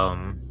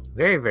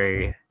very,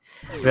 very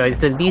well,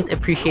 it's the least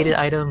appreciated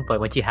item, but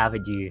once you have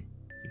it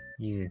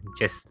you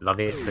just love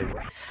it because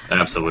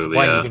Absolutely,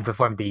 one, you can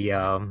perform the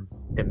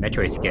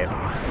Metroid skip,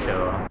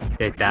 so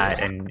there's that,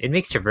 and it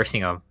makes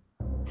traversing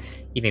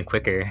even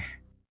quicker.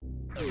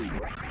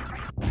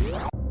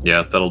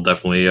 Yeah, that'll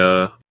definitely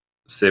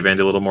save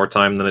Andy a little more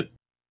time than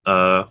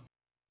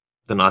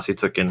Osse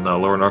took in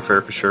Lower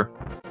Norfair for sure.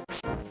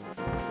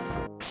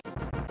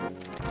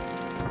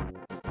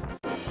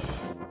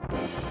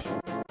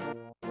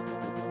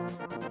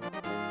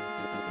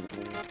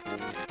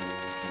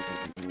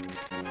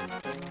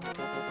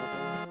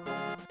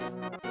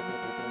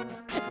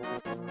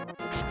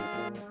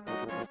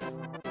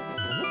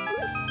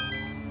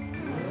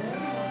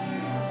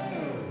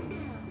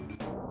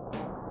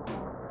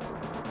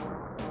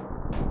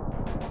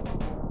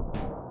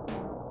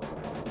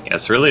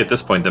 Yes, really. At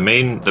this point, the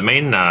main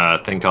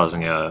thing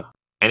causing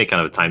any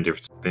kind of a time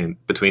difference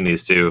between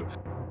these two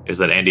is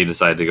that Andy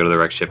decided to go to the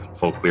wreck ship and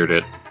full cleared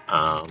it,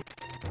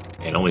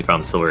 and only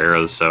found silver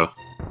arrows. So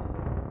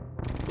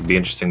it'll be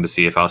interesting to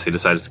see if Osse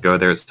decides to go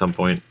there at some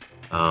point.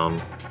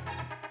 Well,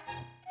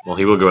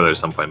 he will go there at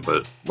some point,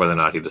 but whether or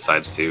not he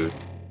decides to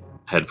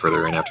head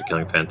further in after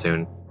killing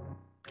Phantoon.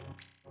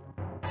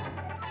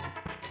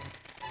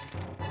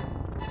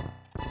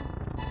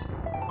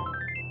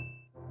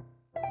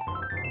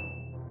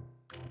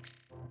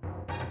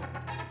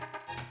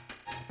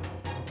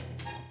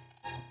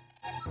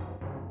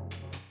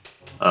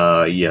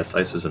 Yes,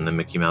 Ice was in the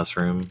Mickey Mouse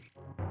room.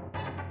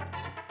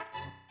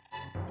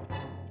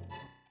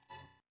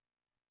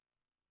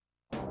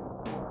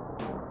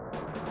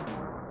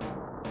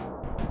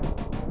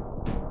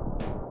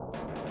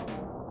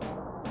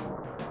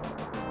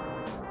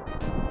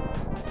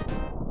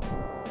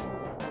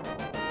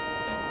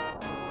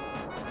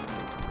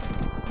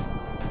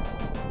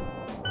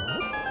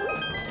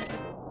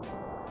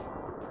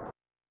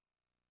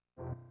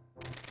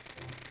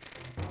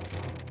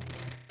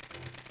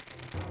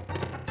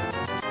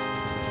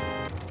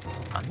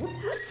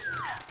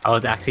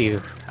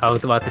 I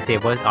was about to say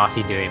what's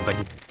Osse doing, but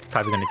he's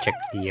probably gonna check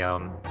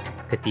the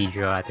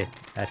cathedral at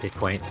this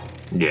point.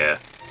 Yeah.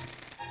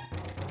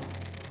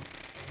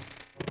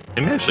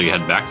 He may actually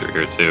head back through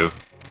here too.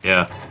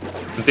 Yeah,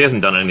 since he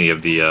hasn't done any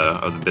of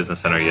the business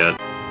center yet.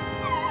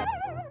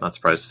 Not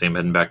surprised to see him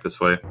heading back this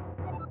way.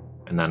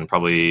 And then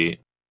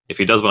probably, if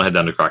he does want to head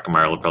down to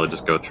Crocomire, he'll probably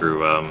just go through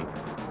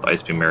the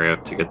Ice Beam area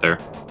to get there.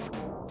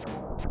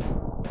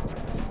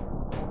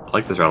 I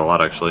like this route a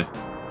lot, actually.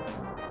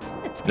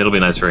 It'll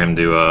be nice for him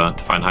to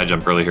find high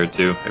jump early here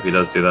too, if he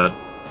does do that.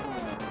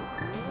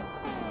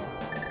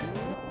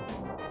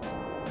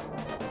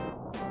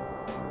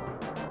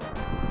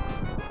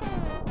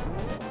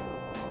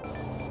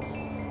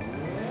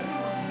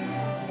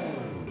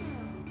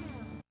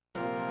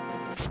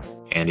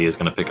 Andy is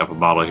going to pick up a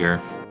bottle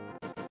here.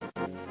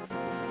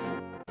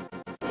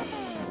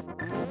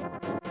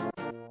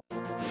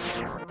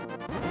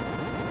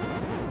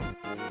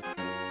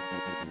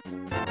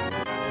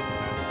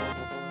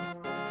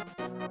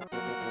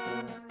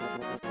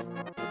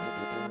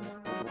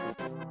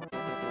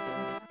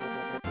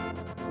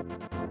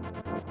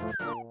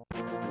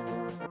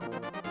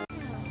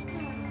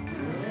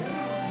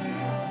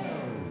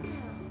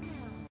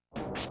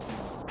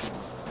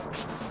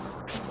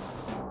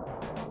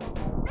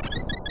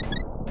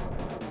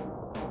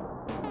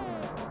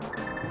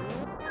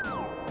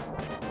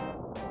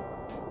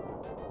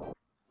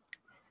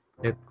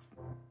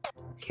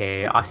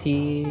 Okay,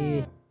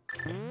 Osse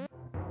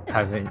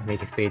have him make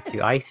his way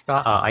to Ice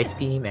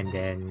Beam, and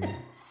then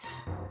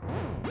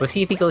we'll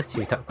see if he goes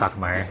to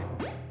Quagmire.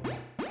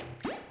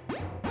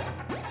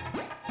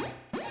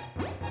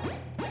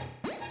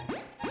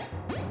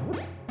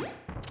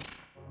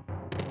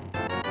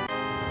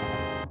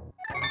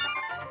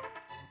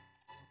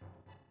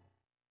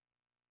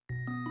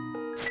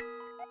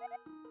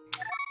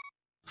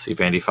 See if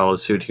Andy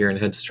follows suit here and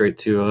heads straight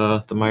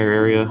to the Mire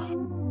area.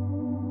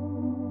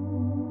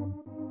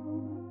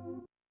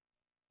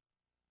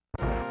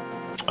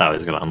 Oh,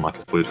 he's gonna unlock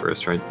his food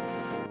first, right?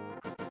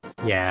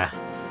 Yeah.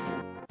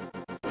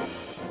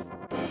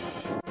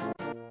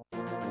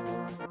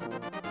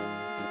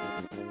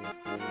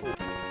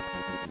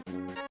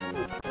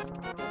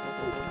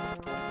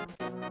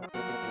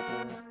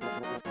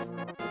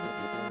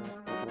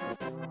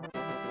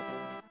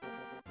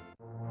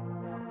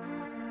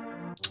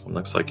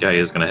 Looks like, yeah, he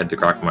is gonna head to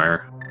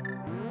Quagmire.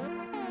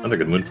 Another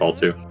good Moonfall,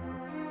 too.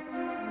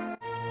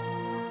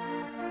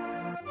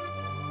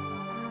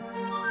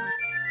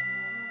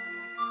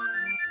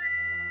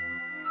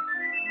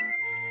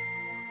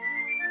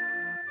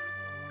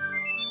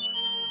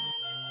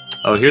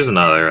 Oh, here's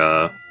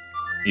another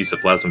use of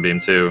Plasma Beam,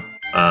 too.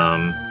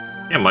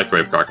 Yeah,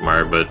 Microwave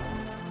Quagmire, but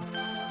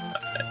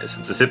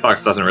since his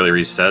hitbox doesn't really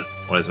reset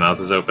when his mouth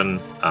is open,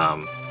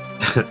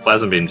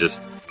 Plasma Beam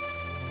just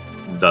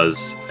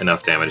does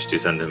enough damage to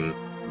send him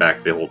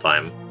back the whole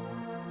time.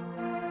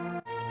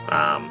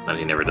 And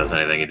he never does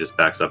anything, he just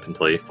backs up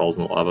until he falls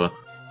in the lava.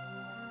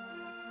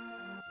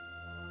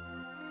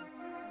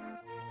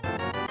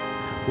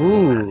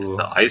 Ooh.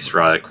 The Ice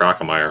Rod at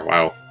Quagmire,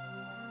 wow.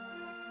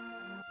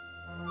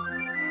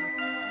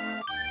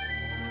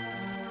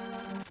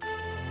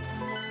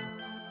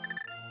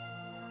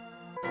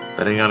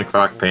 Betting on a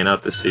Croc paying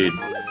out the seed.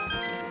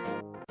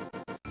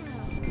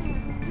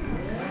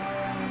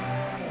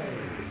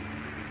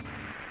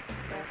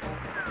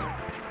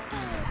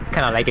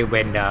 Kind of like it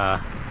when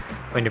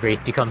the race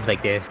becomes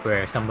like this,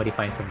 where somebody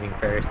finds something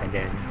first, and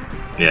then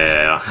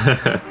Yeah.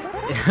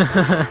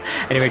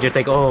 and we're just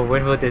like, oh,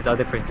 when will this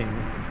other person,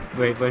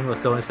 when will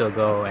so and so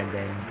go, and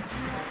then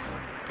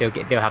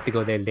they'll have to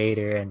go there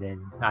later, and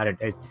then I don't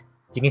know.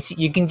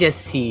 You can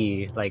just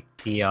see like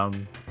the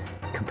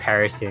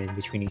comparison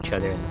between each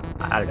other.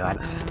 I don't know.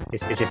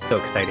 It's just so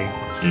exciting.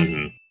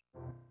 Mm-hmm.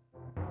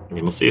 I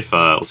mean, we'll see if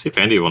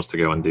Andy wants to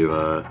go and do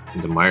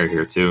into Mire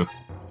here too.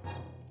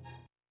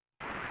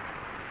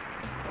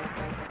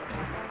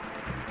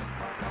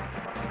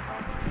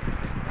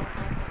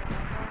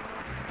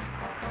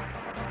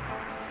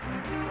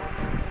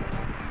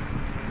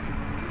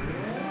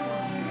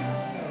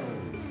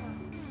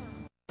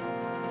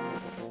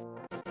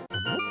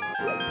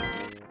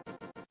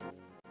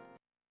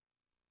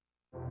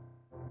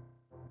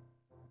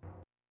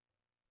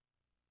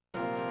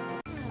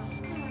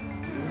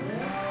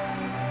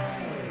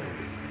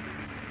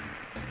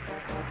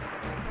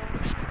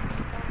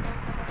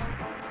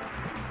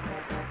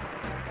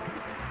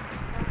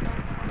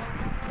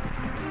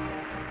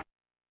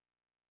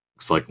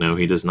 Looks like no,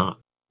 he does not.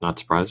 Not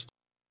surprised.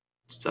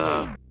 It's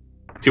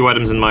 2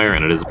 items in Mire,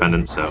 and it is a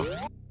pendant, so.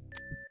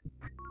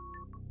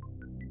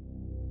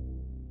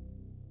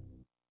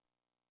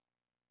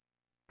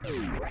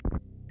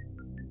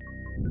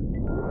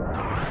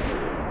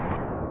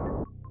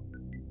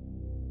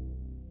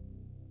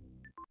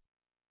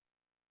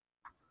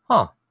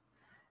 Huh.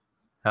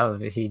 Oh,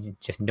 he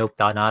just noped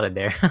on out of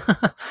there.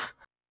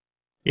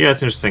 Yeah,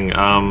 it's interesting.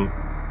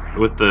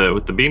 With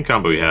the beam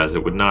combo he has,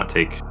 it would not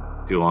take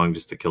too long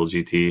just to kill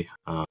GT.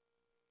 So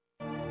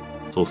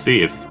we'll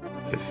see if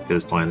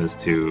his plan is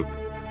to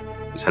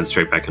just head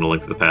straight back into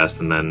Link to the Past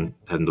and then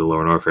head into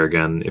Lower Norfair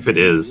again. If it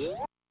is,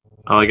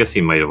 oh, I guess he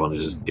might have wanted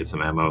to just get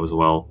some ammo as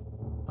well.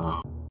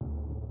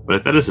 But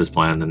if that is his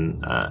plan,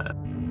 then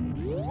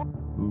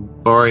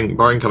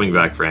barring coming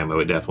back for ammo,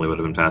 it definitely would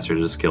have been faster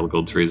to just kill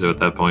Gold Frieza at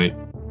that point.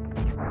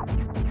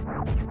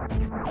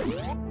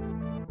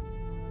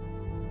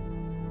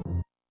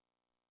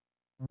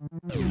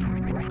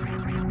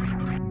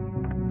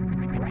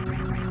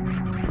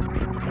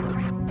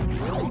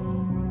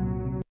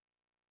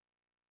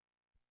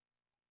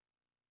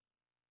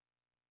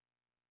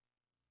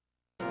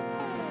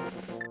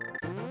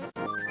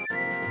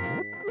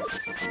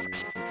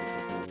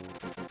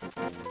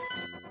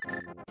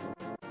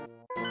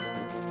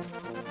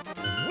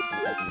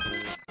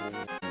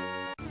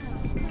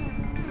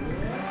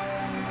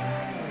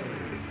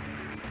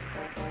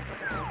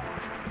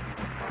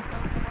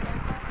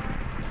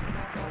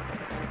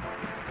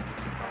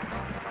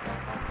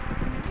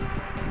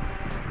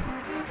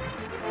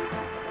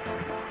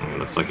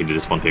 Looks like he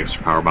just want the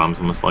extra power bombs,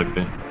 most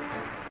likely.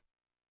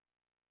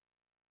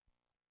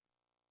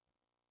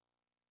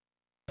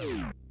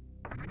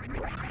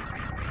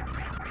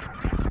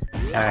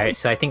 Alright,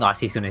 so I think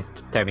Osse's gonna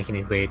start making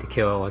his way to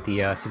kill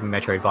the Super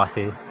Metroid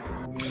bosses.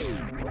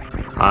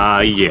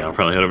 Yeah, I'll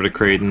probably head over to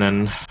Kraid and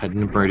then head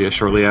into Meridia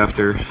shortly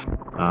after.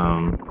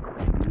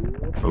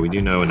 But we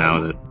do know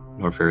now that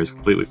Norfair is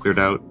completely cleared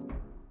out.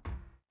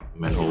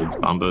 Men holds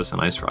Bombos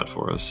and Ice Rod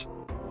for us.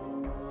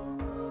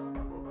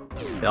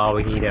 So all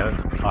we need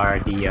are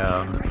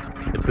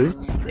the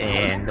boosts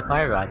and the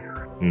fire rod.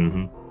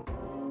 Mm-hmm.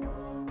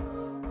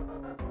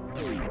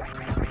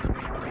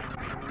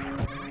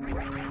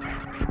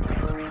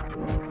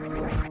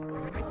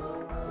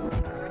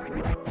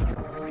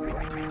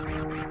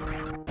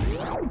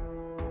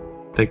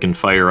 Thinking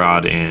fire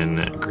rod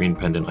in Green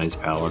Pendant Ice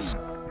Palace.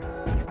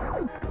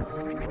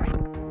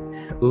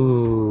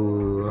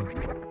 Ooh.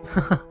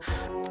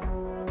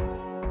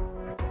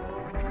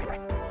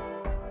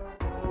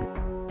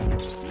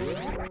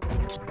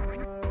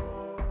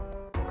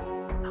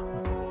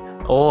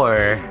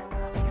 Or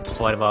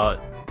what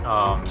about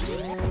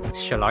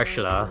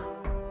Shalarshla?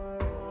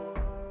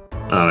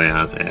 Oh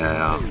yeah,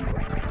 yeah.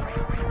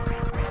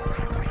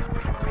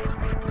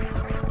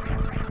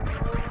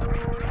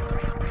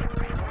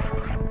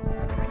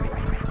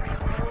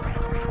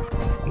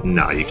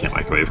 No, you can't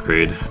microwave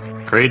Kraid.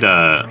 Kraid,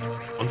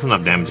 once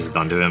enough damage is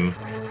done to him,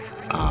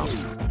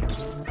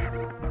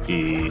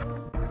 he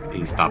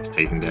stops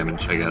taking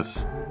damage, I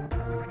guess,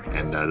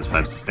 and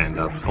decides to stand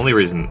up. The only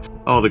reason...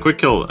 Oh, the quick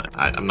kill,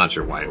 I'm not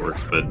sure why it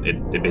works, but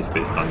it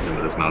basically stuns him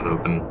with his mouth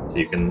open, so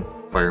you can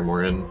fire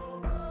more in.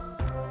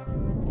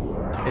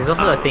 There's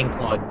also a thing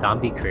called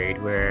Zombie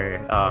Kraid where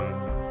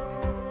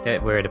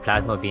where the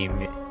plasma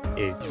beam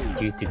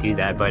is used to do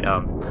that, but I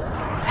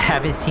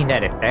haven't seen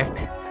that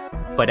effect.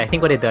 But I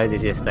think what it does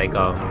is just like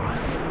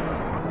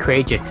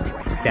Kraid just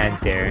stands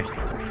there,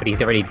 but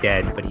he's already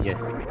dead, but he's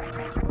just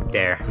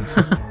there.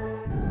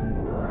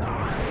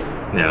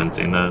 Yeah, I haven't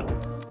seen that.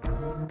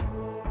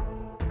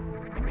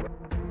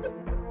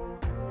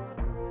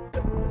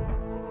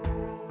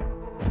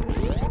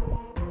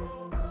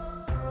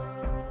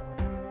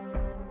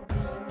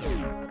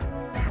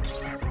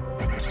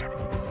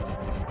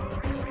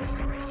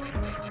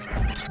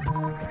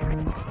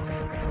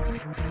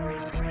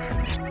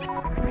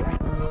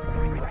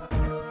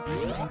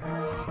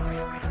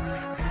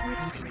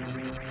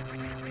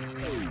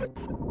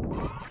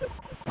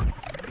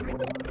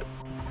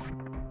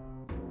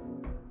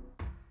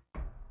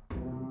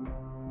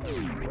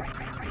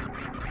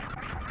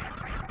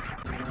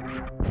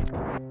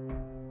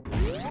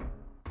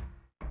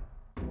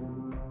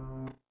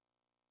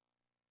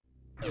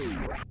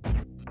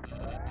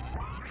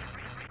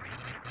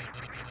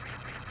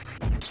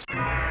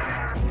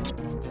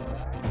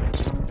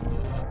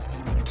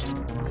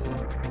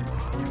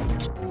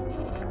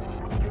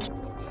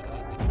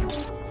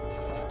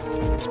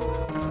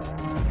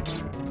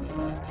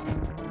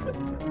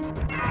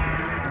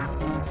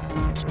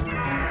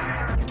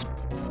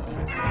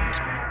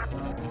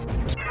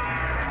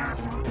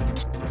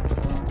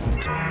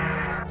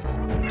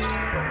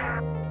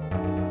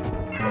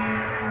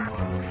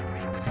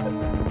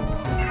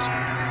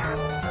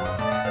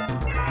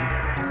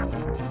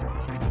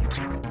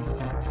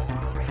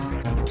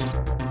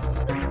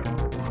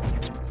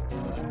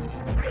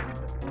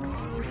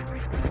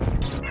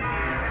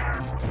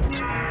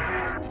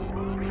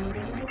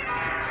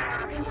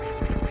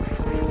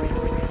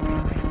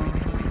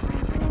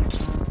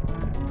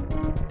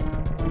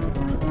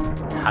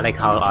 I like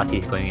how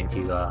Osse's going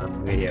into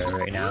video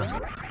right now.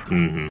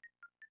 Mm-hmm.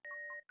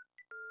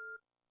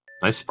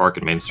 Nice spark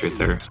at Main Street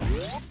there.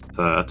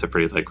 That's a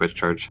pretty light quick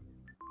charge.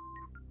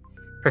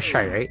 First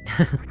try, right?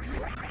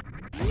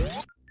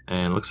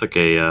 And looks like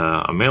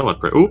a mail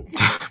upgrade. Oop!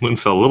 Moon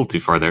fell a little too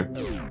far there.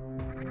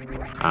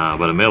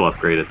 But a mail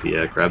upgrade at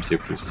the grab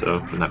super, so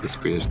would not be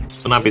surprised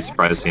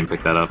to see him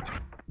pick that up,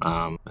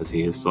 as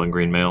he is still in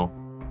green mail.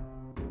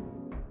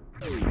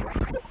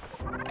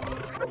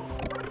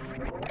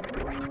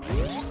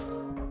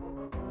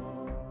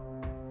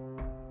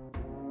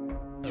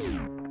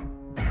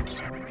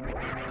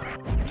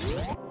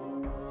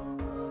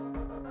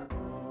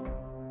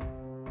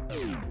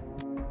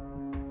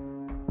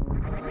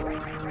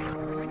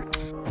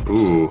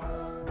 Ooh.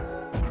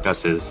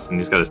 That's his, and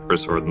he's got his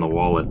first sword in the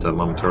wall at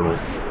Mama Turtle.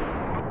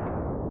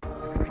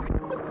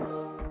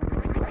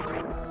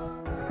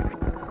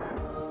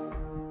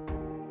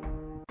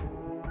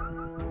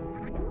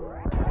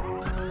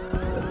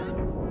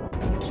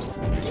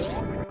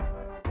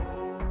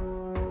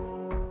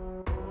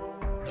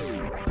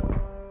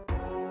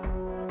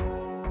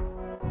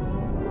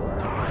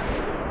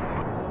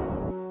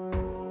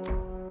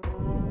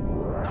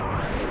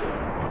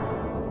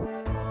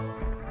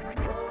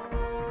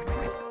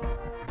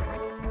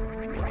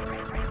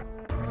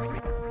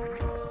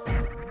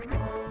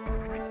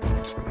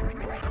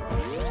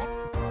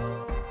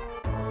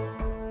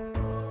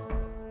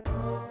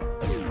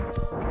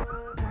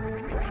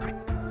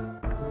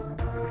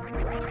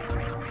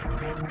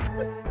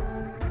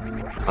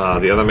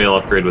 The other mail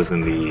upgrade was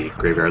in the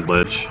Graveyard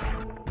Ledge.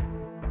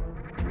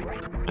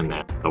 And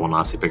the one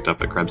Osse picked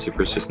up at Crab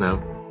Supers just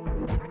now.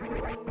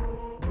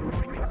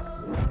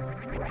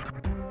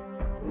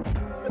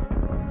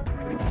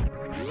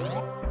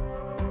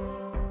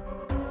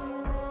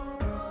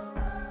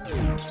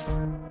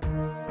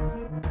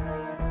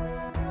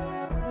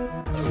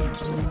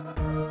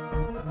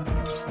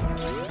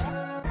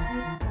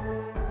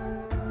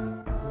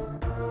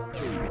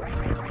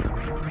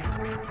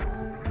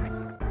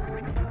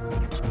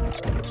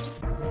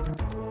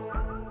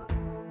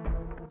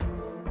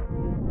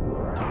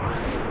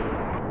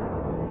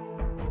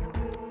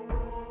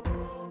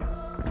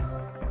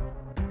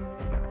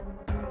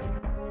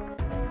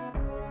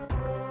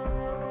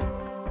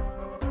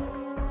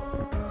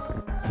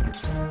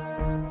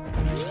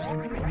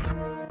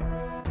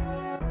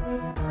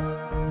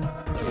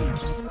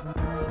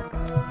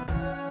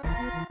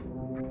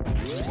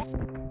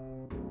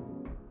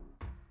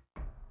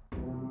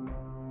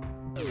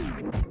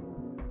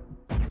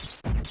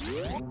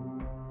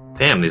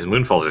 Damn, these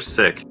moonfalls are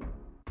sick.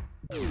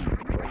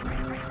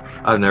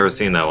 I've never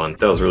seen that one.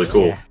 That was really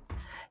cool.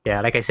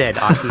 Yeah, like I said,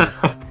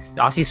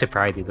 Osse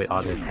surprised me with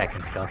all the tech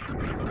and stuff.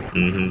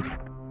 Mm-hmm.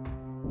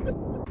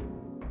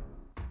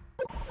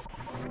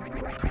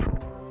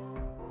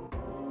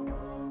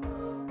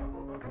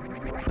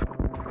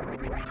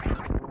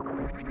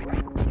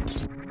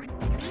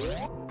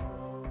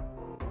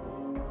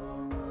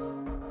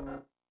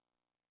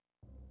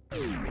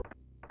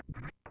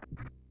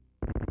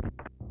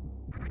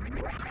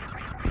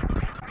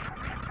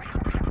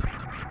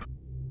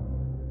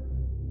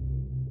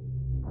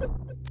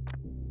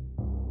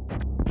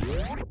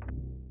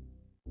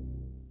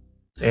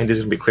 Andy's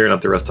going to be clearing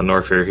up the rest of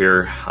Norfair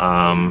here.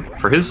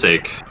 For his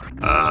sake,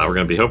 we're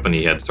going to be hoping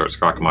he head starts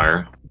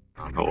Crockmeyer,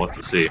 but we'll have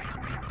to see.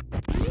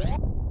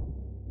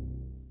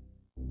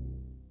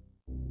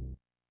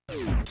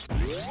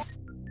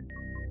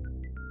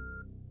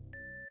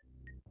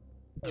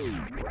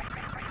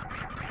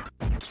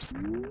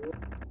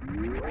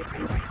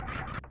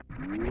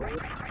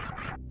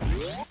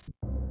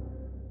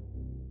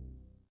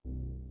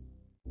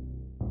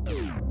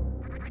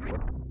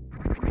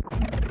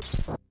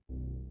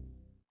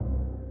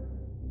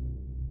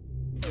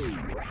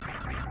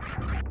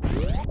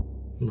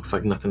 Looks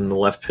like nothing in the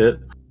left pit.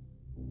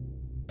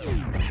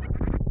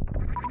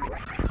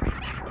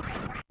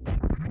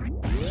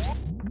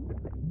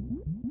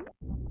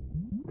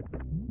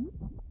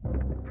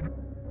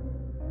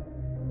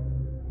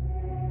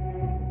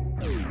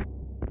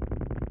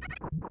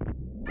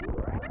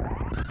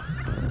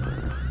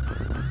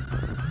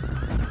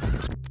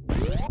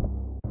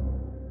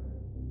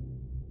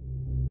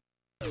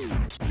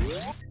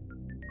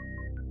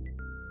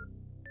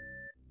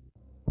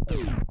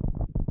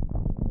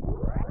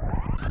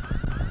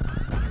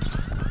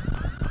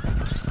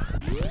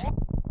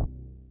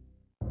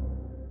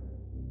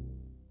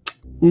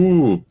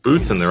 Ooh,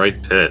 boots in the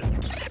right pit.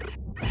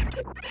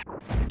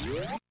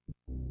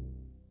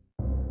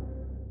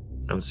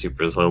 And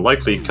Supers will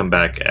likely come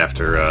back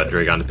after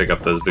Dragon to pick up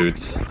those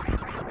boots.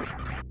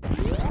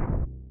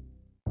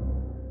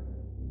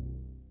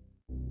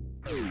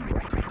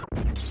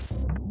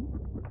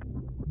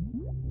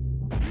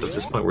 At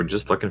this point, we're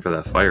just looking for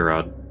that fire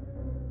rod.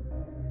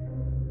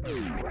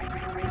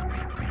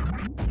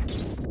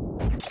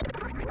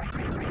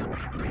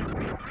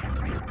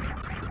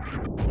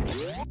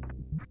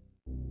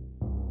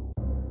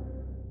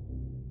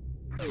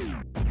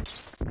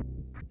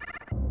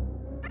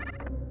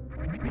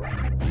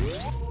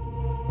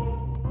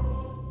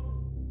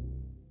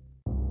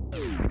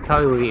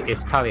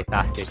 It's probably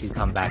faster to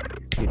come back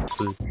to the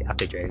boots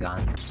after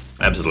Dragon.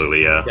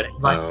 Absolutely, yeah.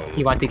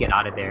 You want to get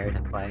out of there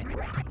to play.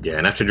 Yeah,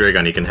 and after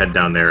Dragon, you can head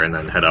down there and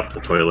then head up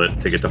the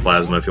toilet to get the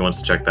plasma if he wants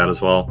to check that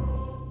as well.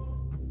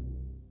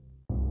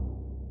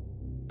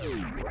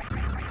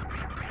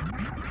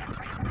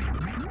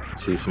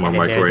 See some more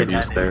microwave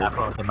use there.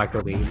 The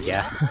microwave,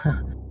 yeah.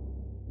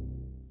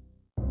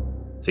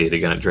 See it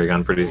again at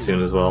Dragon pretty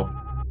soon as well.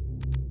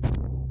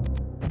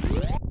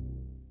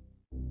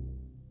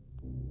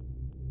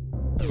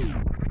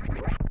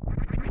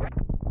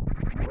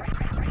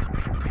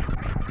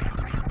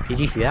 Did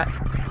you see that?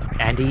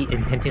 Andy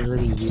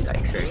intentionally used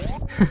X-ray.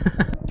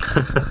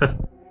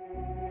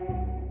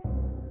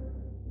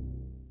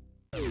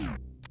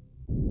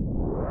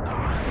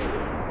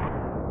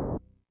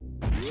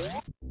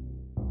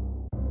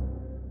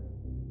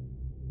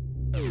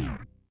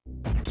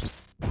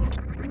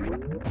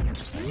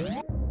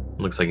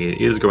 Looks like he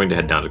is going to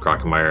head down to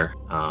Crockmeyer,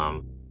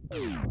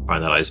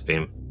 find that ice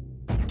beam.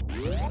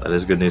 That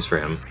is good news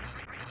for him.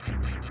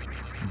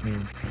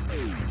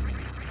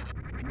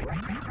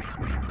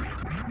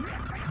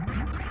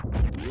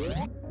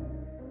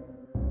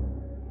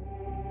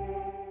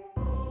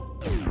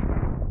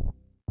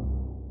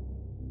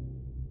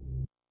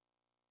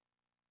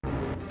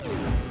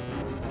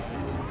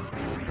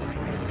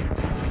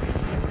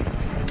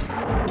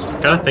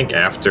 Gotta think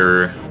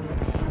after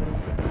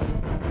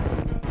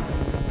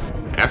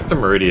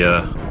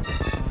Meridia,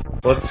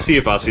 let's see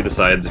if Osse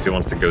decides if he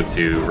wants to go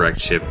to Wrecked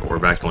Ship or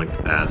back to Link to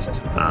the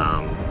Past,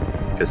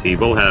 because he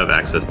will have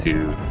access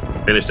to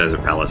Finished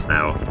Desert Palace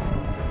now.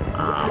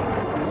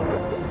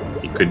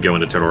 He could go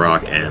into Turtle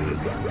Rock and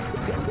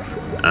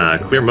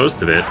clear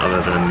most of it,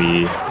 other than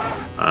the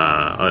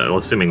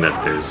assuming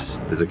that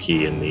there's a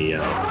key in the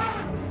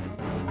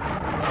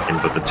in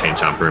both the Chain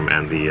Chomp room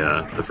and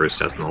the first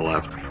chest on the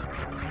left.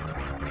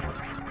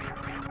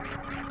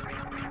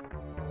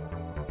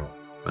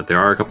 But there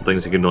are a couple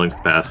things you can do Link to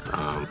the Past,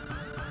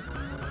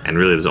 and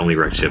really there's only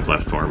Wrecked Ship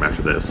left for him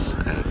after this,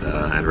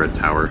 and Red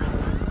Tower.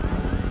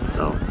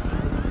 So,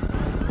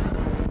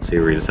 see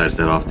where he decides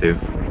to head off to.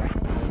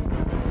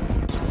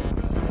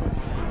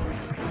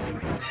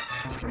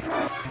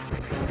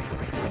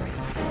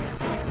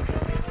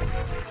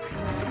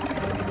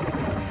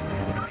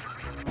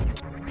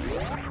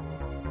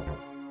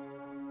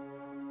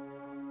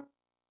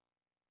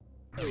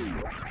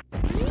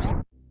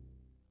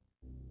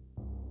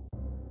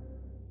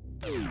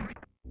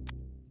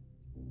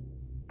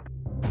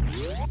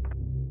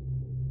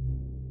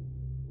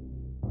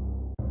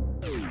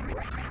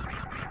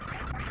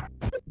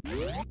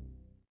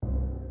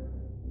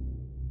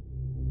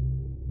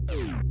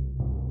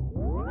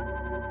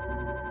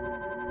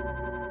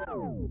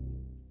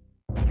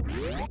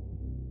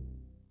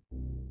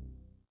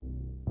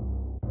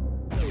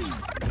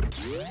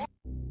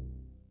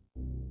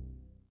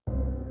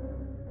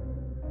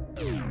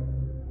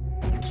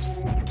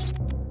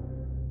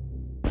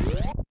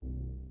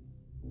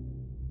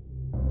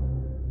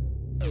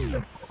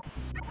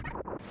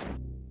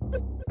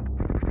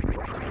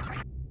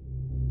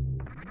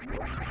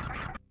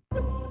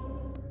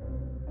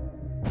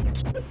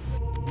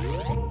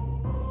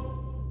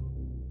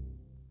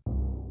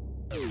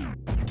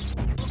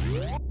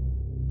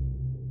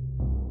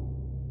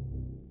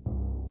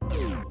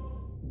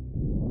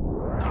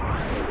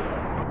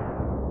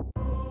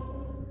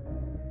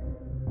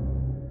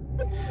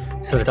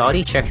 So with all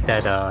the checks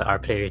that our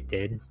player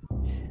did,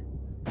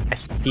 I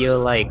feel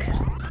like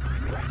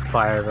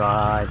Fire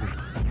Rod.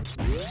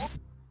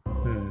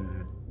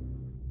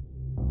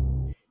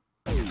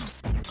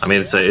 I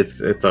mean,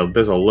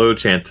 there's a low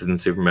chance in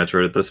Super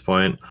Metroid at this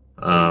point.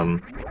 I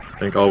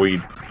think all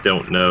we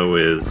don't know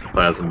is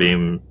Plasma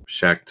Beam,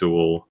 Shack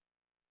Tool,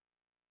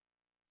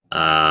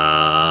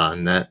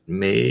 and that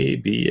may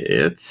be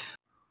it.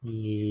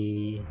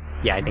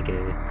 Yeah, I think it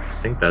is. I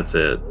think that's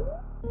it.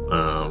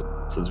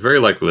 So it's very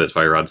likely that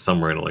Fire Rod's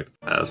somewhere in like the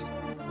past.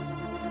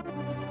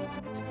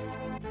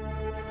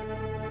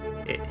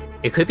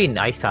 It could be in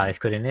Ice Palace,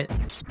 couldn't it?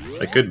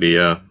 It could be,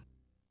 yeah.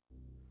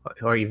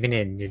 Or even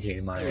in Disney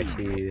Mario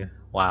 2.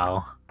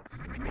 Wow.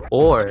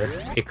 Or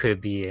it could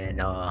be in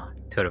To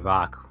the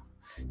Rock.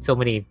 So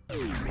many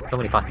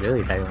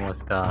possibilities I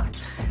almost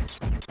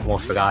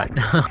forgot.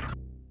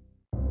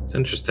 It's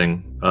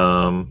interesting.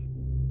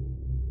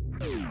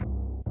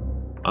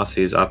 Osse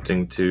is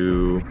opting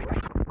to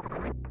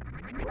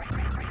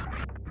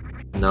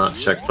not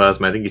check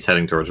Plasma. I think he's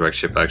heading towards Wreck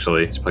Ship,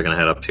 actually. He's probably going to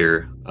head up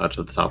here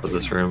to the top of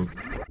this room.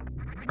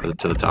 Or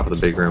to the top of the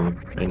big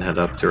room and head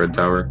up to Red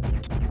Tower.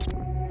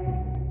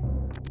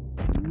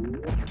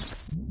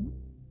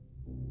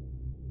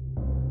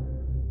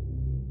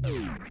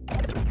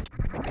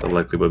 So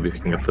likely we'll be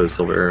picking up those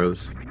silver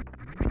arrows.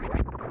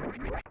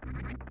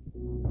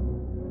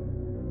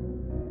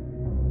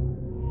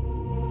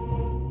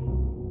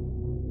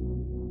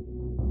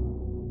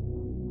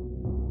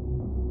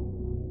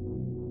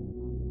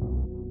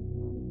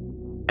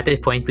 At this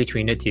point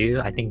between the two,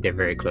 I think they're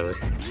very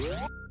close.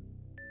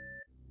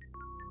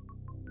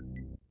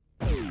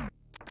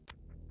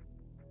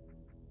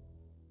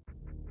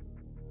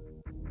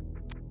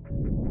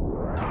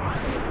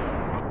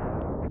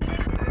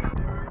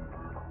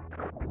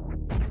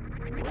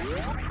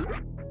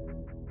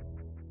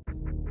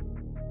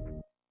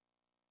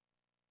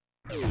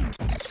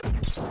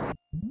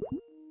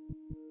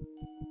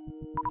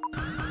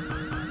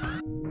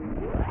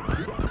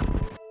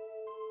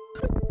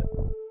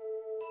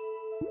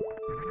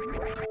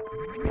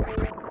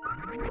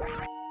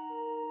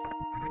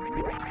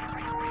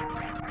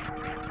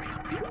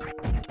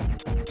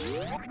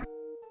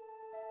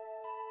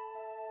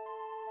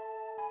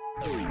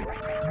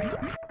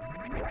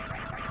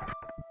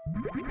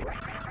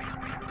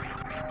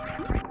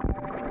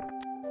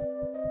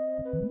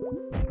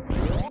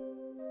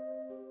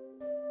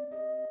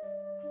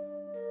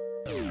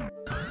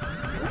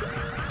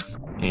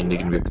 And he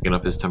can be picking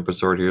up his Tempered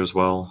Sword here as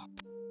well.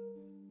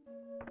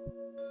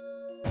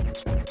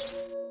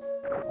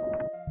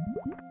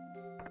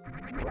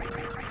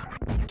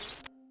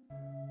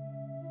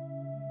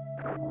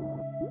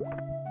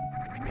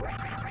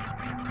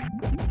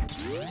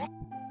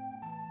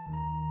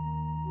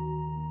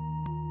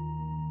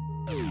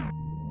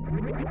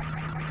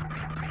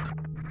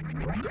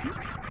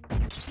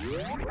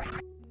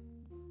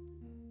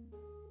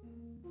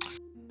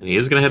 And he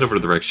is going to head over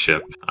to the Wreck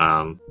Ship.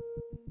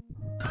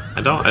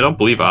 I don't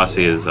believe Osse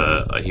is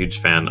a huge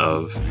fan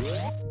of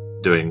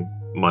doing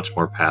much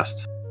more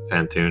past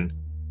Phantoon.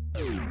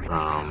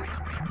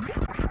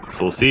 So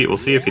we'll see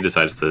if he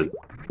decides to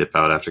dip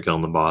out after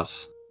killing the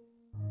boss.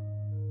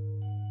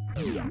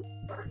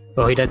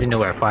 Well, he doesn't know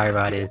where Fire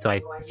Rod is, so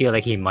I feel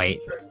like he might.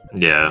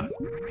 Yeah.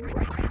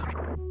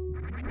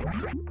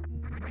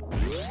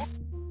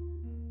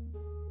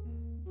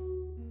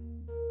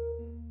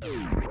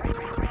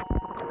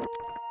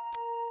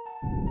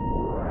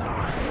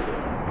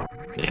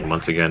 And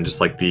once again,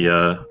 just like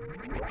the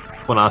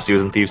when Osse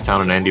was in Thieves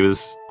Town and Andy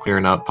was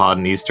clearing out Pod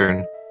and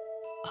Eastern,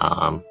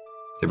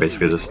 they're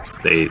basically just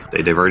they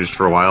diverged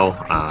for a while,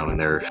 and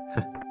they're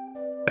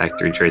back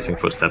to retracing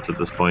footsteps at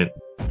this point.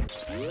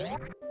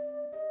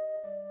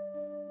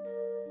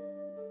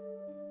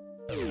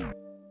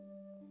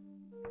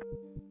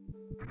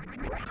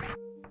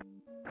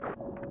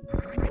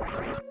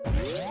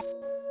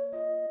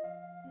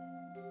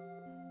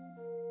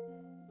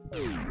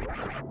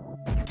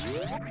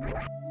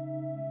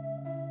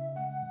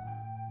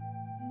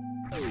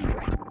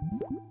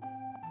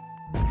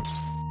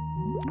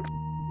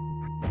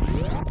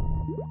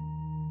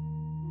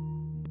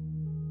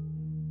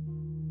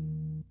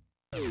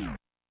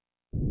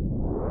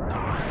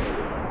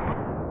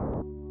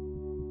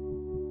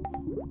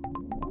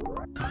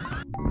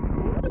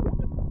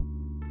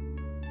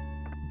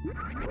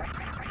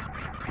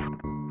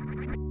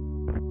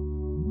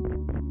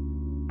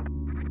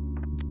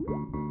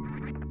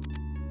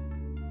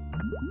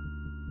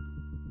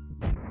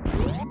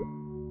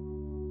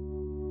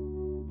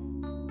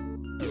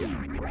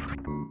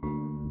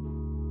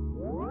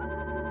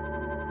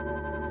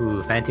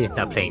 Ooh, Phantoon's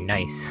not playing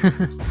nice.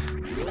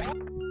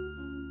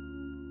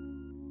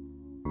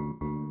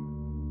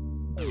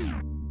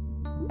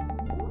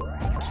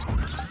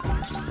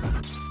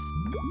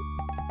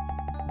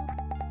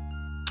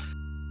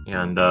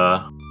 And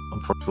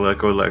unfortunately, let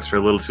go extra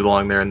a little too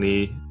long there, and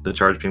the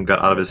charge beam got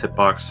out of his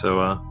hitbox. So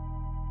gonna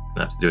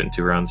have to do it in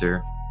 2 rounds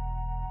here.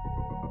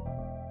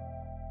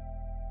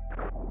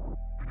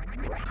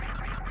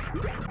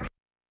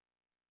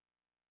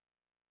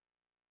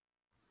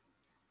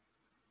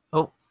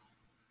 Oh.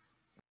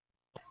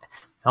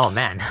 Oh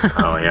man.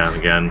 Oh yeah,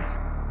 again.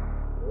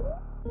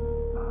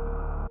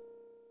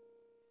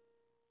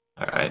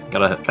 All right,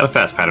 got a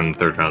fast pattern in the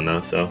 3rd round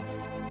though, so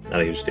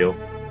not a huge deal.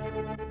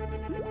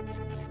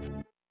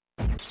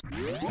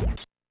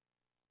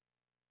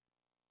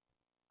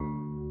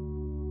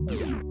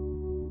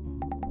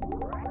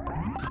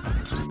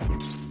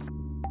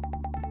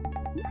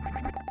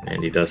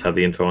 And he does have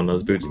the info on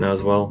those boots now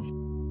as well.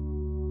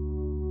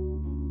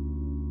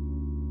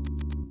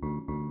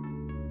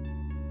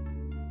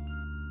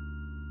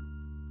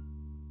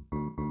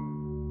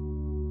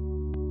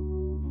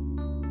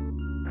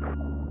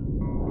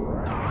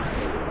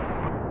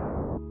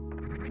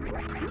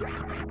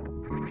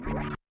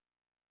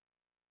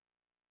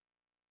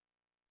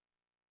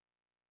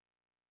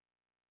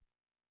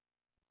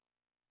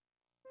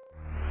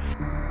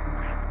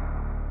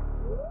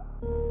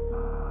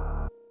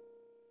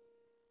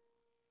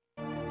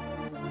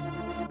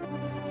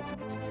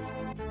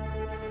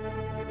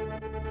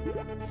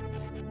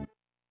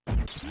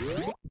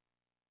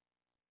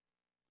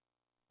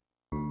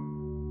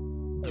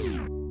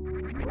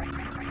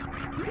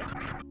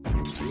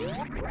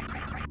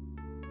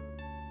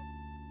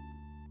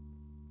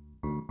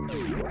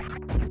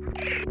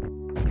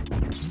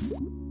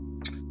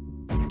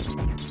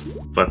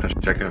 Let them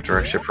check out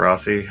direct ship for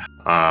Osse.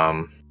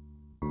 I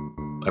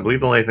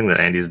believe the only thing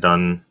that Andy's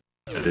done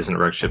that isn't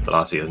direct ship that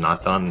Osse has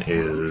not done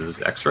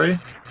is X-ray.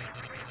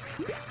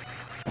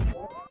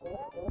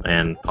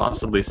 And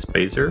possibly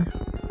Spacer.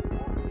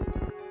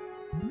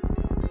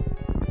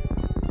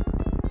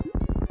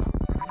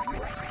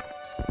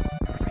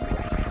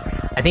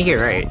 I think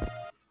you're right.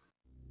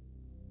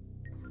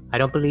 I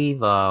don't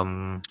believe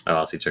Oh,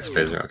 Osse checks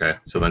Spacer, okay.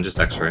 So then just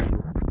X-ray.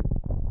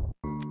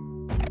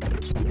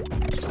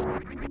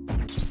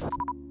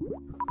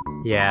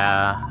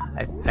 Yeah,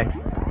 I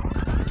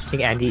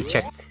think Andy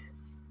checked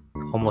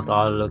almost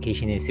all the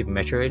location in Super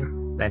Metroid,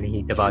 and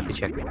he's about to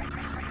check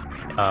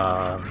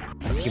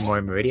a few more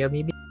in Meridia,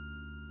 maybe.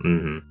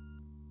 Mm-hmm.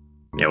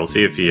 Yeah, we'll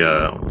see if he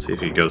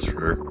goes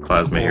for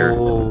plasma here.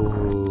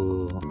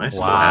 Oh, Nice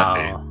wow.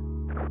 full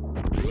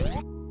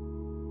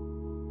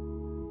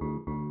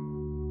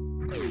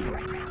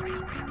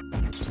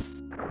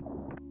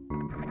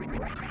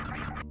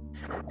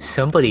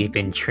Somebody's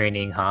been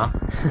training, huh?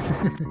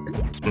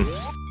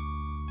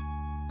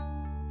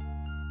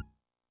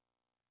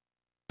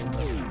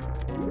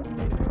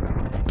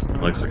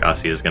 Looks like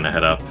Osse is going to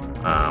head up.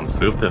 So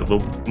we'll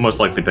most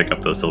likely pick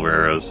up those silver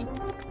arrows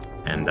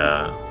and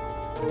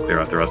clear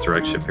out the rest of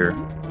right ship here.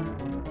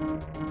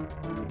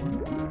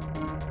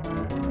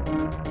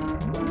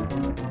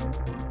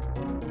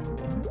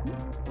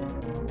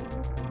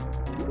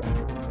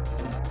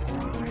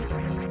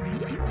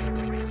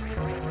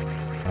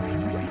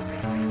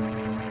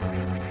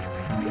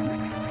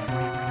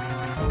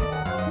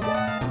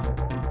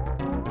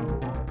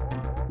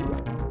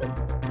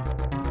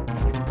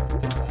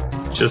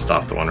 Just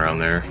off the 1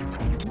 round there.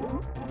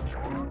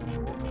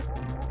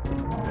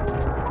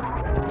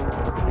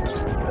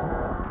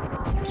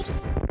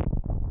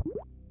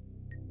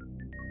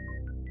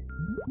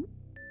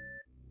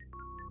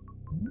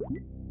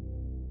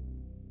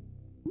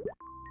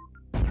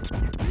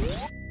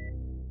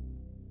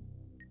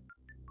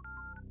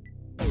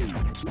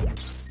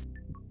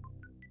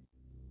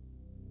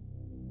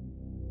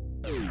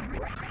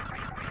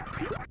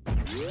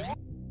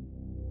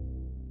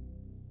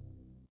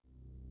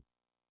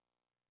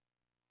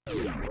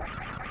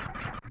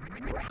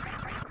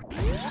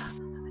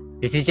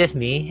 This is just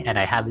me, and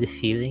I have this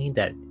feeling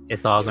that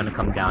it's all gonna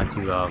come down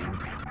to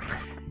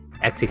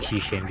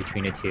execution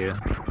between the two.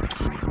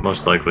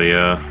 Most likely,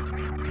 yeah.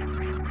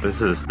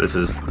 This is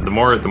the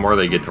more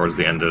they get towards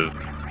the end of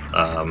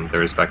their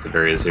respective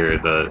areas here,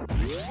 the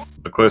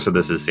closer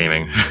this is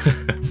seeming.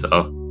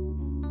 So.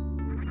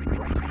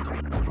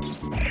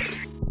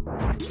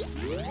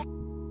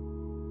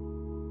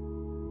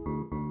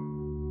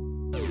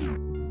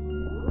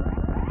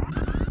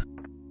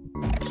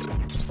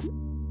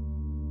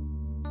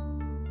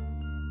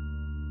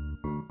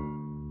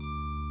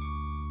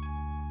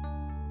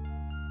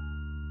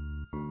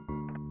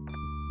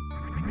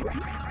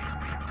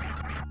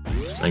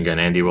 Again,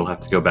 Andy will have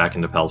to go back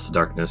into Palace of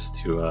Darkness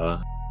to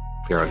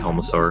clear out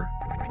Helmosaur,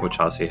 which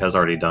Osse has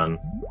already done.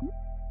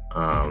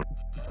 But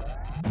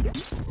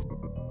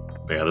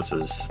yeah, this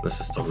is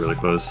still really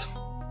close.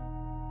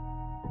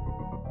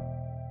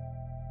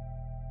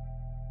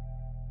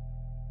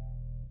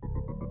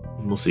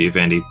 We'll see if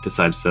Andy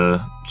decides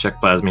to check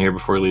Plasma here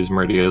before he leaves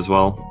Meridia as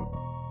well.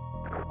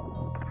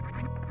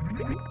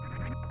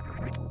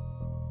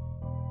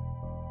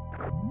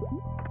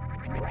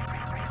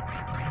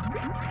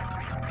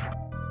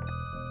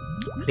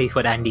 At least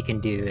what Andy can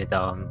do is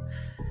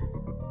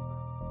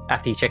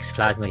after he checks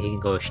plasma, he can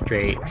go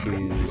straight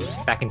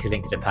back into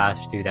Link to the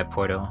Past through that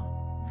portal.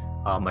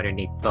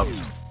 Underneath,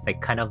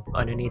 like kind of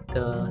underneath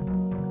the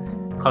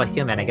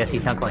Coliseum, and I guess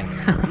he's not going.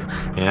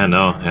 Yeah,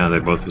 no, yeah,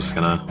 they're both just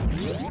gonna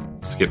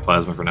skip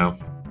plasma for now.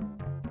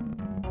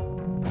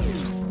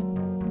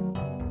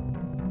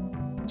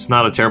 It's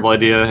not a terrible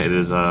idea. It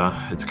is,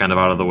 it's kind of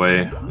out of the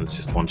way. It's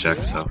just one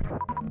check, so.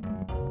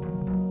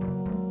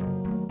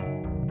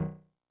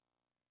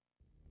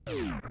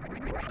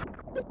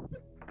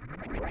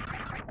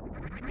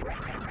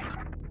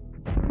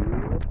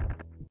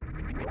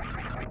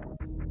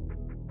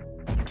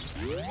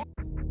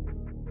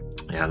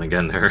 Yeah, and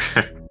again, they're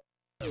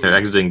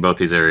exiting both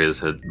these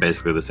areas at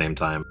basically the same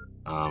time.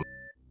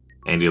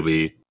 Andy will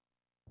be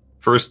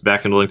first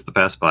back into Link to the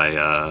Past by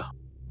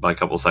a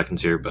couple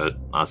seconds here, but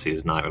Osse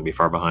is not going to be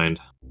far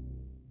behind.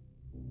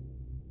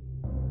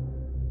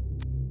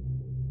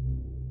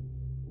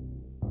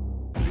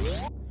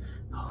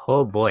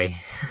 Oh boy.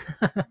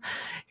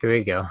 Here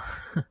we go.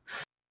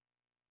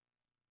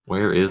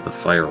 Where is the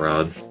fire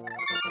rod?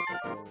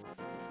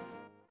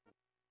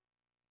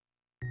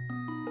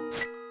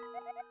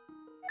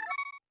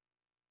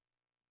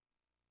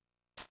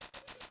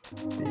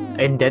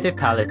 In Desert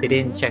Palace, they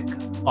didn't check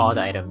all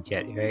the items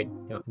yet, right?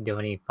 They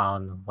only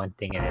found one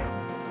thing in it.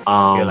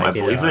 I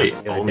believe they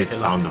only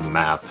found the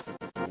map.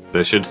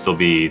 There should still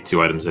be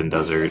 2 items in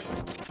Desert.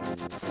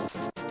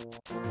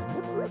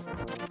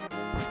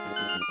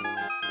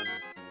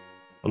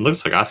 It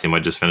looks like Osse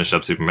might just finish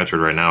up Super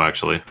Metroid right now,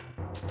 actually.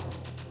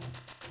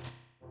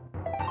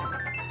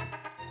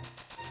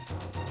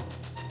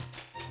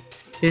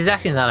 This is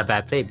actually not a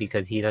bad play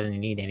because he doesn't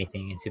need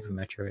anything in Super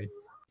Metroid.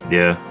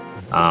 Yeah.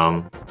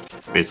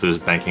 Basically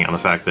just banking on the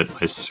fact that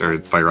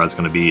Fire Rod's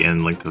going to be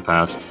in Link to the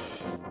Past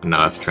and not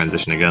have to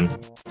transition again.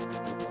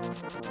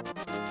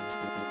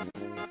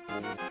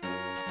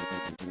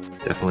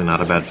 Definitely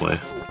not a bad play.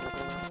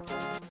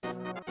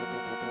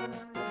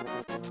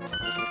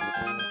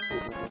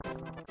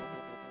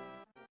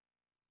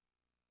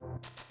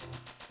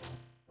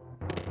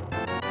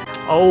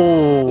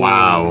 Oh!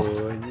 Wow.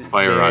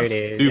 Fire Rod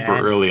super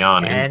early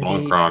on in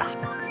Bonk Rocks.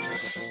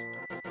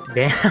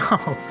 Damn.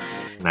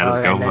 That is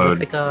go mode.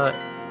 Like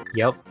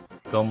yep,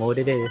 go mode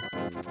it is.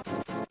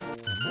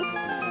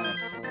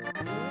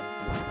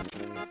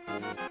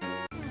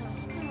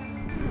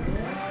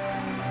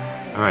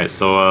 Alright,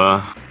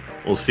 so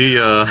we'll see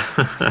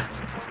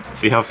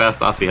see how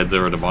fast Osse heads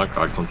over to Bonk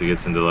Rocks once he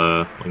gets into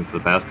the Link to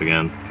the Past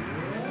again.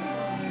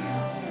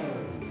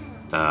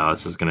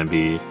 This is gonna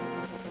be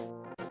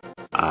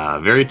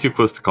very too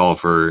close to call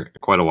for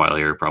quite a while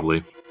here,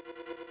 probably.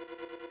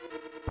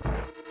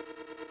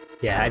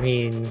 Yeah, I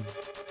mean,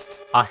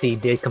 Osse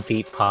did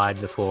complete Pod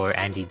before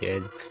Andy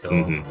did, so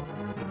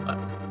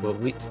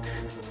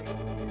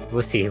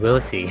we'll see. We'll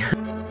see.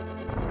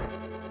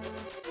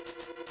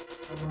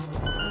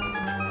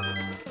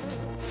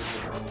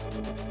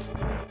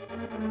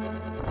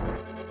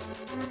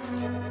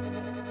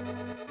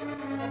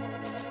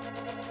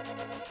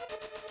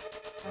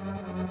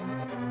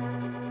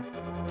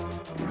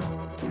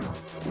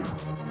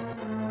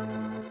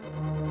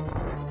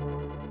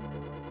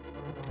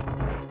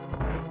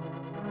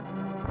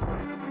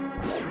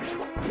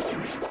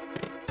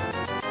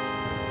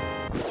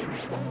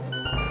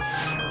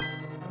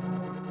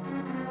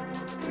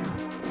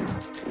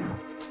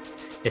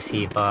 Let's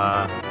see if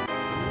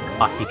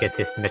Osse gets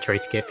this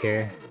Metroid skip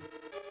here.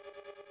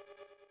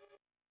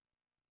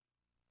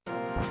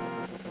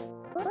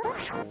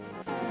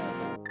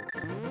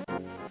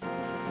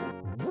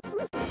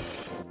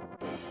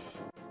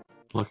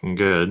 Looking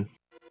good.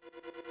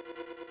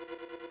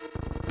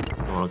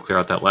 I want to clear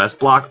out that last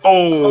block.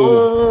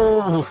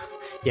 Oh!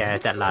 Yeah,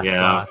 that last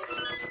block.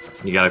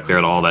 You gotta clear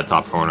out all that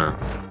top corner.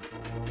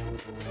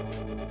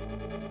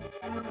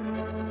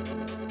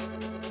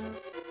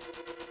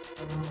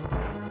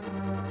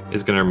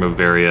 Is going to remove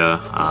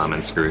Varia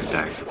and Screw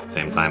Attack at the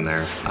same time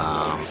there.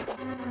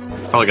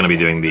 Probably going to be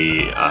doing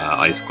the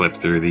Ice Clip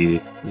through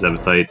the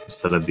Zebutite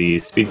instead of the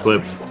Speed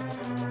Clip.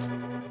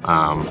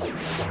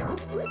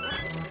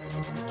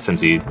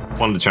 Since he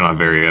wanted to turn on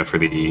Varia for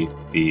the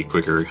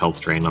quicker health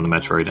drain on the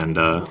Metroid and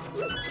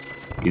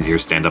easier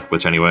stand-up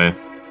glitch anyway.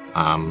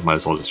 Might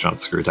as well just turn on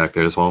the Screw Attack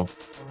there as well.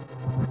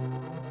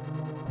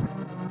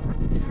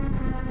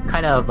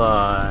 Kind of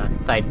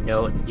side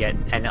note, yet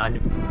and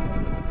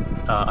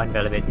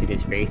unrelevant to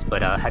this race,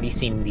 but have you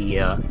seen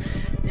the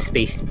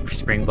Space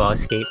Spring Ball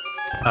escape?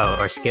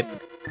 Or skip?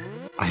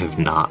 I have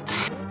not.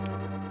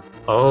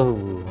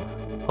 Oh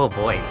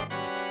boy,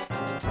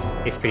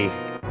 it's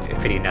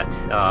pretty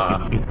nuts.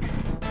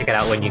 Check it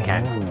out when you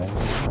can.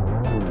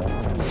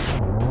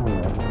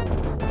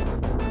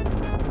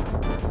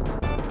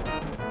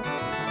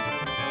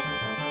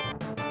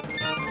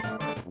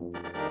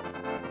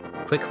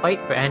 Quick fight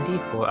for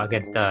Andy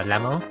against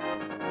Lamo.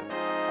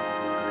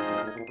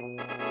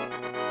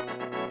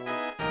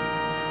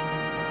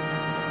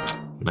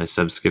 Nice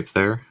sub skip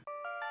there.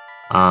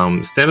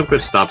 Stand-up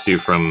glitch stops you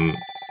from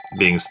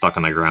being stuck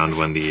on the ground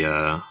when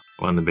the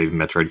baby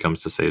Metroid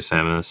comes to save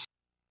Samus.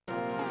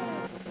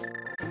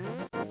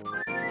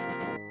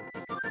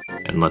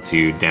 and lets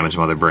you damage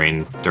Mother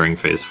Brain during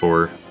Phase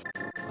 4.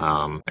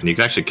 And you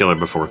can actually kill her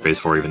before Phase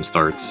 4 even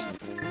starts.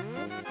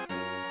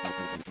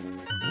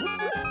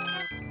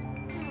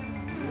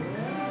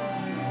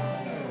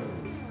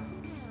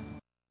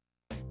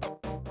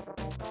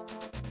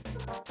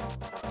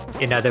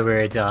 In other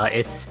words,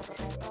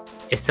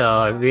 it's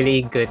a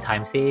really good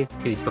time save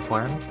to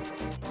perform.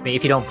 I mean,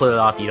 if you don't pull it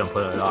off, you don't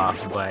pull it off.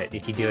 But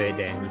if you do it,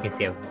 then you can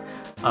save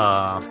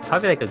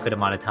probably like a good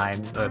amount of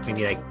time, or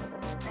maybe like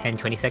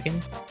 10-20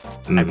 seconds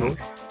at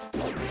most.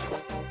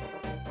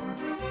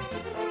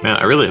 Man,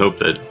 I really hope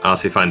that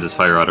Osse finds his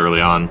Fire Rod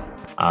early on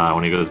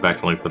when he goes back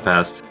to Link to the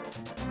Past.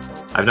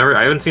 I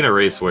haven't seen a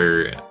race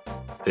where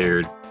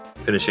they're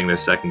finishing their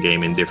second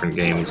game in different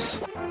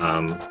games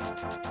and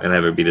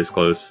have it be this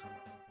close.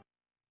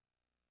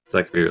 So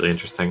that could be really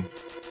interesting.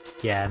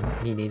 Yeah,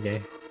 me neither.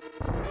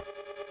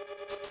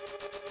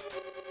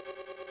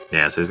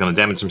 Yeah, so he's going to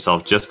damage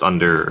himself just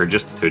under, or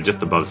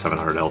just above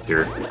 700 health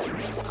here.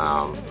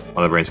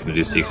 Mother Brain's going to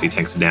do 60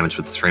 tanks of damage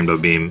with this Rainbow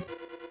Beam.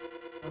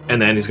 And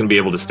then he's going to be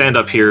able to stand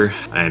up here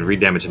and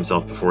re-damage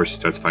himself before she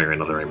starts firing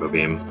another Rainbow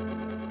Beam.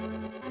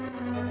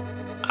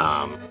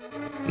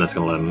 That's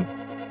going to let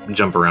him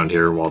jump around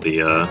here while the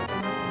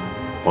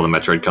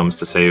Metroid comes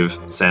to save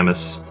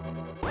Samus.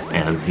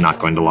 And is not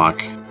going to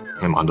lock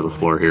him onto the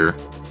floor here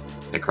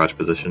at crouch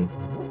position.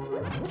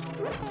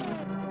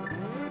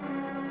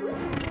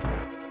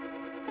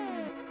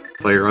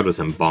 Fire Rod was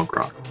in Bonk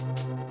Rock.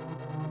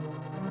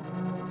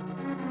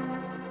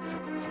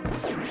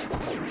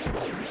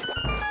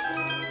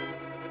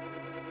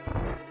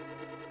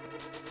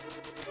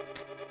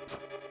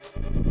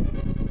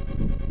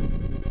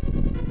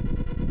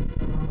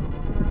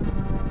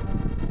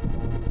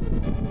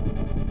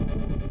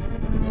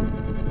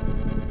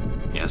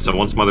 Yeah, so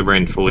once Mother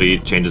Brain fully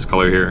changes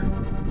color here,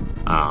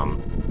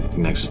 you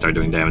can actually start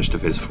doing damage to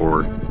Phase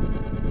 4.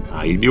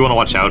 You do want to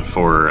watch out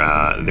for,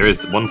 there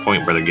is one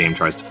point where the game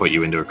tries to put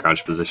you into a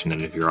crouch position,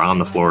 and if you're on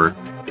the floor,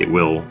 it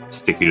will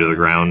stick you to the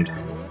ground.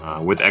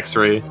 With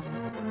X-Ray,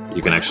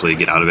 you can actually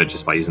get out of it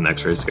just by using the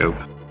X-Ray scope.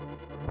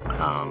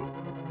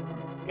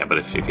 Yeah, but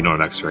if you don't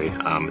have X-Ray,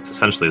 it's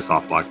essentially a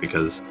soft lock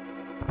because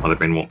Mother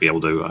Brain won't be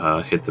able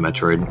to hit the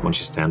Metroid when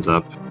she stands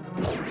up.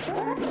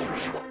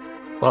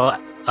 Well,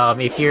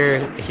 if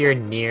you're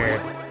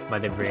near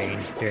Mother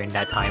Brain during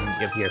that time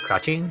if you're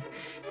crouching,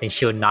 then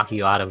she'll knock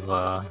you out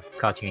of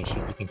crouching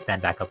and you can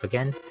stand back up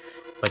again.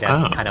 But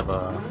that's kind of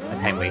a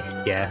time waste,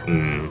 yeah.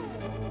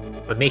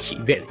 But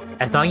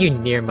as long as you're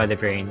near Mother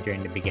Brain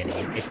during the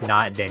beginning. If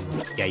not, then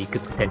yeah, you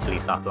could potentially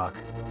soft lock.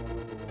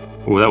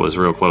 Ooh, that was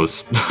real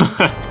close.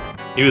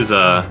 He was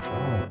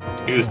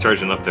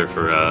charging up there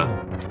for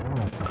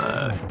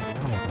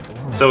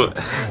so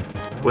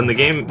when the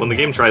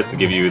game tries to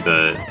give you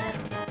the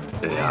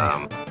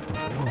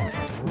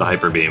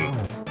Hyper Beam,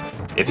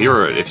 if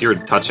you're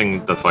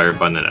touching the fire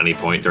button at any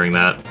point during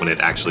that, when it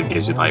actually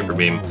gives you the Hyper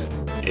Beam,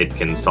 it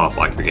can soft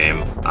lock the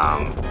game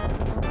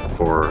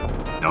for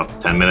up to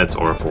 10 minutes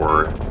or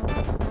for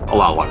a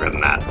lot longer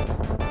than that.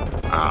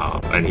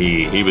 And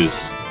he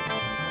was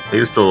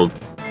still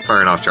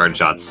firing off charge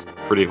shots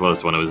pretty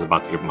close when it was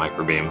about to give him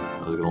Hyper Beam.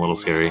 It was getting a little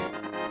scary.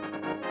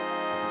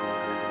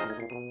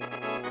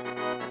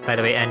 By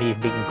the way, Andy's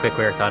making quick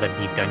work out of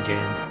the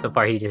dungeons. So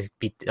far, he just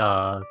beat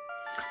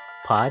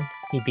Pod.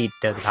 He beat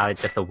the Pod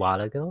just a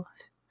while ago.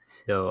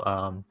 So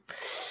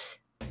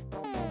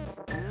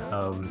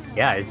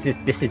yeah,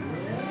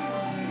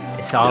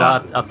 it's all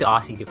up to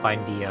Osse to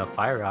find the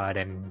Fire Rod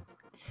and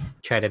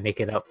try to make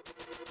it up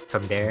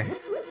from there.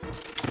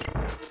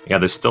 Yeah,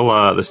 there's still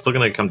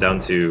gonna come down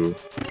to,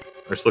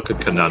 or still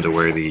could come down to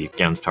where the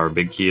Ganon's Tower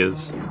Big Key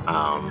is,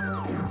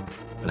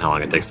 and how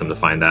long it takes them to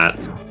find that.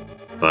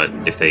 But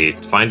if they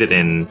find it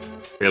in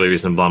a fairly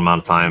reasonable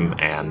amount of time,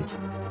 and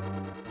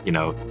you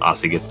know,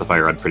 Osse gets the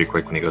Fire Rod pretty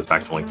quick when he goes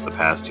back to Link to the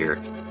Past here,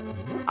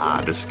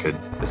 this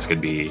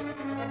could be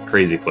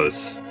crazy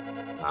close.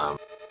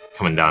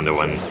 Coming down to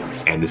when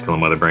Andy's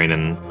killing Mother Brain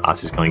and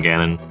Osse's killing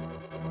Ganon.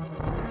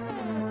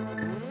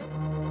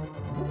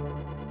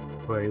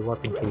 Where are you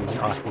warping to,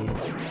 Osse?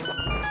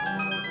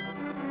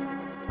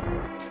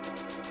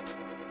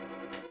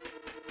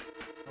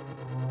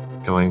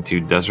 Going to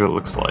Desert,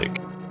 looks like.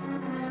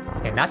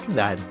 Okay, not too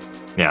bad.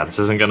 Yeah, this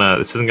isn't gonna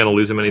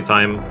lose him any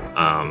time.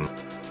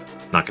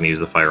 Not gonna use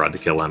the Fire Rod to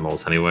kill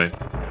animals anyway.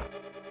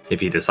 If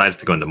he decides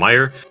to go into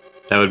Mire,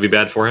 that would be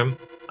bad for him.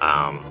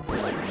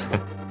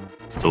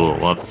 So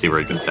we'll have to see where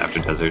he goes after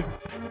Desert.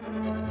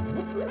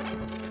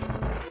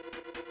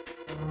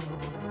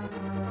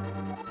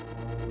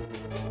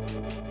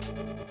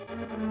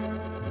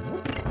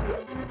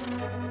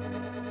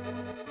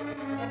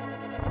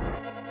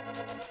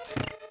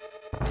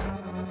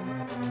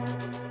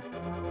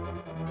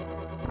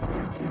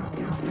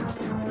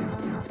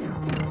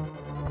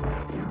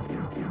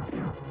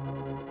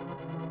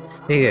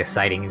 This is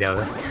exciting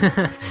though.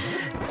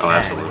 Oh,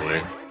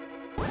 absolutely.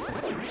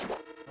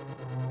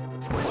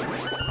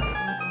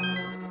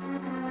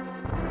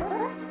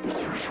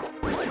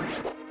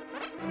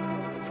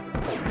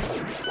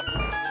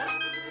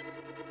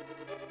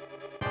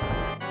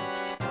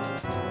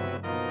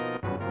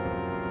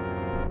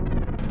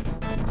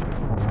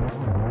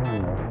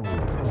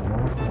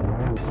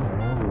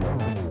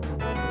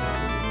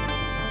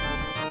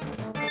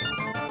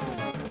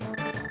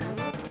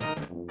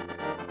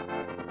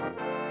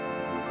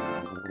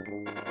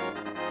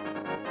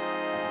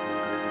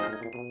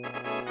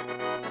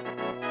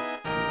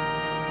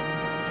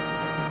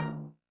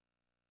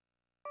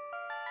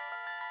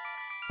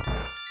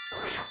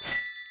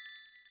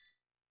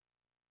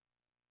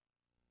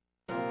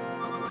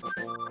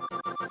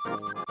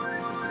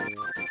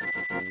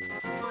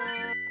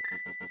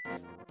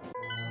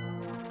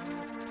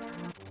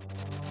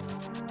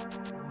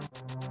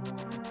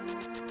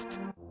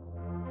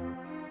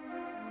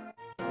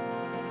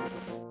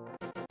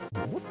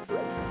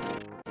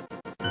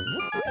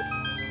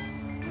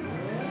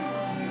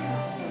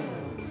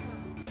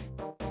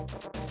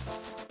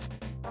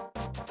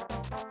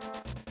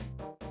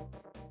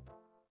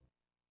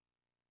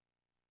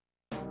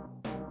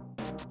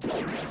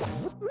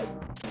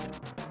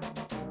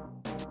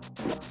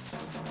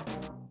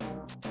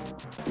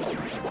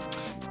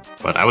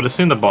 But I would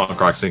assume the Bonk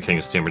Rocks and King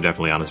of Steam are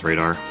definitely on his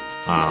radar.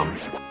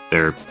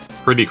 They're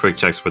pretty quick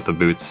checks with the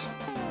boots.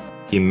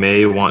 He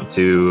may want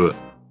to,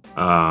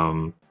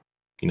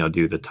 you know,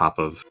 do the top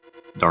of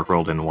Dark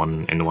World in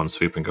one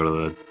sweep and go to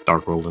the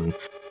Dark World and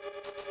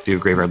do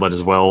Graveyard Ledge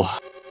as well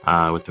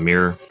with the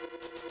mirror.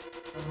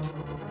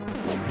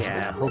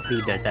 Yeah,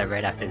 hopefully he does that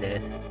right after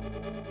this.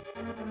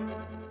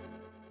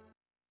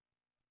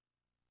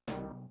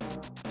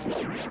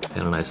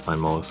 And a nice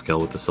 9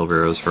 skill with the Silver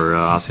Arrows for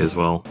Osse as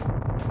well.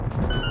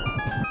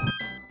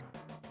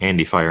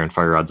 Handy fire and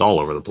fire rods all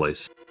over the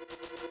place.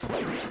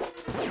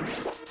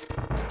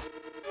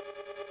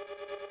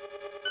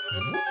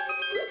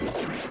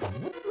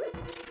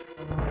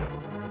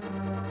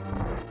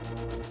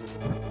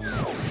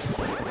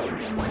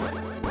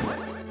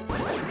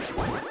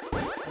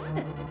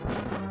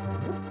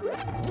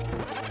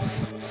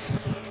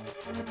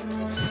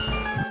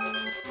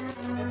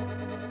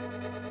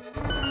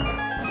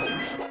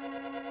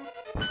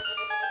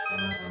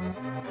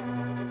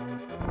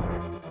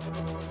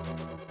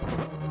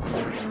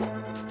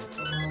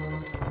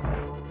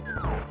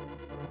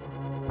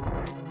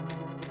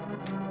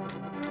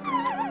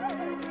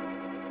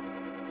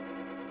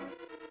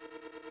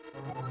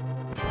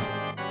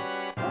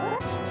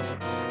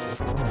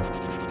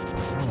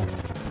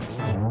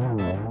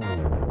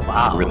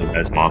 Wow. Really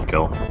nice moth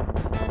kill.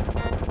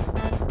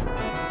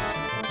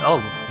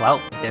 Oh, well,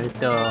 there's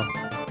the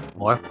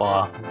morph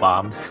ball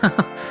bombs.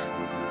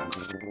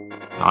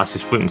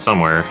 Osse's fluting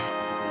somewhere.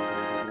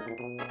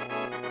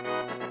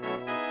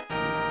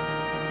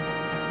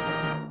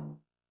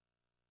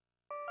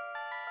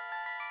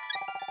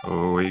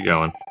 Oh, where you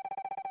going?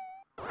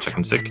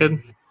 Checking sick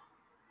kid?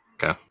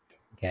 Okay.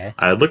 Okay.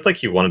 It looked like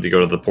he wanted to go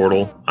to the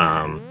portal,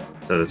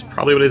 so that's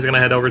probably what he's going to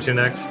head over to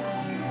next.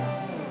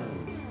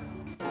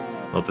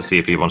 We'll have to see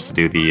if he wants to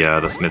do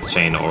the Smith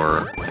Chain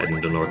or head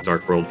into North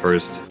Dark World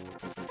first.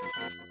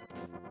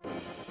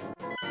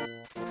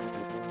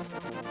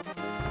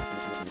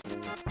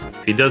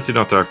 If he does do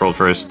North Dark World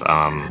first,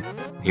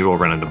 he will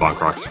run into Bonk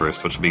Rocks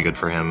first, which will be good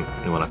for him.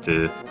 He won't have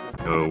to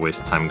go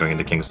waste time going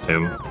into King's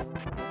Tomb.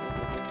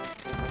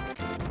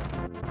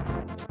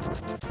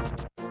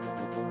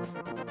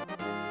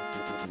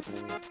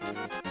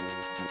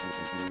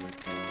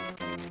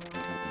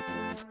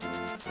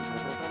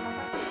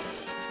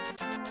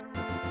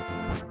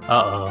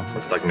 Uh-oh.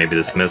 Looks like maybe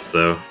the Smiths,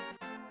 though.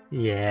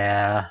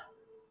 Yeah.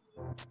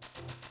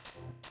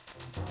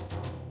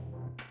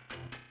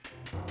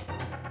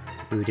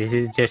 Ooh, this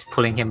is just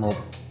pulling him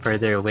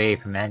further away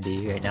from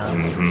Andy right now.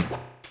 Mm-hmm.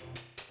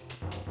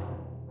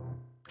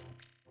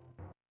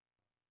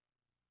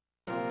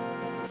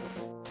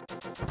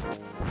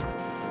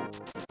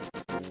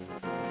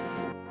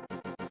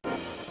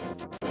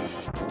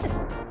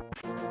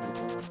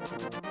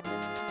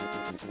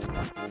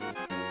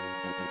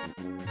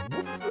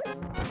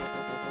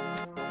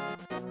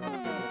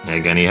 Yeah,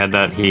 again, he had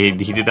that. He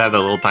did have that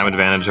little time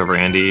advantage over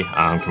Andy,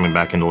 coming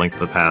back into Link to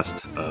the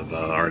Past of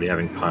already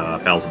having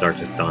Palace of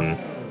Darkness done.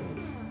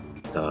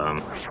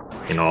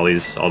 You know, all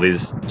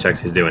these checks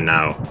he's doing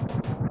now,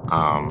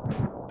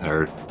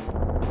 are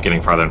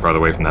getting farther and farther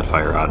away from that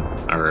fire rod,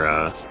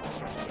 are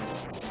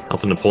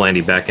helping to pull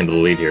Andy back into the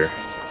lead here.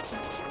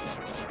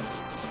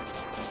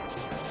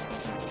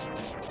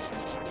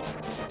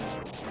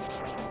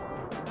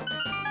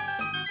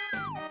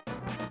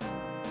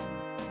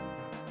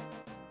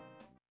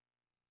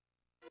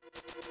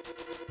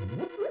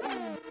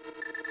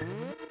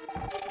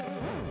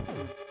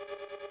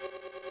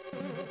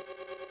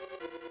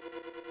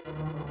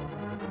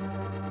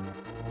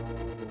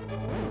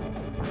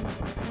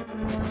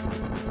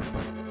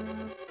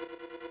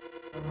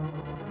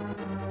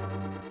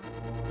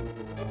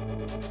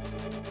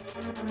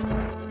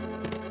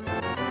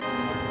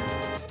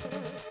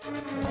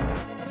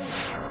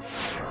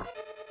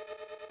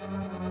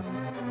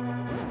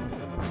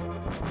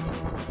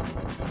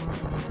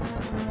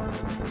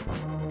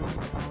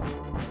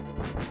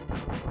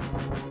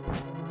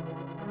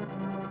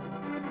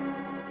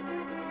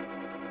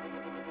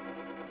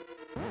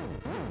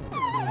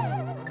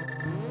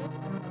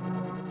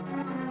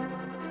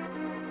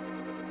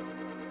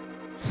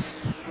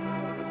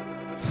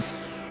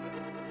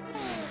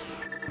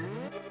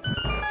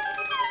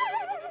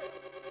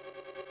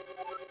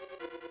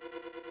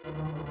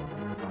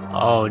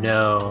 Oh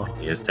no.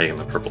 He is taking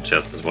the purple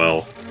chest as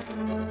well.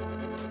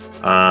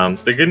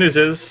 The good news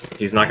is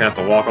he's not going to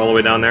have to walk all the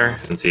way down there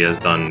since he has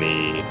done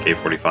the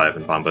K45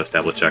 and Bomba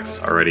Established checks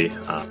already.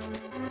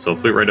 So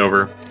flute right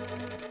over,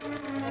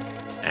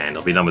 and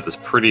he'll be done with this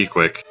pretty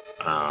quick.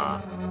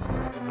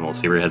 And we'll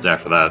see where he heads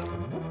after that.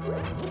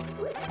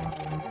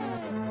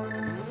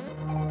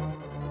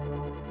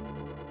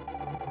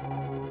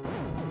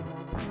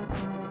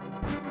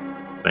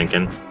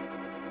 Thinking.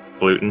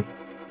 Fluting.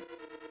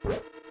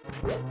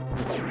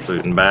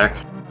 Fluting back.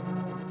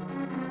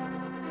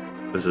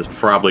 This is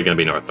probably going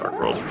to be North Dark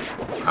World.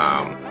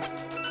 I'm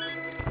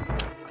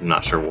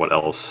not sure what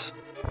else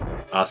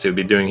Osse would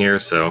be doing here,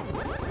 so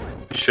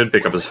he should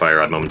pick up his fire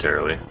rod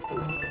momentarily.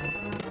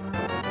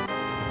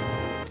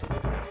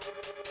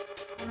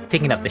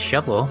 Picking up the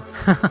shovel,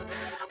 out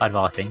of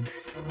all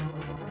things.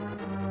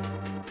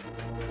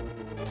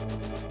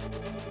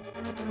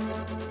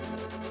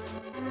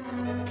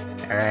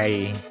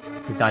 Alrighty,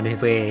 he's on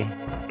his way.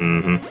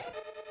 Mm-hmm.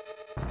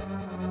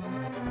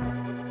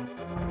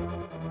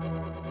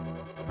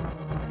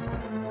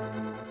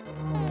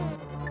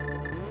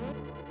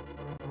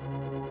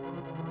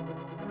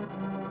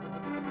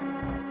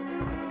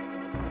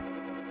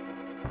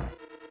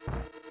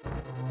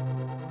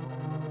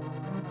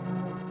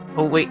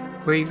 Oh wait,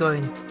 where are you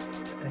going?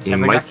 He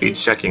might be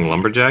checking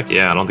Lumberjack?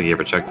 Yeah, I don't think he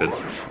ever checked it.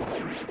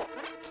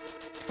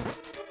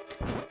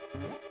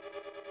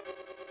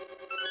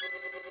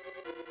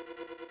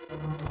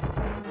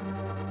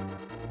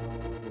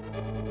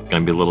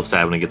 Gonna be a little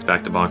sad when he gets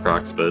back to Bonk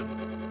Rocks, but...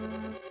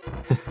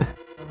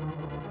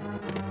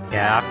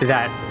 Yeah, after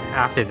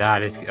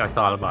that, it's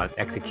all about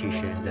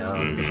execution,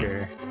 though, for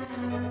sure.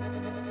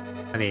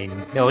 I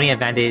mean, the only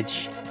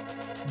advantage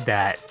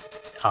that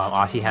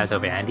Osse has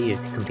over Andy is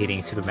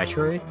completing Super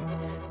Metroid,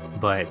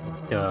 but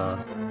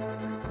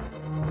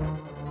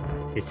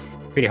it's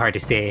pretty hard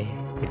to say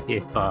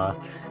if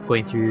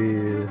going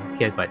through,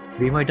 he has what,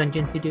 3 more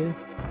dungeons to do,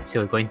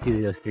 so going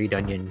through those 3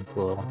 dungeons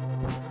will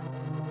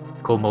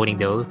co-moding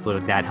those, will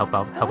that help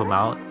him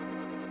out?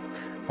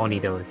 Only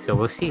those, so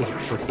we'll see.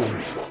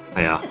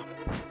 Yeah.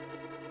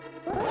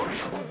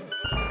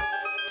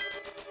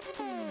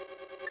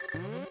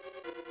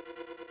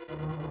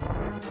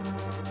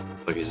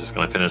 Looks like he's just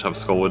gonna finish up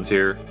Skullwoods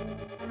here.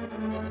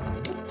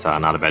 It's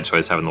not a bad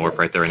choice having the warp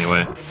right there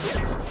anyway.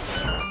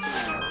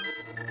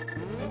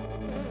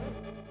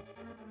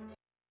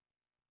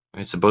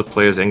 Alright, so both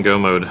players in go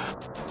mode.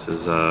 This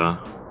is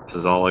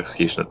all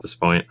execution at this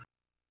point.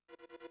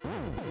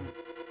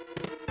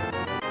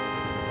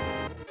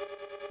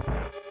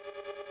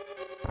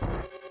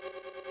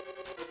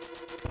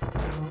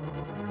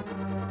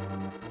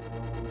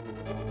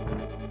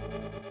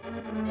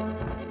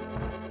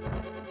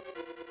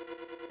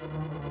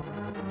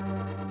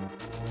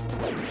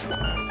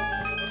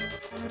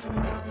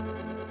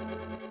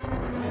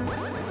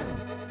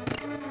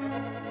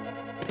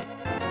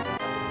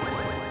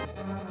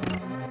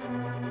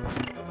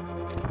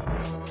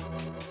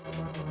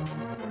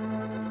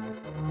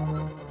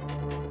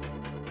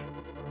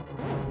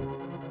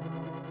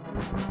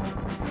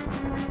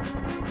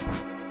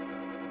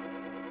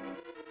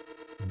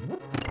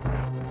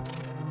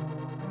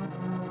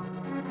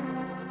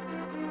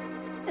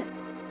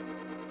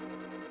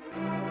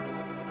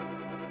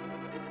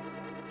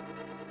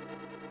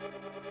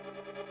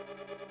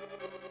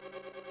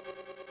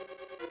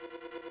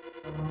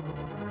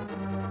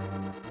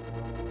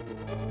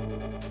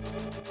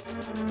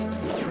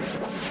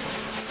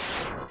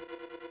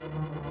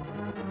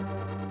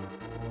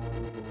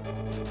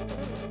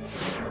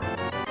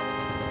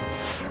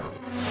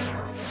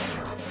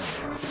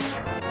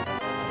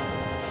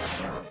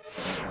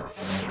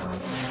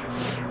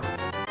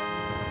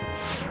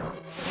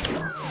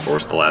 Of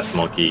course, the last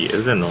monkey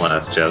is in the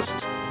last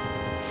chest.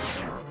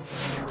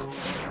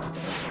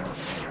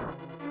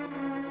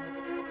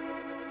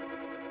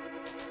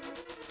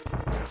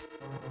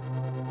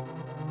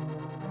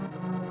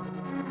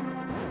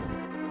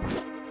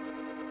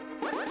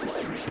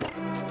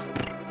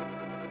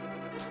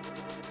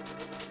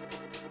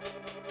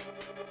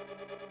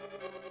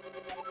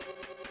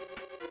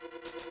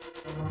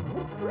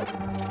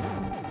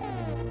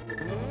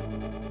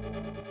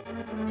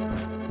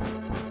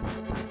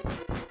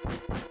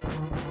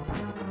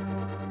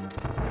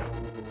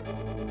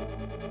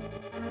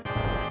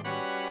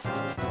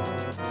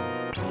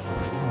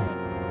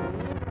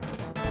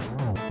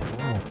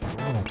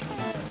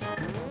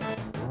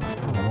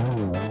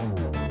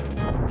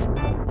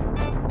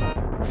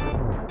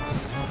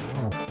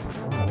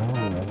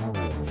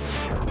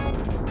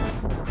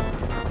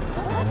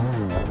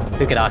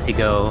 Look at Osse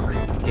go,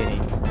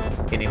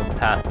 getting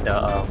past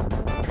the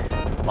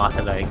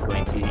Mothalite,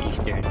 going to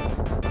Eastern.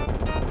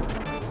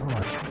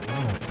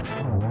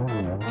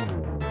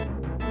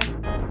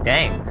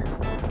 Dang.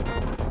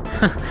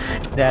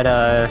 That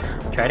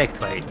Tridex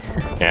fight.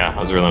 Yeah, that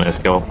was a really nice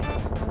kill.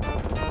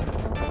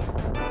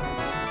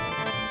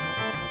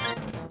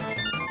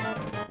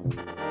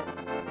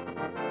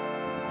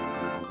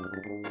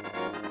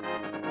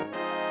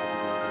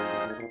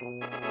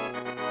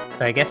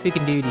 So I guess we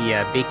can do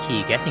the big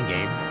key guessing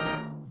game.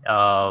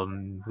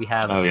 We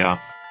have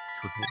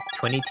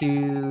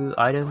 22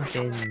 items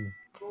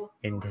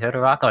in Turtle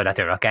Rock. Oh, that's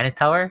a Rock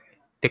Tower.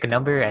 Pick a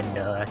number and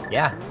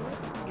yeah,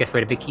 guess where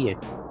the big key is.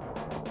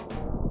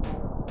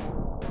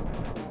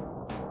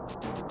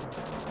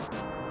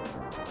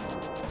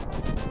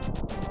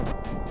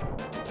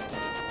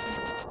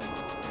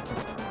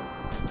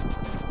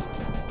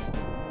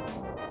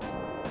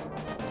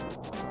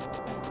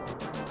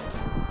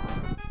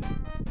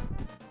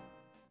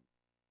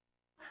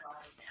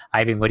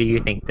 Ivan, what do you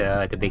think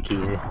the big key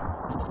is?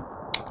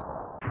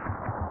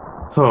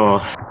 Oh.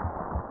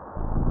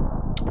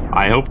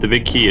 I hope the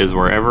big key is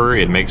wherever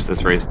it makes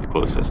this race the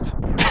closest.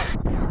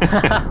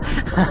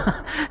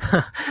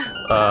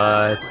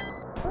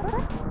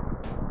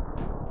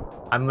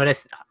 I'm gonna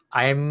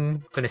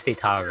say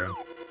tower room.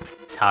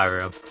 Tower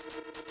room.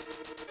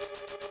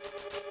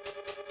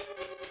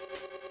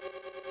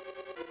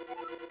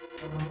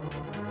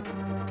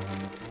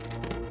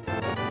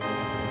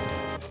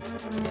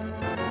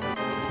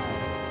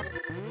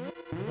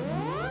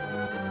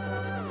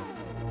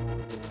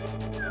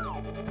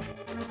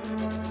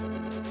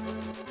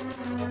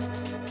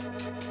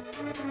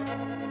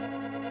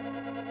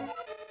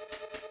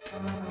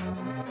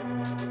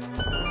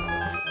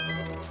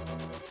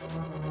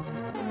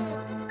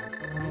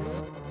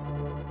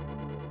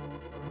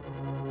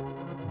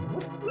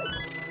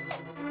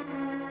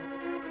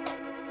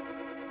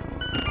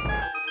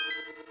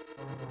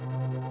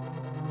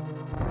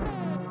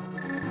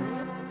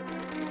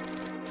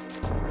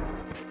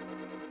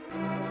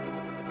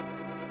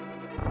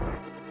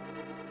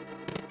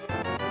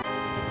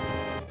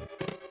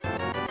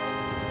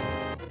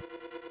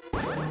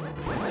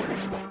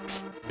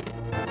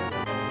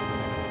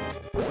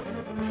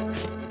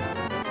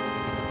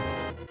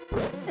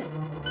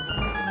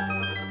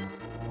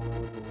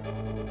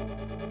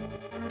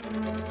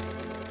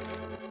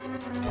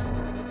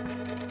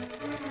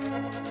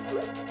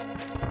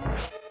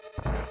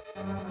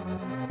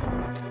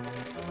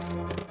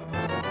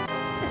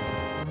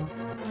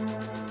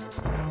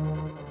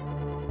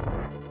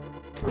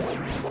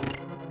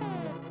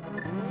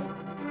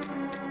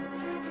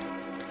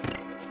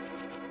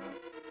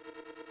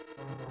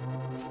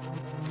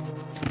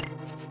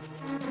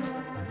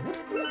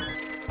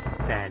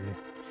 Man,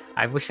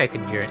 I wish I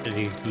could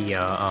leave the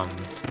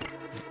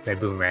red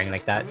boomerang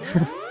like that.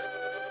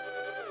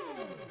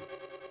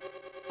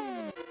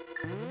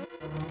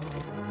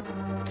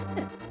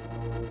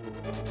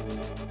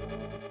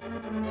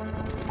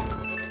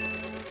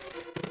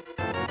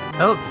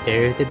 Oh,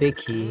 there's the big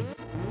key.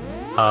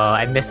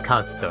 I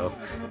miscount though.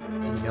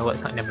 Do you know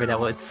what number that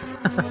was?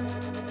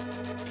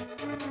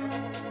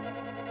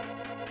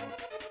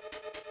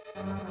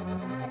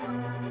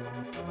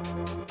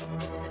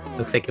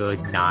 Looks like it was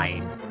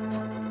 9.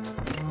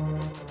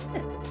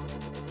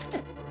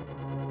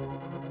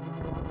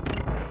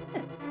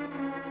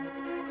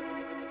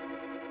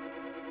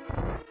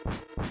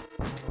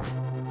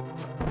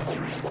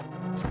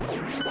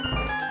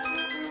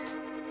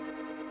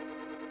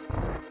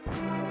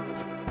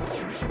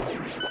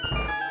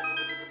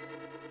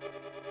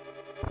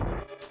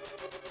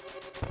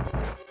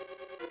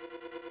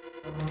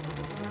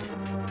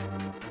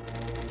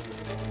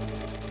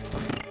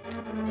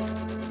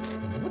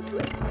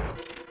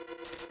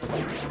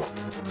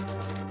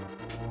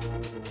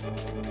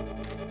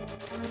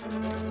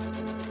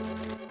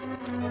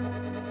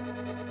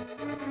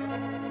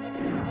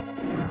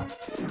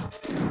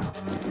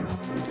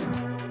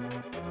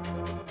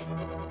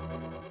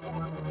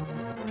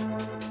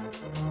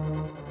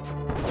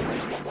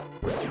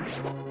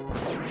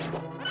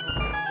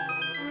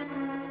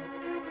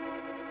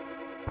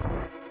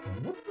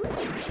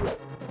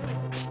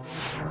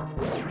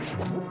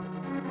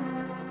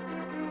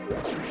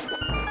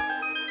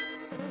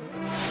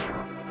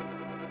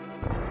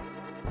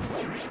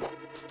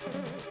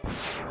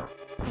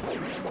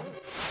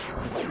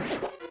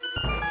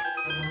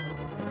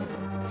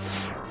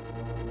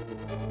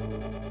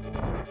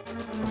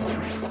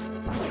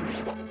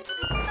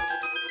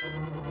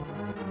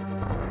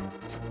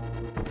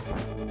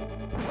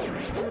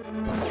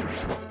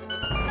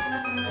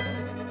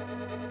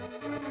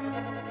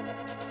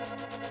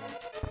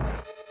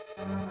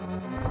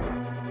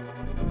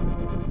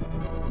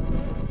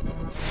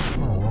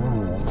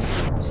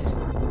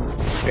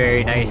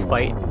 Very nice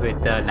fight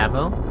with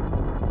Lamo.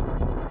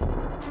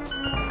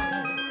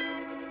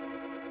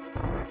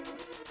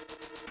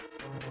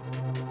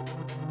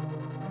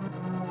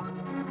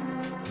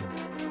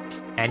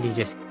 And he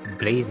just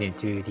blazed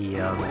into the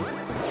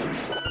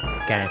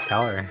Gannet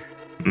Tower.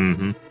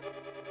 Mm-hmm.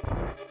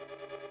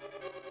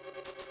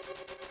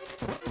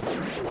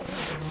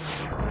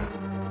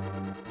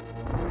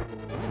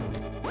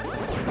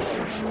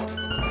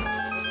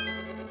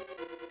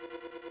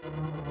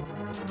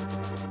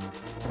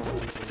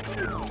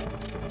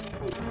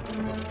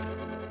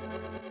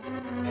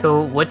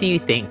 So, what do you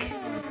think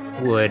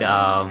would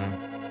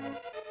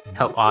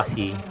help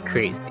Aussie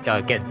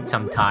get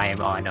some time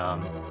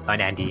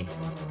on Andy?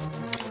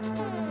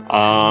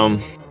 I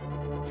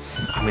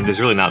mean,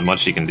 there's really not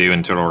much you can do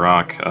in Turtle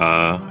Rock.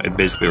 It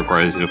basically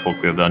requires you to full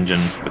clear the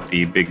dungeon with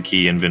the big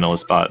key and vanilla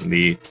spot and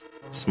the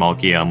small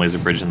key on Laser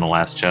Bridge in the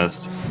last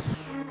chest.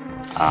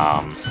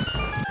 I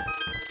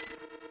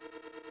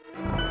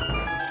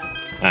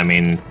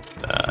mean,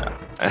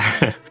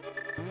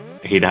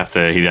 he'd have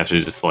to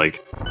just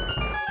like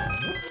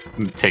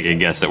take a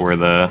guess at where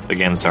the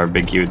Ganon's Tower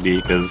big key would be,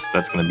 because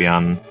that's going to be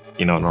on,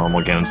 you know,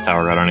 normal Ganon's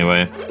Tower route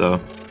anyway.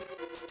 So.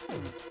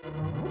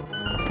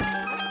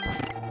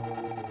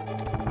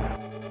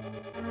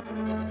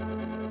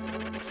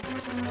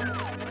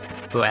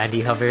 Will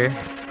Andy hover?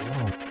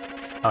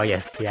 Oh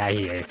yes, yeah,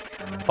 he is.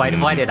 Why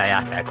did I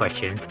ask that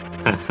question?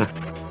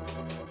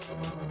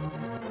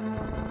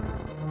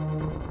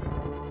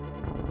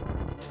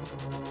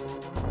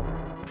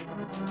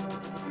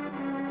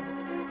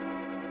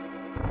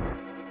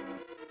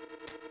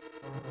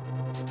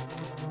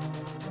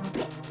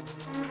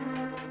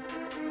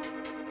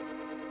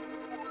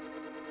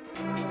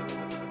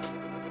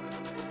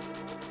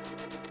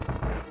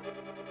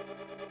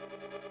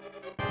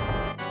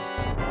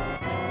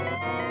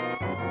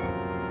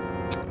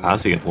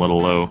 Honestly, getting a little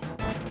low.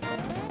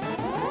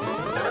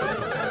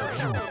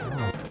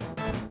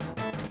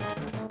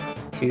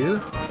 Two?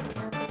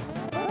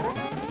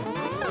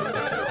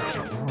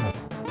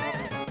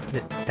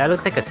 That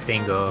looks like a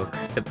single.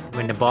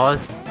 When the balls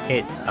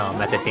hit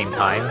at the same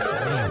time,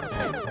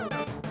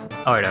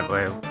 or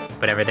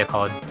whatever they're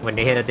called, when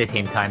they hit at the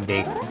same time,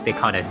 they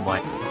count as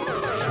one.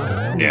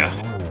 Yeah.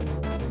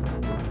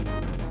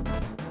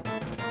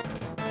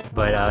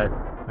 But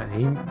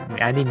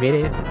Andy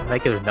made it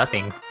like it was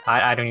nothing.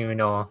 I don't even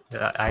know.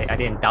 I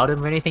didn't doubt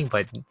him or anything,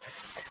 but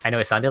I know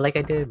it sounded like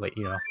I did. But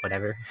you know,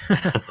 whatever.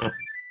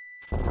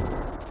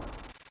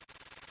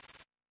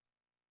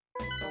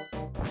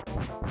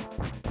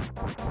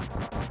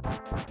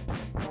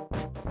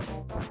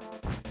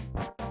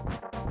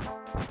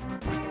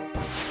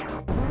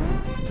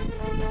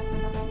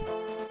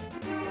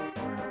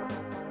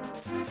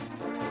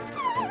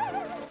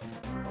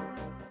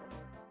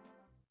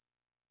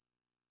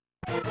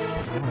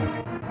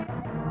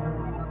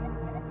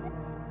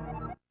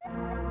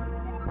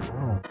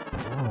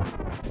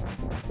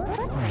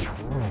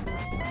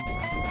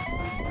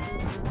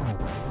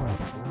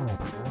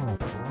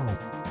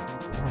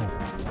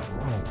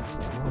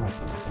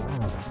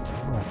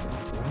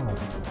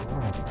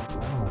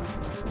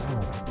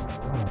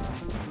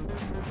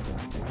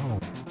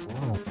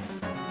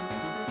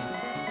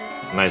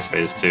 Nice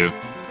phase too.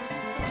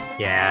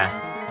 Yeah.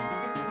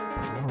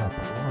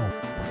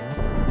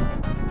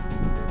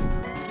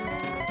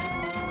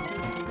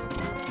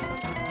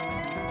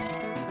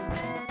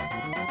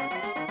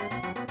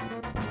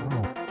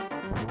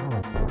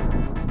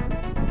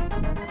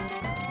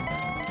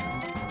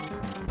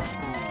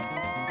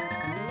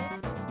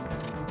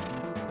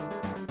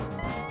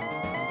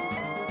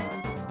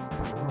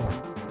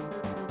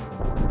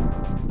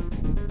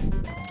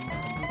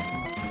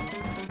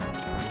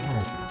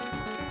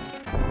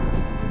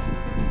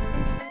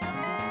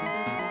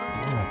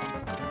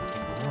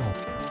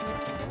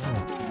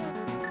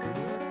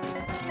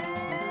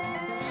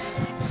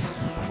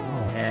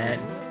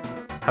 And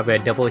probably a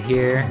double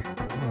here.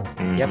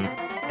 Yep.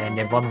 And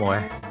then one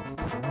more.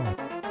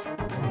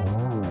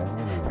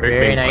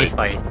 Very nice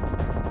fight.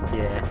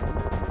 Yeah.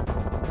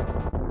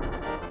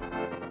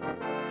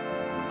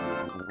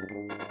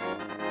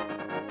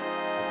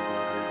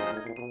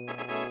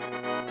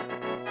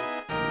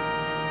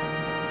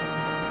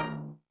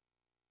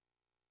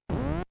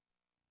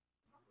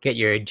 Get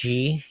your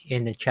G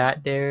in the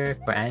chat there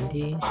for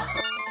Andy.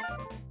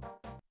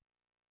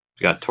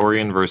 We got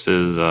Torian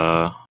versus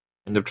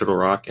End of Turtle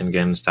Rock and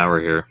Galen's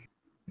Tower here.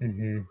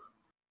 Mm-hmm.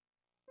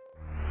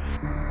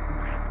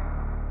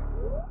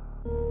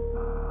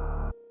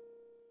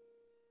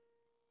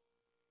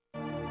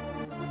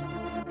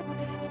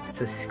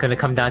 So it's gonna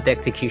come down to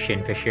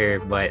execution for sure,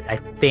 but I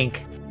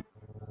think,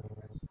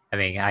 I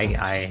mean,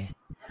 I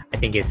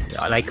think it's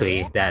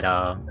likely that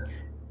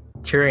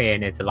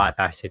Turian is a lot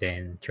faster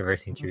than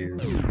traversing through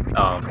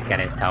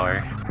Gannon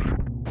Tower.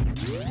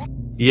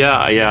 Yeah,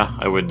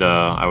 I would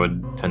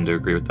tend to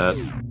agree with that.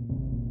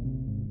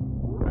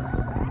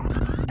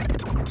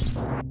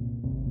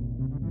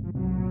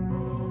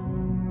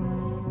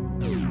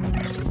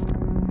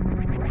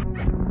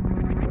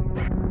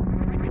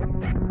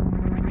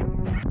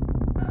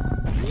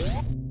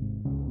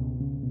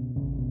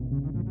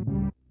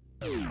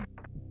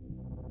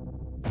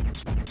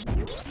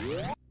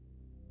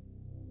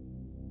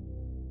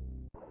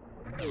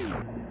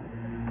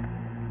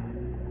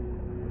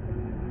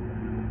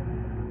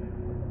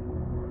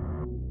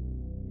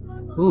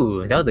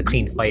 Ooh, that was a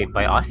clean fight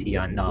by Osse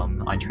on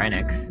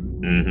Trinex.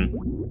 Mm-hmm.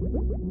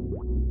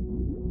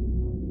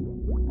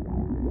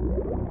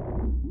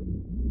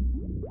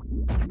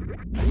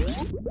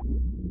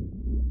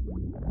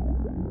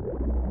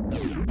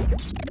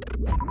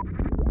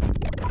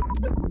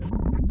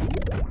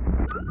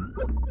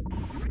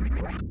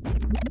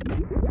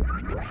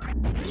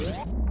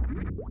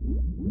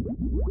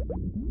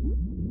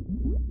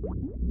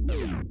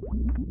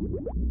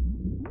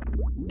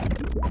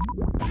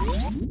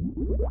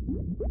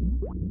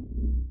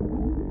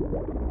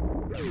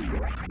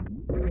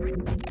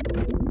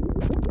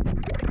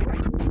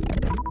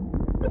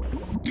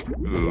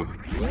 Ooh.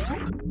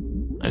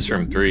 Nice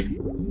room 3.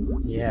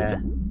 Yeah.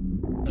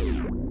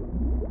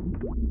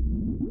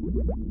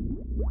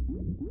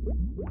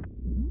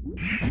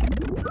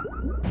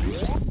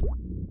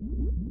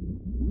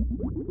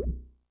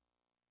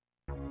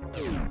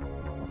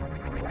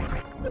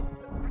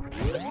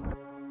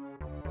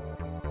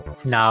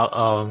 So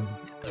now,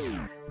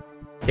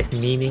 just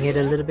memeing it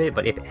a little bit,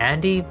 but if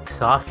Andy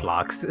soft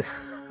locks,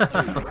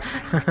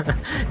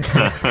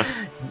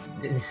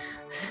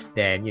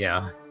 then you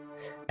know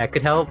that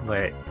could help.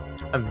 But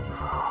I'm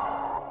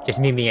just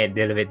memeing it a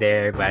little bit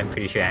there. But I'm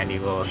pretty sure Andy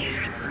won't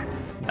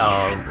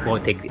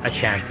take a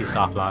chance to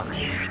soft lock.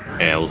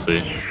 Yeah, we'll see.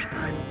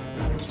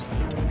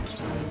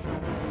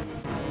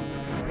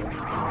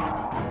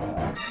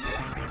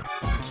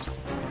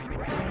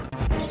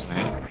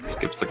 Alright,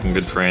 skip's looking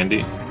good for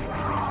Andy.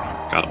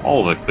 Got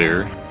all of it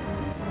clear.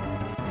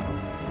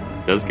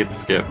 Does get the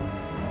skip.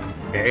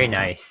 Very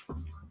nice.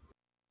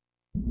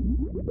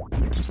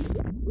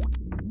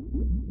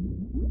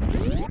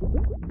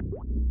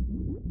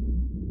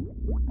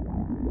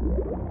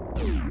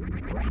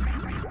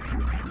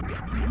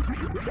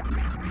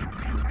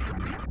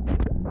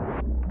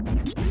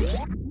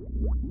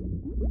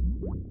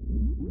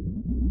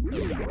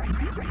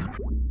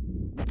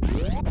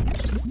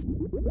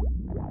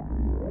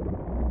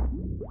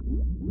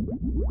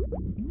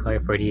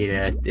 Going for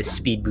the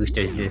speed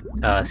boosters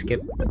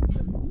skip.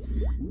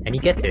 And he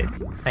gets it.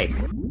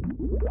 Nice.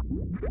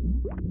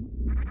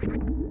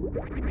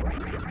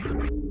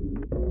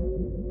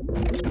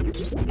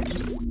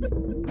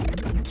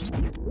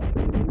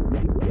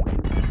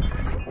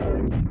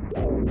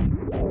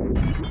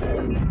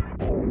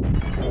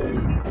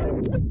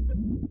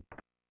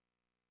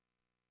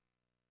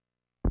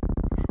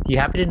 Do you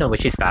happen to know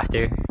which is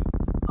faster?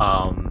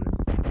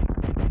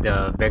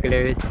 The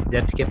regular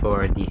depth skip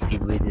or the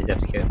speed boosted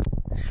depth skip?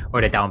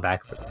 Or the down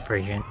back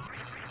version?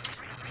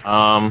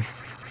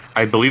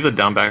 I believe the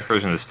down back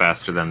version is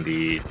faster than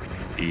the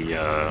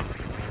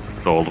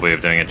old way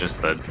of doing it,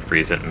 just that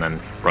freeze it and then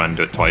run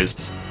to it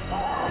twice.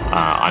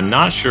 I'm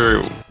not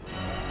sure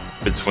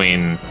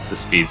between the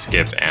speed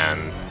skip and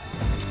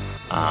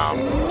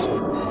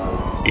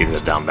either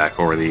the down back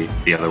or the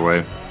other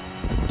way.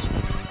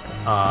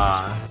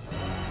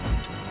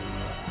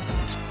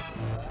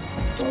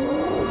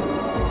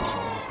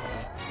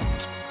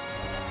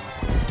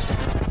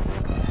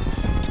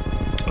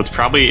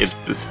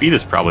 The speed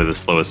is probably the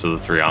slowest of the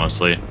three,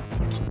 honestly.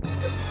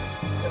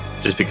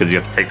 Just because you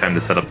have to take time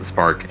to set up the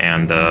spark,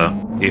 and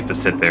you have to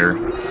sit there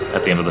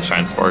at the end of the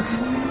shine spark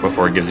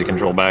before it gives you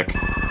control back.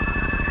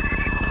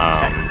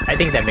 I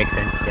think that makes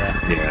sense.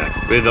 Yeah.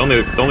 Yeah. But the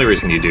only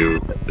reason you do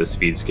the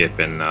speed skip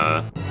and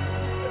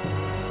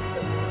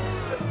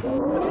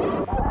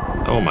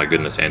oh my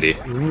goodness, Andy.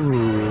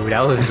 Ooh,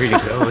 that was really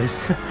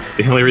close.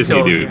 The only reason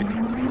you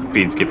do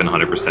speed skip in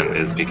 100%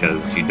 is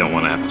because you don't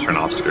want to have to turn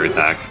off screw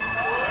attack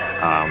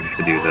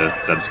to do the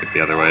sub skip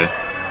the other way.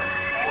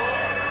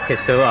 Okay,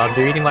 so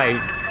the reason why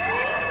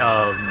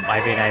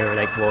Ivan and I were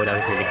like, whoa, that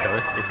was really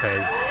close, is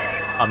because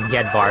he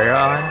had Barra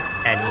on,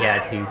 and he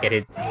had to get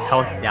his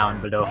health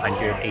down below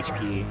 100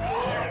 HP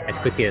as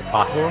quickly as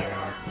possible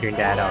during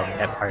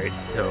that part,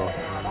 so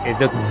it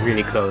looked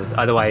really close.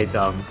 Otherwise,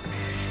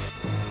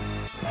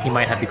 he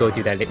might have to go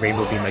through that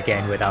rainbow beam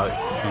again without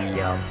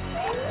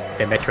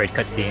the Metroid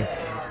cutscene.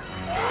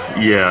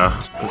 Yeah,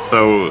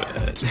 so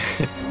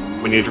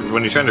when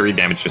you're trying to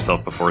re-damage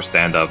yourself before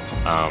stand-up,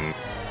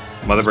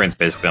 Mother Brain's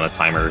basically on a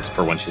timer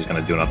for when she's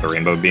going to do another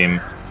rainbow beam,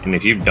 and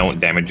if you don't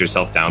damage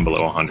yourself down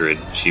below 100,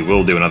 she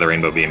will do another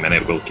rainbow beam, and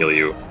it will kill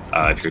you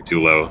if you're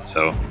too low.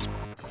 So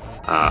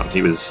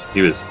he was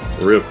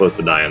real close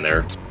to dying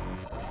there.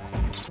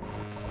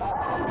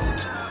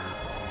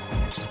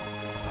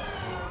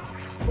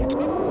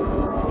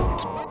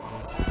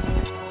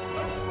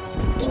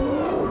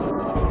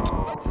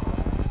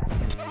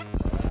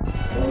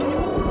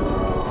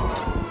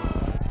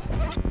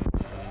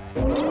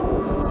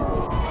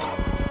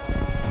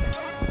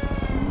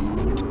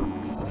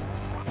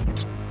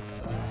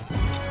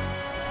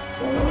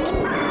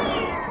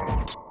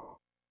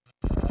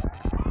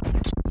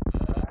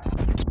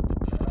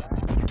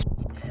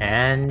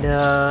 And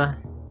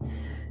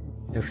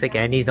looks like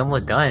Andy's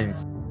almost done.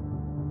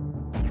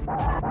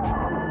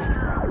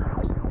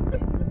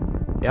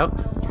 Yep.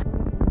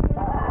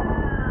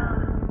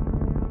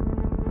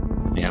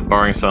 Yeah,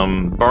 barring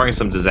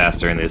some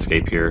disaster in the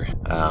escape here,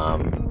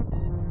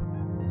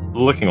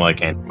 looking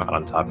like Andy's out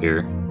on top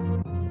here.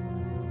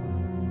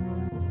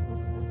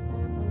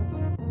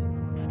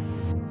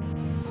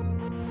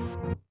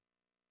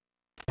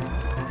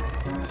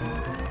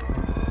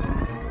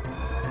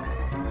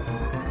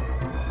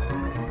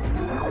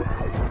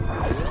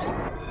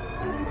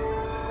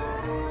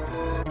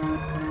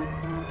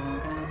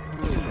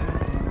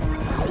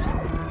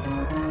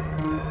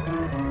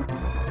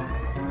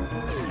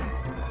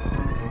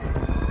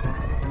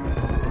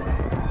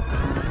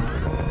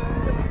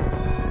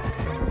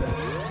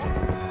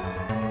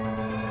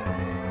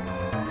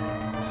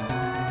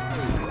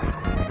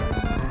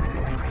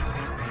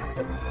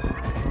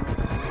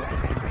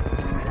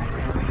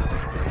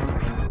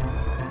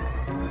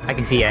 I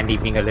can see Andy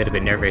being a little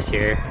bit nervous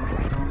here.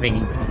 I mean,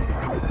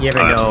 you never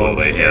know.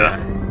 Absolutely, yeah.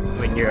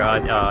 When you're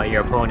on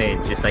your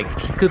opponent, just like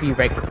he could be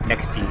right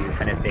next to you,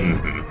 kind of thing.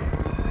 Mm-hmm.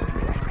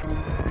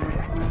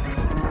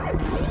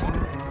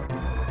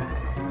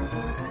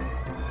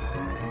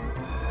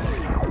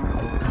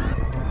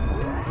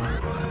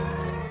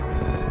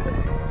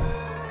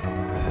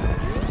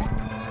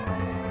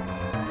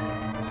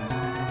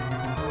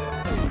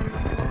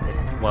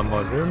 one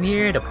more room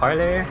here, the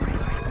parlor.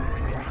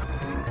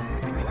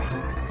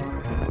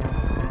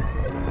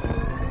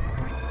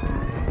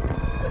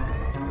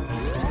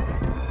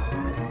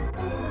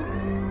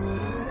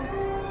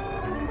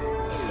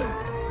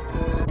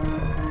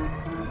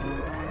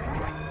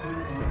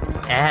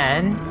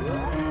 And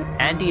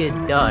Andy is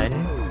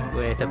done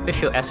with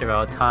official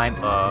SRL time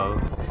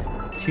of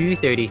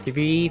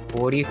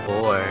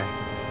 2:33:44.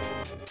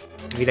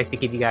 We'd like to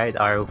give you guys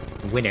our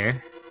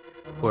winner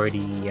for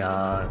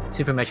the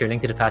Super Metroid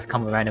Link to the Past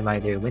Combo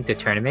Randomizer Winter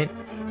Tournament,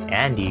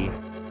 Andy.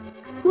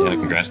 Woo! Yeah,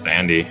 congrats to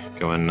Andy,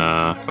 going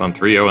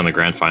 3-0 in the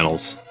grand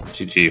finals.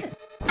 GG.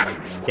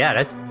 Yeah,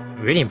 that's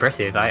really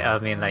impressive. I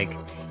mean, like,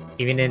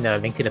 even in the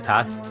Link to the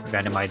Past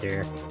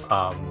Randomizer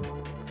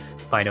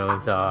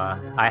finals,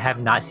 I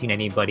have not seen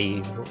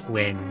anybody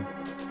win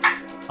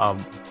all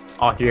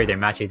 3 of their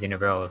matches in a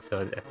row,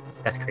 so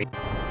that's crazy.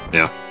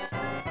 Yeah.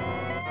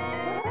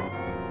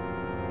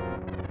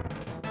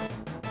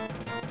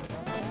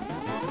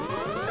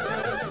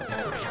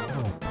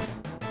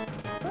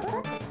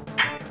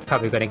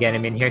 Probably gonna get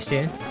him in here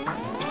soon.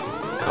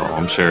 Oh,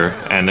 I'm sure.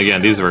 And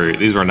again, these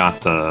were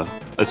not,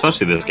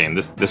 especially this game.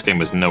 This game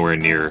was nowhere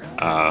near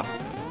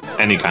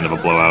any kind of a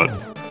blowout.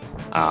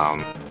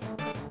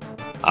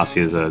 Osse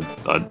is a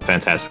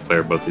fantastic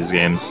player both these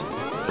games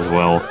as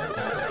well.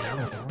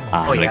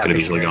 Oh, yeah, it could have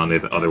easily gone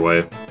the other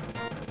way.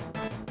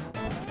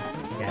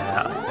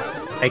 Yeah,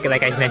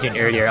 like I mentioned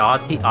earlier,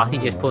 Osse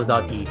just pulls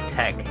out the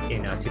tech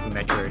in Super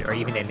Metroid, or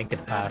even in Link to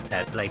the Past,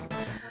 that like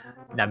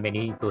not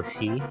many people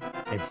see.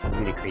 It's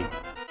really crazy.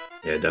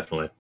 Yeah,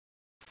 definitely.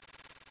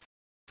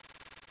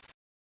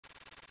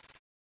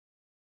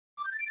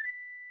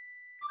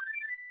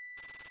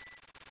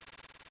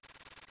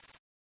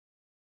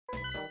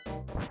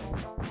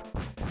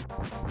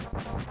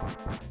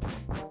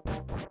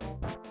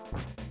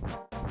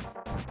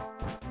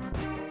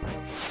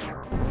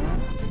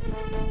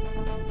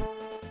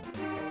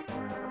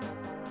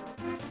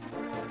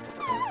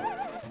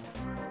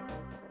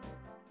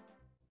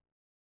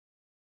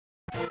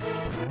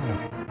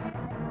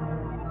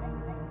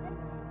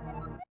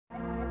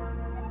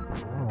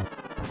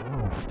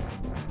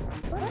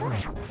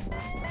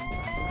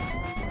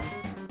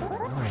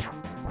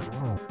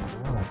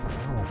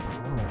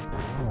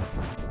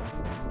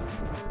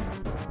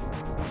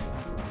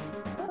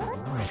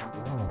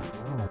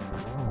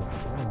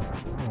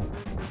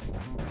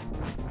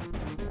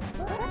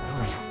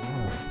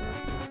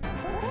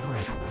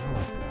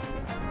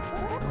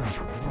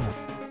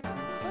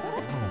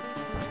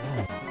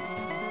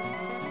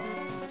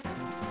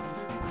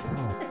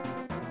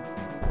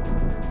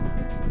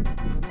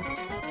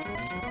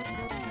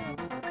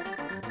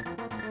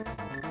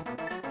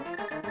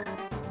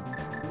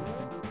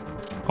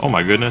 Oh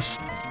my goodness.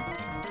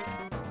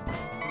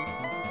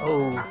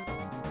 Oh.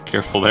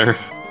 Careful there.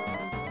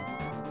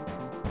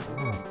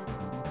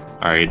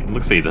 Alright,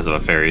 looks like he does have a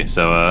fairy,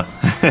 so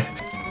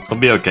he'll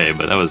be okay,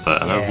 but that was a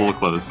little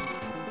close.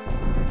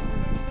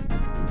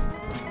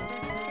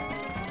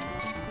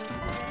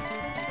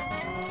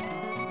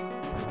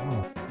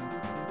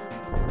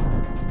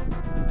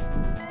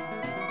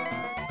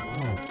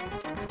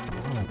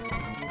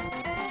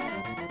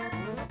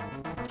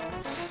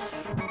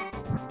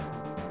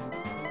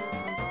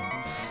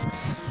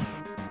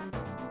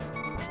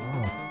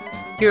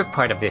 You're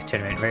part of this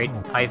tournament, right,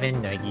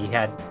 Ivan?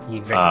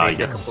 You've raced a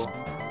yes. couple.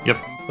 Yep.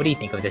 What do you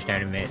think of this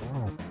tournament?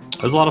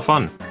 It was a lot of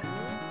fun.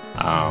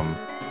 I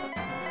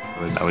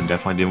would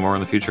definitely do more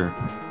in the future.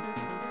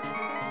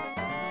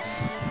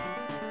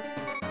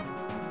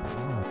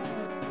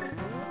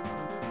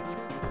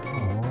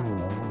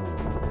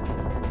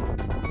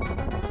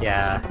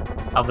 Yeah,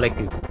 I would like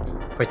to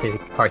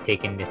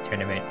partake in this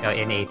tournament,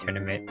 in a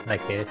tournament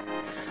like this,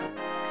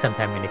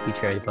 sometime in the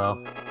future as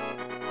well.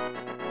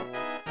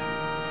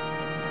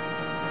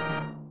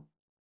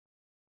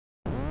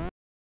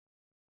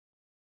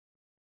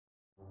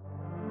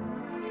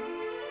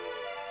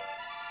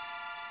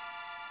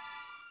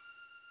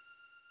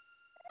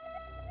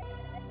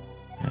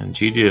 And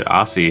GG to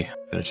Osse,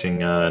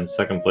 finishing in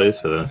second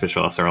place with an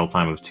official SRL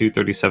time of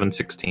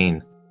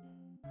 2:37:16.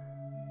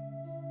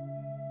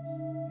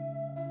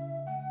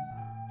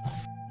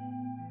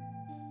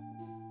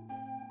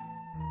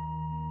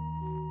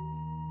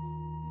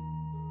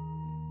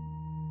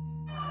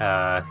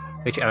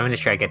 Which I'm gonna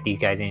try to get these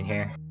guys in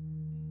here.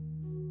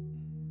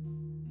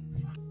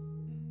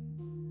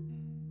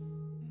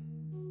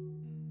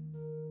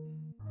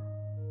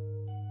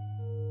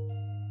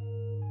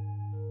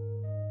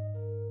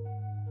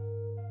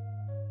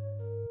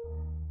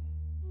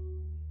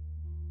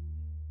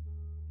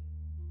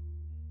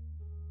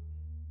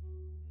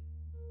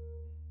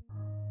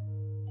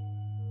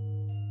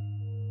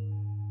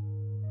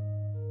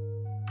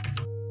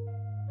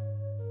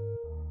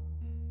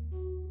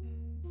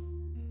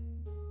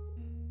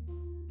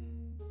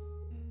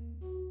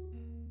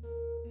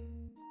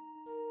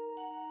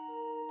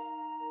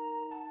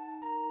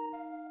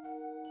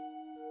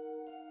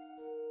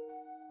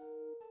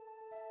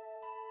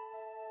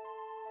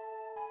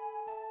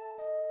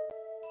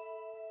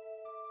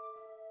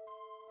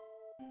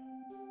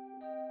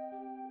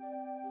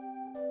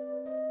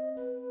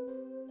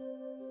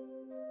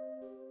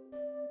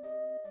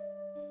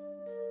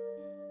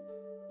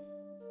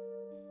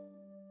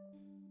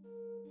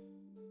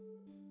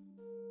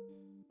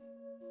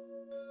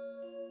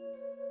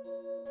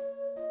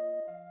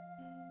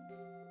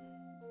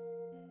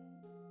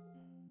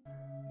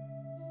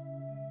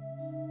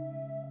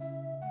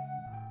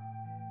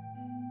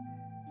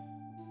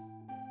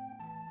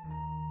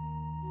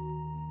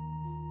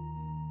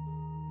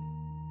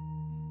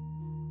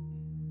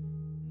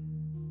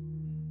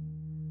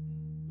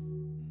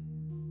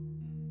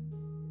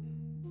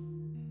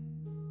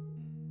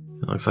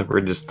 Looks like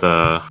we're just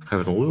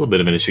having a little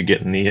bit of an issue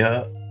getting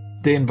the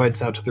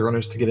invites out to the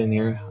runners to get in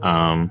here.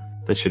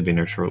 They should be in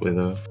there shortly,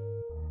 though.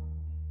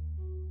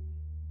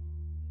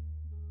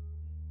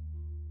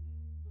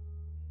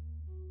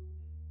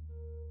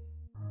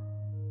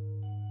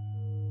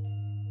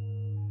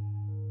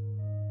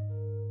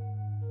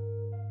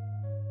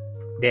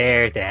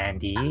 There's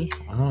Andy.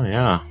 Oh,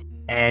 yeah.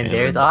 And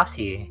there's Osse.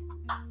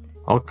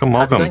 Welcome,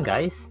 How's it welcome. going,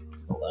 guys?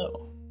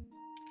 Hello.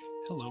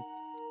 Hello.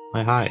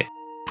 Hi.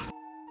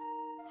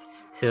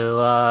 So,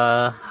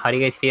 how do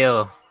you guys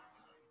feel?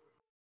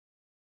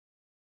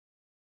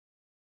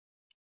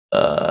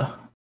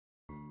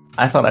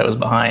 I thought I was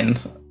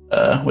behind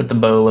with the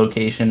bow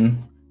location.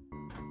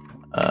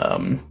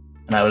 And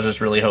I was just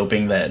really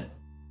hoping that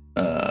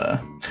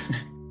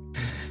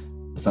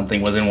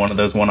something was in one of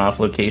those one-off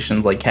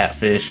locations like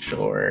Catfish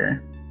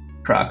or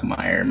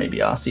Crocomire.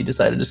 Maybe Osse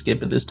decided to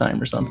skip it this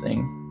time or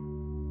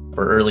something.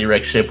 Or early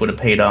wreck ship would have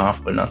paid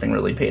off, but nothing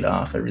really paid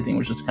off. Everything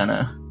was just kind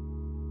of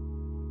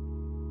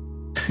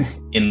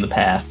in the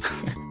path.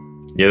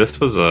 Yeah, this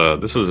was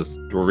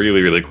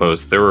really, really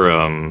close. There were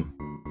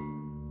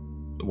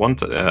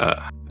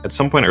at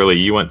some point early,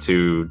 you went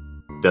to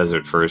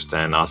desert first,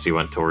 and Osse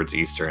went towards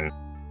eastern,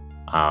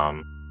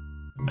 and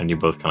you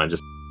both kind of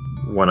just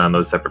went on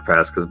those separate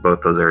paths because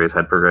both those areas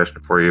had progression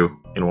for you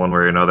in one way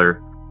or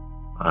another.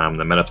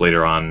 That met up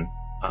later on,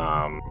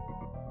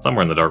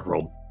 somewhere in the Dark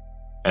World,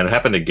 and it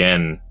happened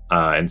again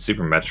in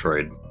Super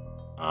Metroid.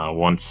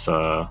 Once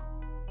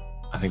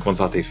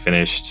Osse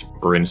finished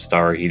Orange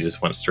Star, he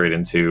just went straight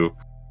into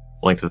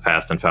Link to the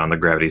Past and found the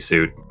gravity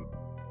suit,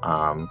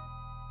 and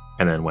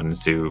then went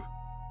into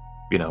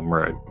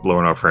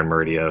Lower Norfair and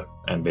Meridia,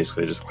 and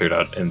basically just cleared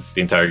out in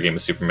the entire game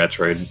of Super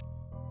Metroid,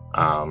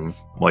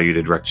 while you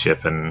did Wrecked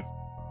Ship and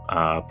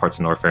parts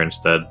of Norfair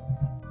instead.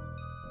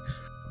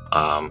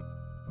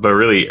 But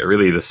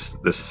really, this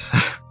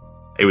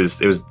it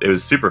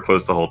was super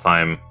close the whole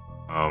time.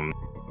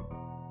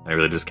 It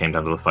really just came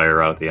down to the fire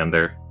rod at the end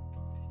there.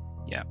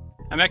 Yeah,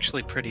 I'm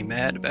actually pretty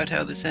mad about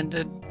how this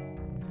ended,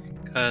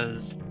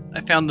 because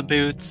I found the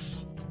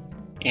boots,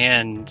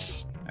 and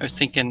I was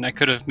thinking I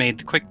could have made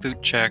the quick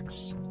boot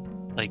checks,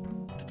 like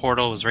the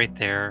portal was right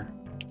there,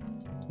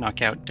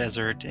 Knockout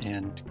Desert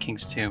and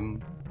King's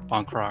Tomb,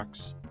 Bonk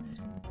Rocks.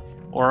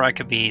 Or I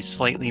could be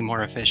slightly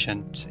more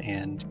efficient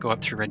and go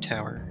up through Red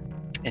Tower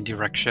and do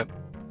Wreck Ship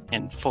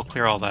and full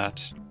clear all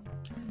that.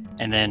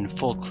 And then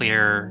full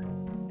clear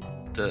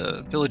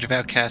the Village of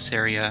Outcasts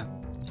area,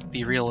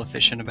 be real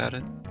efficient about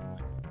it.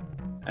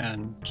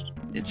 And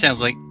it sounds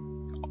like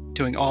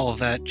doing all of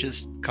that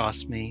just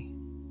cost me.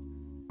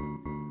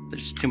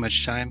 There's too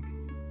much time.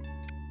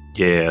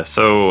 Yeah,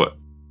 so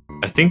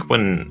I think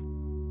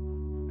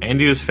when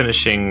Andy was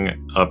finishing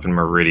up in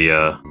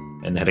Meridia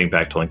and heading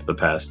back to Link to the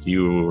Past,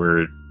 you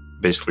were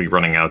basically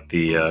running out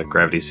the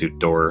gravity suit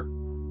door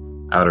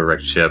out of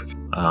Wrecked Ship.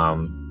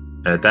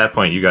 And at that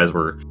point, you guys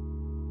were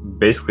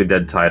basically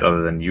dead tied,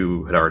 other than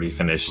you had already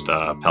finished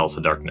Palace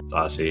of Darkness,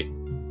 Osse.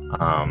 You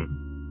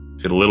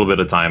had a little bit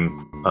of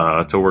time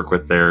to work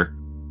with there.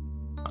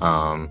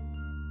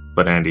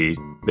 But Andy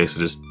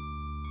basically just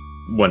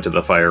went to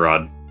the fire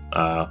rod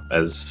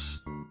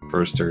as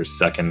first or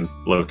second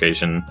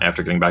location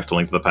after getting back to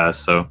Link to the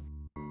Past, so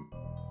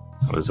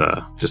it was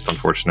just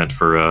unfortunate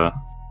for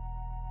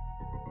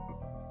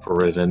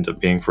what it ended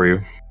up being for you.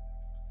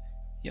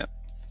 Yep.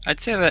 I'd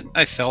say that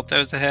I felt I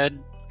was ahead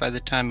by the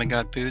time I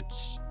got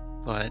boots,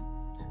 but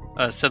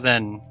so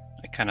then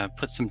I kind of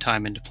put some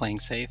time into playing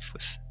safe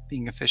with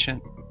being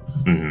efficient,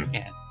 Mm-hmm.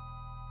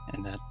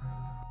 and that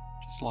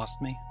just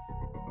lost me.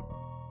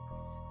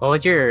 What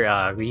was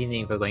your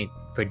reasoning for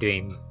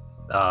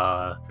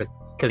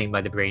killing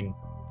by the brain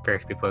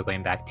first before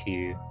going back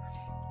to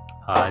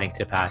Link to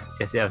the Past?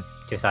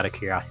 Just out of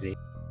curiosity.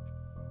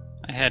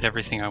 I had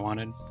everything I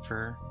wanted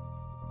to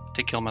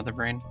kill Mother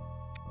Brain.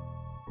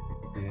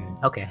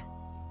 Okay.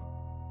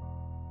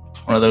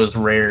 One of those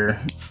rare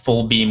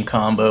full beam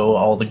combo,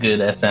 all the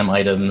good SM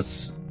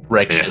items,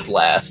 Wreck Ship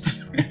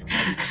last.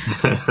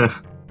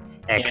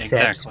 Except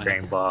exactly.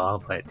 Spring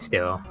Ball, but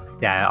still.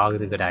 Yeah, all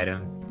the good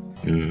items.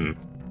 Mm-hmm.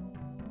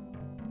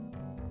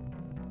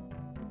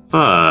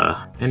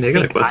 Andy, I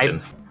got a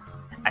question.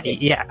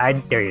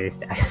 There it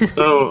is.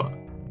 So,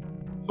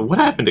 what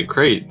happened to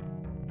Crate?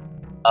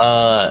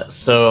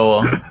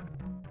 So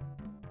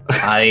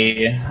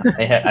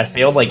I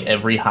failed like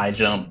every high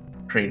jump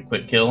Crate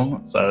quick kill,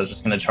 so I was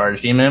just gonna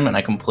charge beam him, and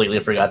I completely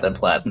forgot that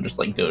plasma just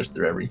like goes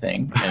through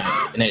everything,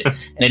 and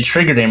it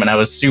triggered him, and I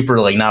was super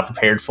like not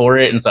prepared for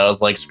it, and so I was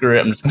like, screw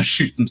it, I'm just gonna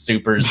shoot some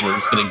supers. We're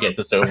just gonna get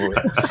this over with.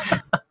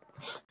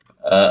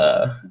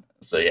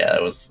 So yeah,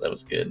 that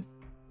was good.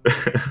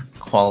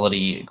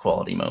 Quality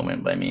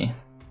moment by me.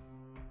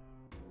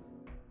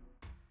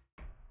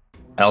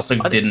 I also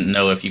didn't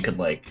know if you could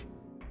like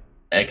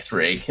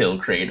X-ray kill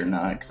Crate or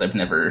not, because I've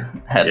never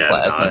had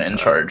plasma and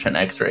charge an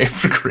X-ray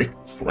for Crate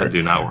before. That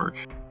do not work.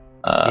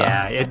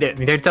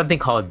 There's something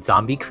called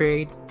Zombie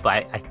Crate,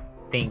 but I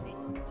think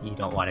you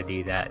don't want to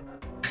do that.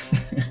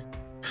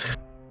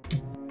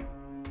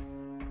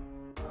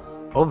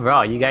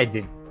 overall, you guys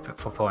did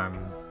perform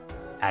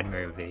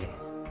admirably.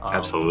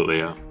 Absolutely,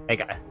 yeah.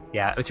 Like,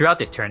 yeah, throughout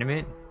this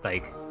tournament,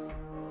 like,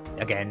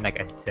 again, like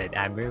I said,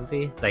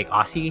 admirably. Like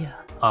Osse,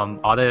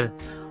 all the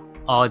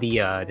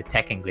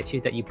tech and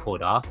glitches that you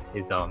pulled off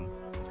is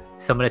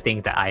some of the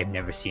things that I've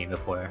never seen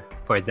before.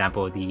 For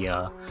example,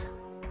 the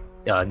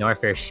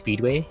Norfair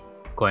Speedway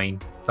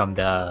going from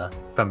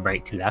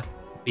right to left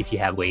if you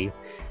have wave,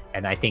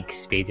 and I think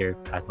spades or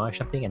plasma or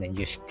something, and then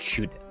you just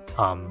shoot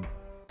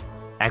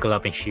angle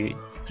up and shoot.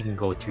 You can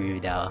go through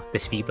the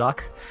speed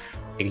blocks.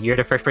 Like, you're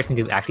the first person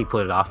to actually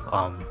pull it off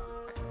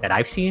that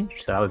I've seen,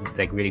 so that was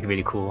like really,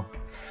 really cool.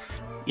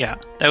 Yeah,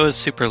 that was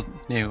super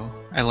new.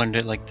 I learned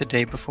it like the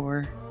day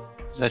before,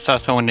 because I saw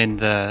someone in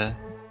the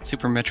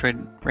Super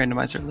Metroid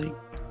Randomizer League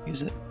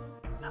use it.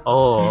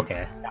 Oh,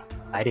 okay.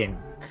 I didn't.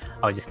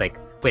 I was just like,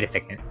 wait a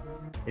second.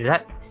 Is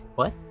that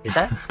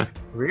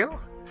real?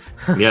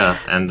 Yeah,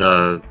 and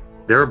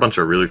there are a bunch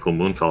of really cool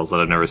moonfalls that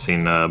I've never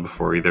seen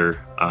before either.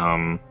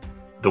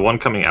 The one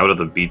coming out of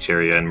the beach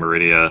area in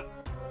Meridia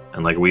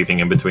and like weaving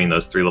in between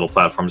those three little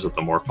platforms with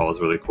the morphall is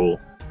really cool.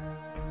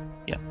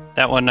 Yeah,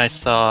 that one I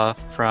saw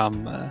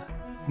from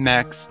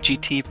Max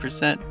GT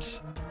Present.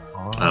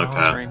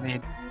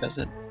 Okay. Does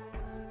it.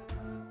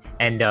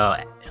 And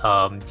I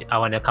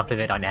want to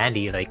compliment on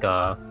Andy. Like,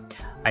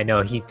 I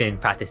know he's been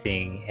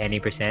practicing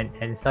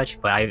 90% and such,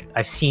 but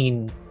I've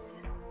seen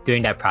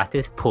during that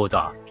practice pulled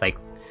off. Like,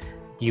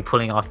 you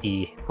pulling off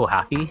the full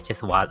halfie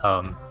just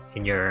while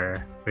in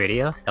your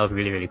radio. That was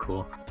really, really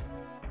cool.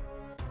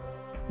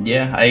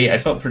 Yeah, I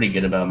felt pretty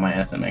good about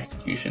my SM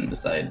execution.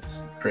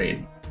 Besides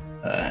grade,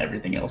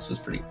 everything else was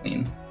pretty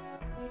clean.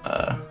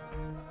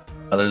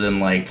 Other than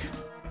like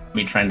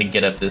me trying to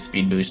get up this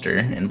speed booster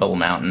in Bubble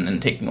Mountain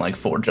and taking like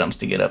 4 jumps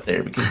to get up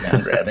there because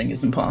down grabbing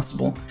is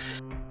impossible.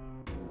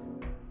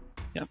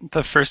 Yeah,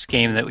 the first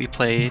game that we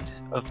played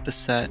of the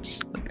set,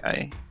 like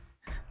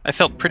I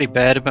felt pretty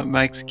bad about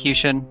my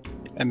execution.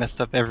 I messed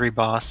up every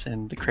boss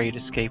and the crate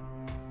escape.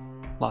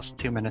 Lost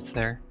 2 minutes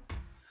there.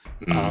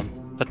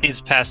 But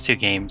these past 2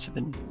 games have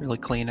been really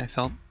clean, I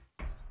felt.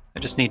 I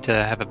just need to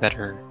have a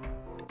better...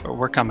 or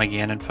work on my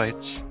Ganon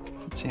fights,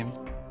 it seems.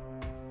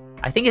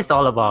 I think it's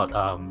all about,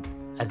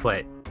 as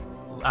what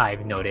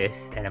I've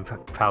noticed, and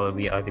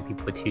probably other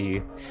people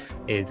too,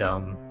 is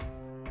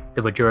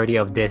the majority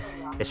of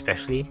this,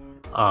 especially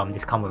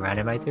this combo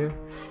randomizer,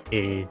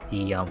 is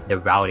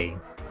the routing,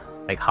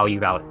 like how you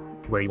route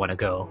where you want to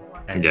go.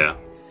 And Yeah.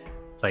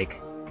 it's like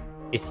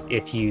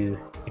if you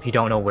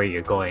don't know where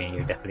you're going,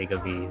 you're definitely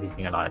gonna be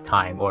losing a lot of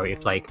time. Or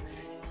if like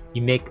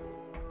you make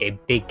a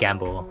big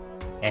gamble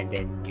and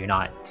then you're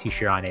not too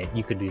sure on it,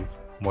 you could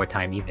lose more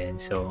time even.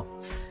 So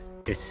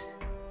it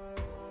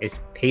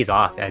pays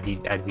off as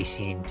we've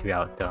seen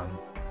throughout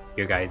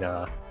your guys'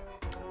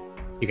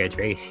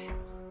 race.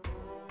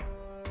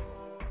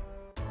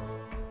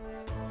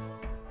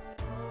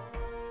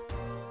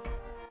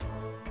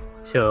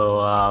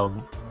 So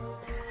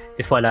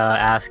just wanna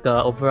ask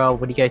overall,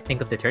 what do you guys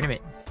think of the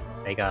tournament?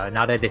 Like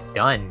now that it's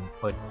done,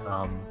 what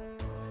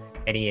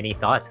any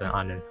thoughts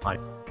on it?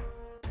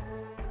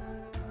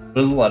 It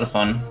was a lot of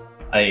fun.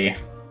 I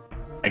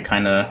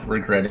kind of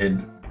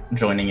regretted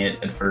joining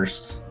it at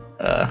first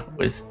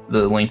with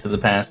the Link to the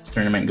Past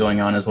tournament going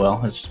on as well.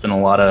 It's just been a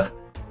lot of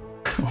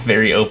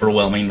very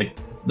overwhelming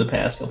the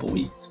past couple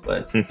weeks,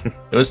 but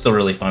it was still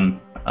really fun.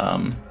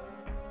 I'm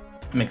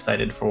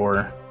excited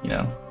for,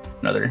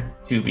 another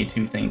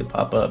 2v2 thing to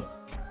pop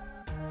up.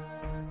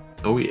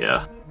 Oh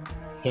yeah.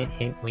 Hint,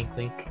 hint, wink,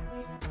 wink.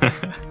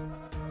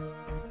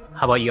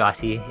 How about you,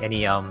 Osse?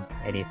 Any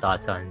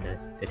thoughts on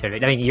the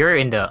tournament? I mean, you're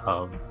in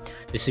the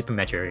Super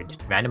Metroid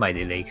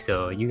Randomizer League,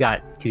 so you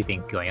got 2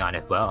 things going on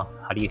as well.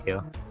 How do you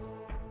feel?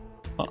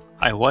 Well,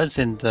 I was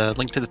in the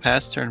Link to the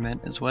Past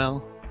tournament as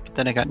well, but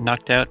then I got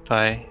knocked out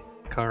by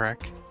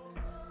Korak.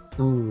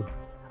 Ooh.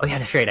 Oh yeah,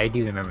 that's right. I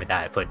do remember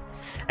that. But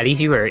at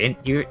least you're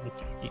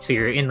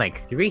in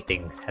like 3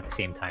 things at the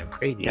same time.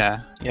 Crazy.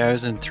 Yeah, I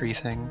was in 3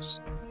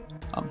 things.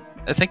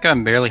 I think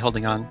I'm barely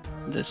holding on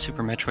the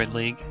Super Metroid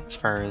League as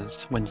far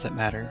as wins that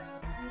matter.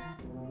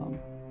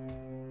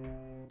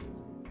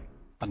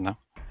 I don't know.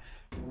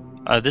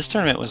 This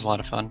tournament was a lot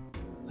of fun.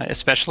 I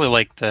especially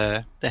like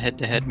the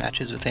head-to-head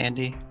matches with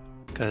Andy,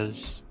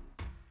 because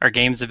our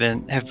games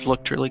have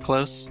looked really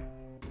close.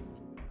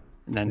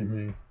 And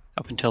then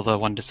up until the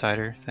one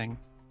decider thing.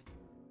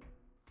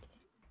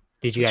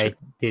 Did you guys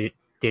did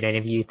any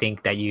of you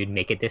think that you'd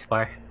make it this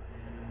far?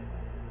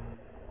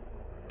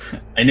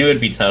 I knew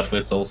it'd be tough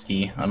with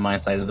Solsky on my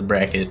side of the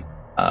bracket,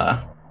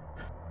 but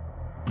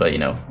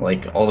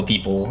like all the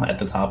people at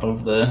the top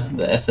of the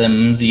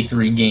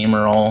SMZ3 game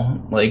are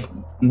all like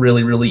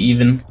really, really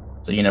even,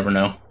 so you never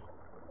know.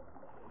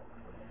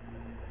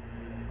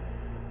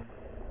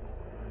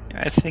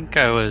 I think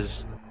I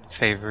was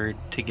favored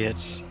to get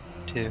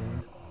to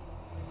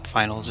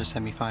finals or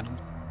semifinals.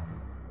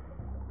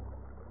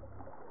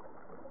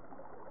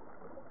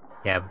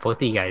 Yeah, both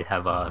of you guys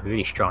have a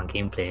really strong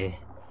gameplay.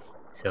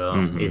 So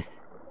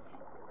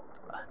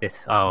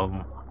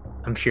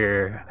I'm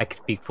sure I can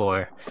speak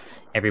for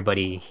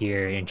everybody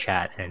here in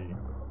chat and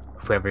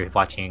whoever is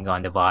watching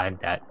on the VOD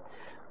that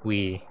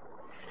we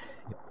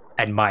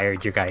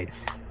admired your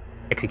guys'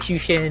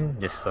 execution,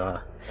 just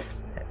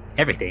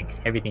everything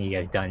you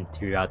guys done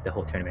throughout the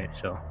whole tournament.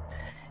 So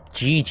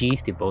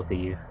GG's to both of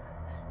you.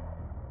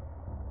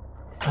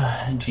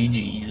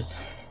 GG's.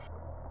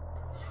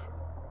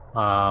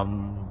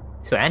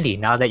 So Andy,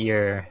 now that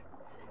your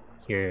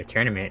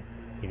tournament,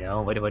 you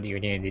know, what are you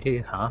going to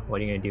do, huh? What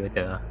are you going to do with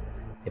the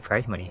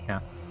prize money, huh?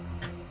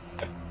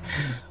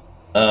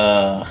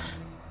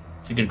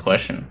 It's a good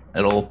question.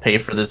 It'll pay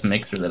for this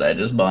mixer that I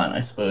just bought,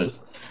 I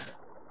suppose.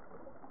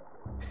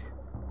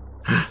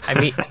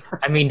 I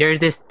mean, there's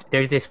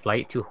this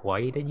flight to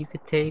Hawaii that you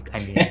could take. I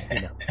mean,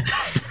 you know.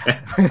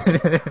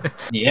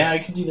 Yeah, I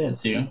could do that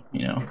too.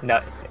 You know,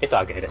 No, it's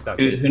all good. It's all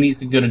good. who needs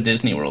to go to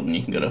Disney World when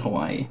you can go to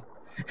Hawaii?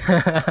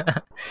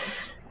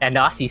 And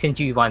Aussie, since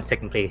you won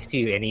second place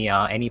too,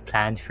 any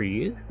plans for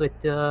you with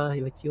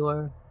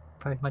your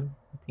prize money?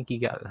 I think you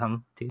got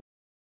some too.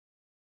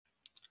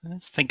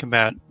 Let's think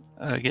about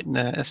getting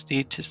a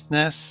SD to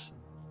SNES.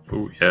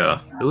 Ooh,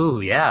 yeah.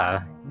 Ooh,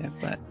 yeah. Yeah,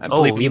 but I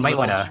Oh, believe you I'm a might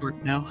little wanna-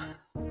 short now.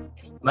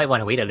 Might want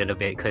to wait a little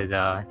bit because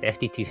the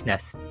SD2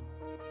 SNES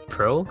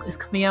Pro is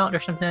coming out or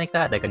something like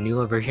that, like a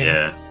newer version.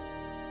 Yeah.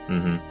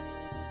 Mm-hmm.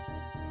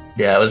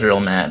 Yeah, I was real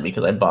mad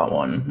because I bought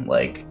one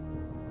like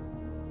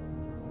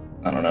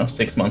I don't know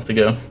 6 months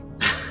ago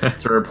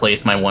to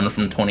replace my one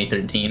from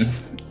 2013,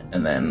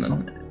 and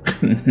then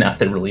now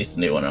they released a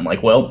new one. I'm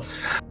like, well,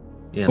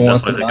 Yeah, who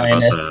wants to definitely buy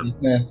an thinking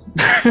about SD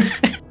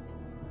SNES?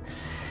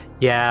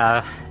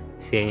 Yeah,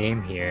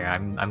 same here.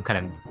 I'm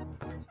kind of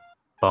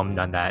bummed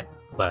on that,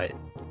 but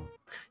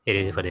it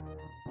is what it is.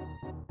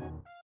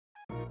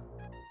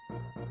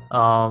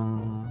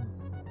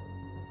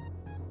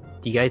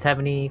 Do you guys have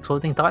any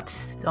closing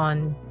thoughts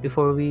on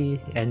before we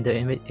end the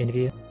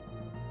interview?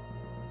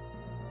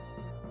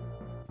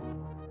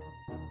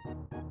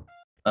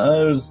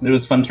 It was a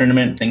fun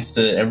tournament. Thanks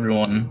to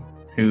everyone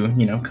who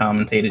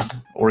commentated,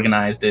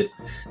 organized it.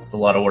 It's a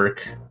lot of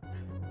work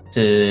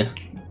to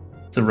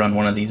run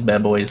one of these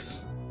bad boys.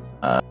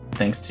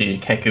 Thanks to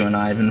Keku and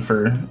Ivan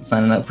for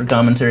signing up for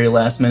commentary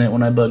last minute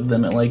when I bugged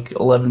them at like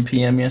 11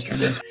 p.m.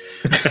 yesterday.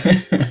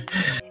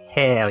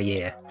 Hell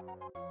yeah.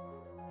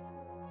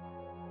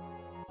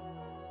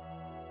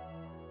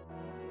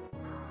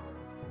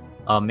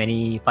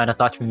 Any final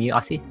thoughts from you,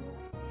 Aussie?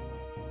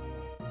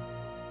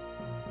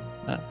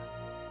 I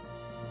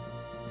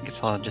guess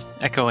I'll just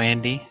echo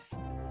Andy.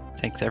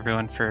 Thanks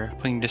everyone for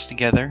putting this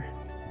together.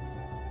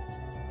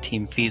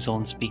 Team Feasel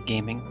and Speed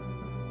Gaming.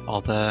 All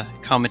the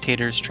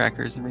commentators,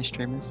 trackers, and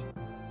restreamers.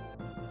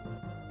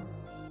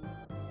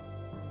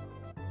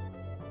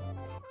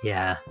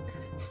 Yeah.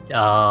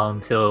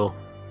 So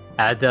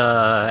as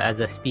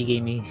a Speed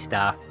Gaming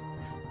staff,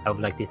 I would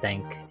like to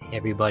thank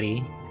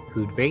everybody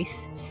who'd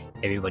raced,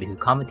 everybody who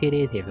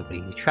commentated,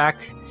 everybody who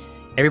tracked,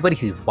 everybody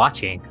who's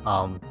watching.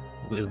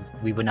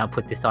 We would not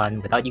put this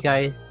on without you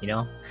guys, you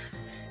know.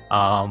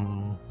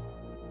 I'm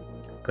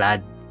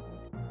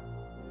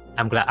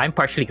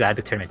partially glad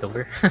the tournament's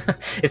over.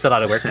 It's a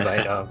lot of work,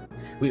 but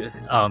we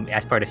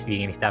as part of Speed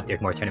Gaming staff,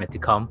 there's more tournament to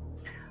come.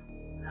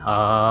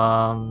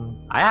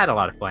 I had a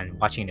lot of fun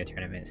watching the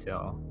tournament,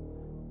 so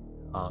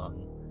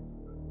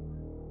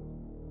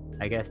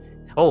I guess.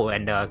 Oh,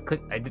 and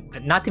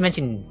not to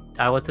mention,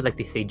 I would also like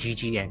to say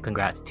GG and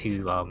congrats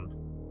to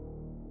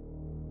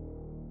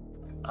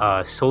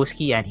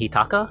Soski and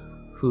Hitaka,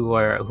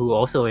 who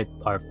also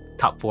are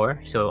top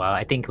 4. So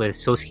I think it was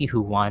Soski who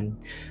won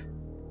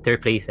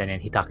 3rd place, and then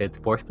Hitaka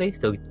 4th place.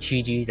 So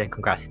GG's and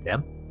congrats to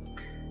them.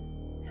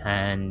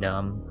 And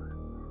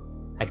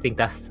I think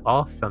that's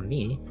all from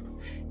me.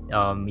 You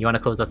want to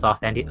close us off,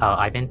 Andy?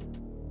 Ivan?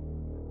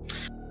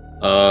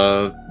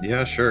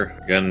 Yeah, sure.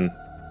 Again,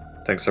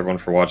 thanks everyone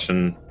for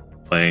watching,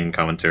 playing,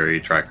 commentary,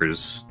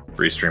 trackers,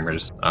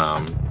 restreamers,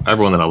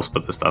 everyone that helps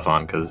put this stuff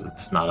on, because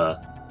it's not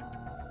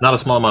a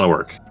small amount of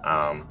work.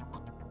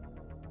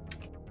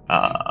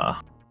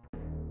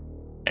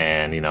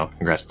 And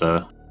congrats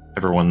to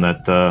everyone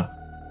that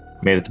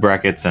made it to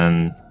brackets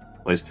and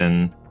placed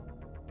in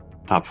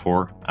top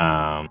 4.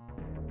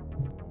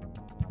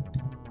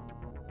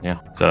 Yeah,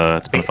 so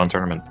it's been a fun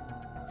tournament.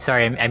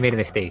 Sorry, I made a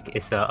mistake.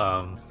 It's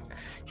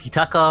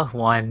Hitaka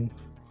won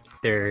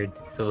 3rd,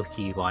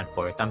 Soski won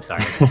 4th. I'm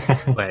sorry,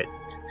 but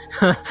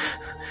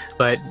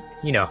but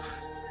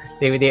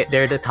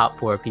they're the top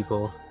 4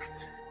 people.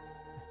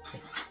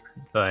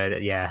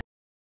 But yeah.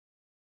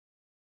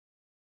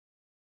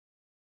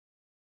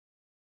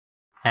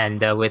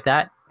 And with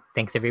that,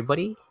 thanks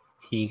everybody.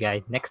 See you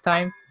guys next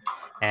time.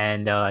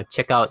 And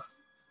check out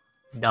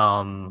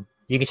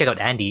you can check out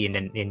Andy in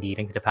the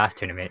Link to the Past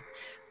tournament.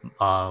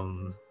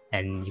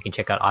 And you can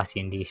check out Aussie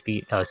in the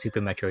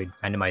Super Metroid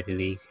Randomizer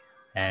League.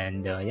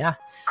 And yeah,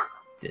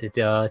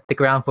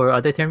 stick around for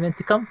other tournaments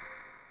to come.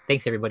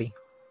 Thanks everybody.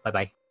 Bye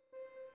bye.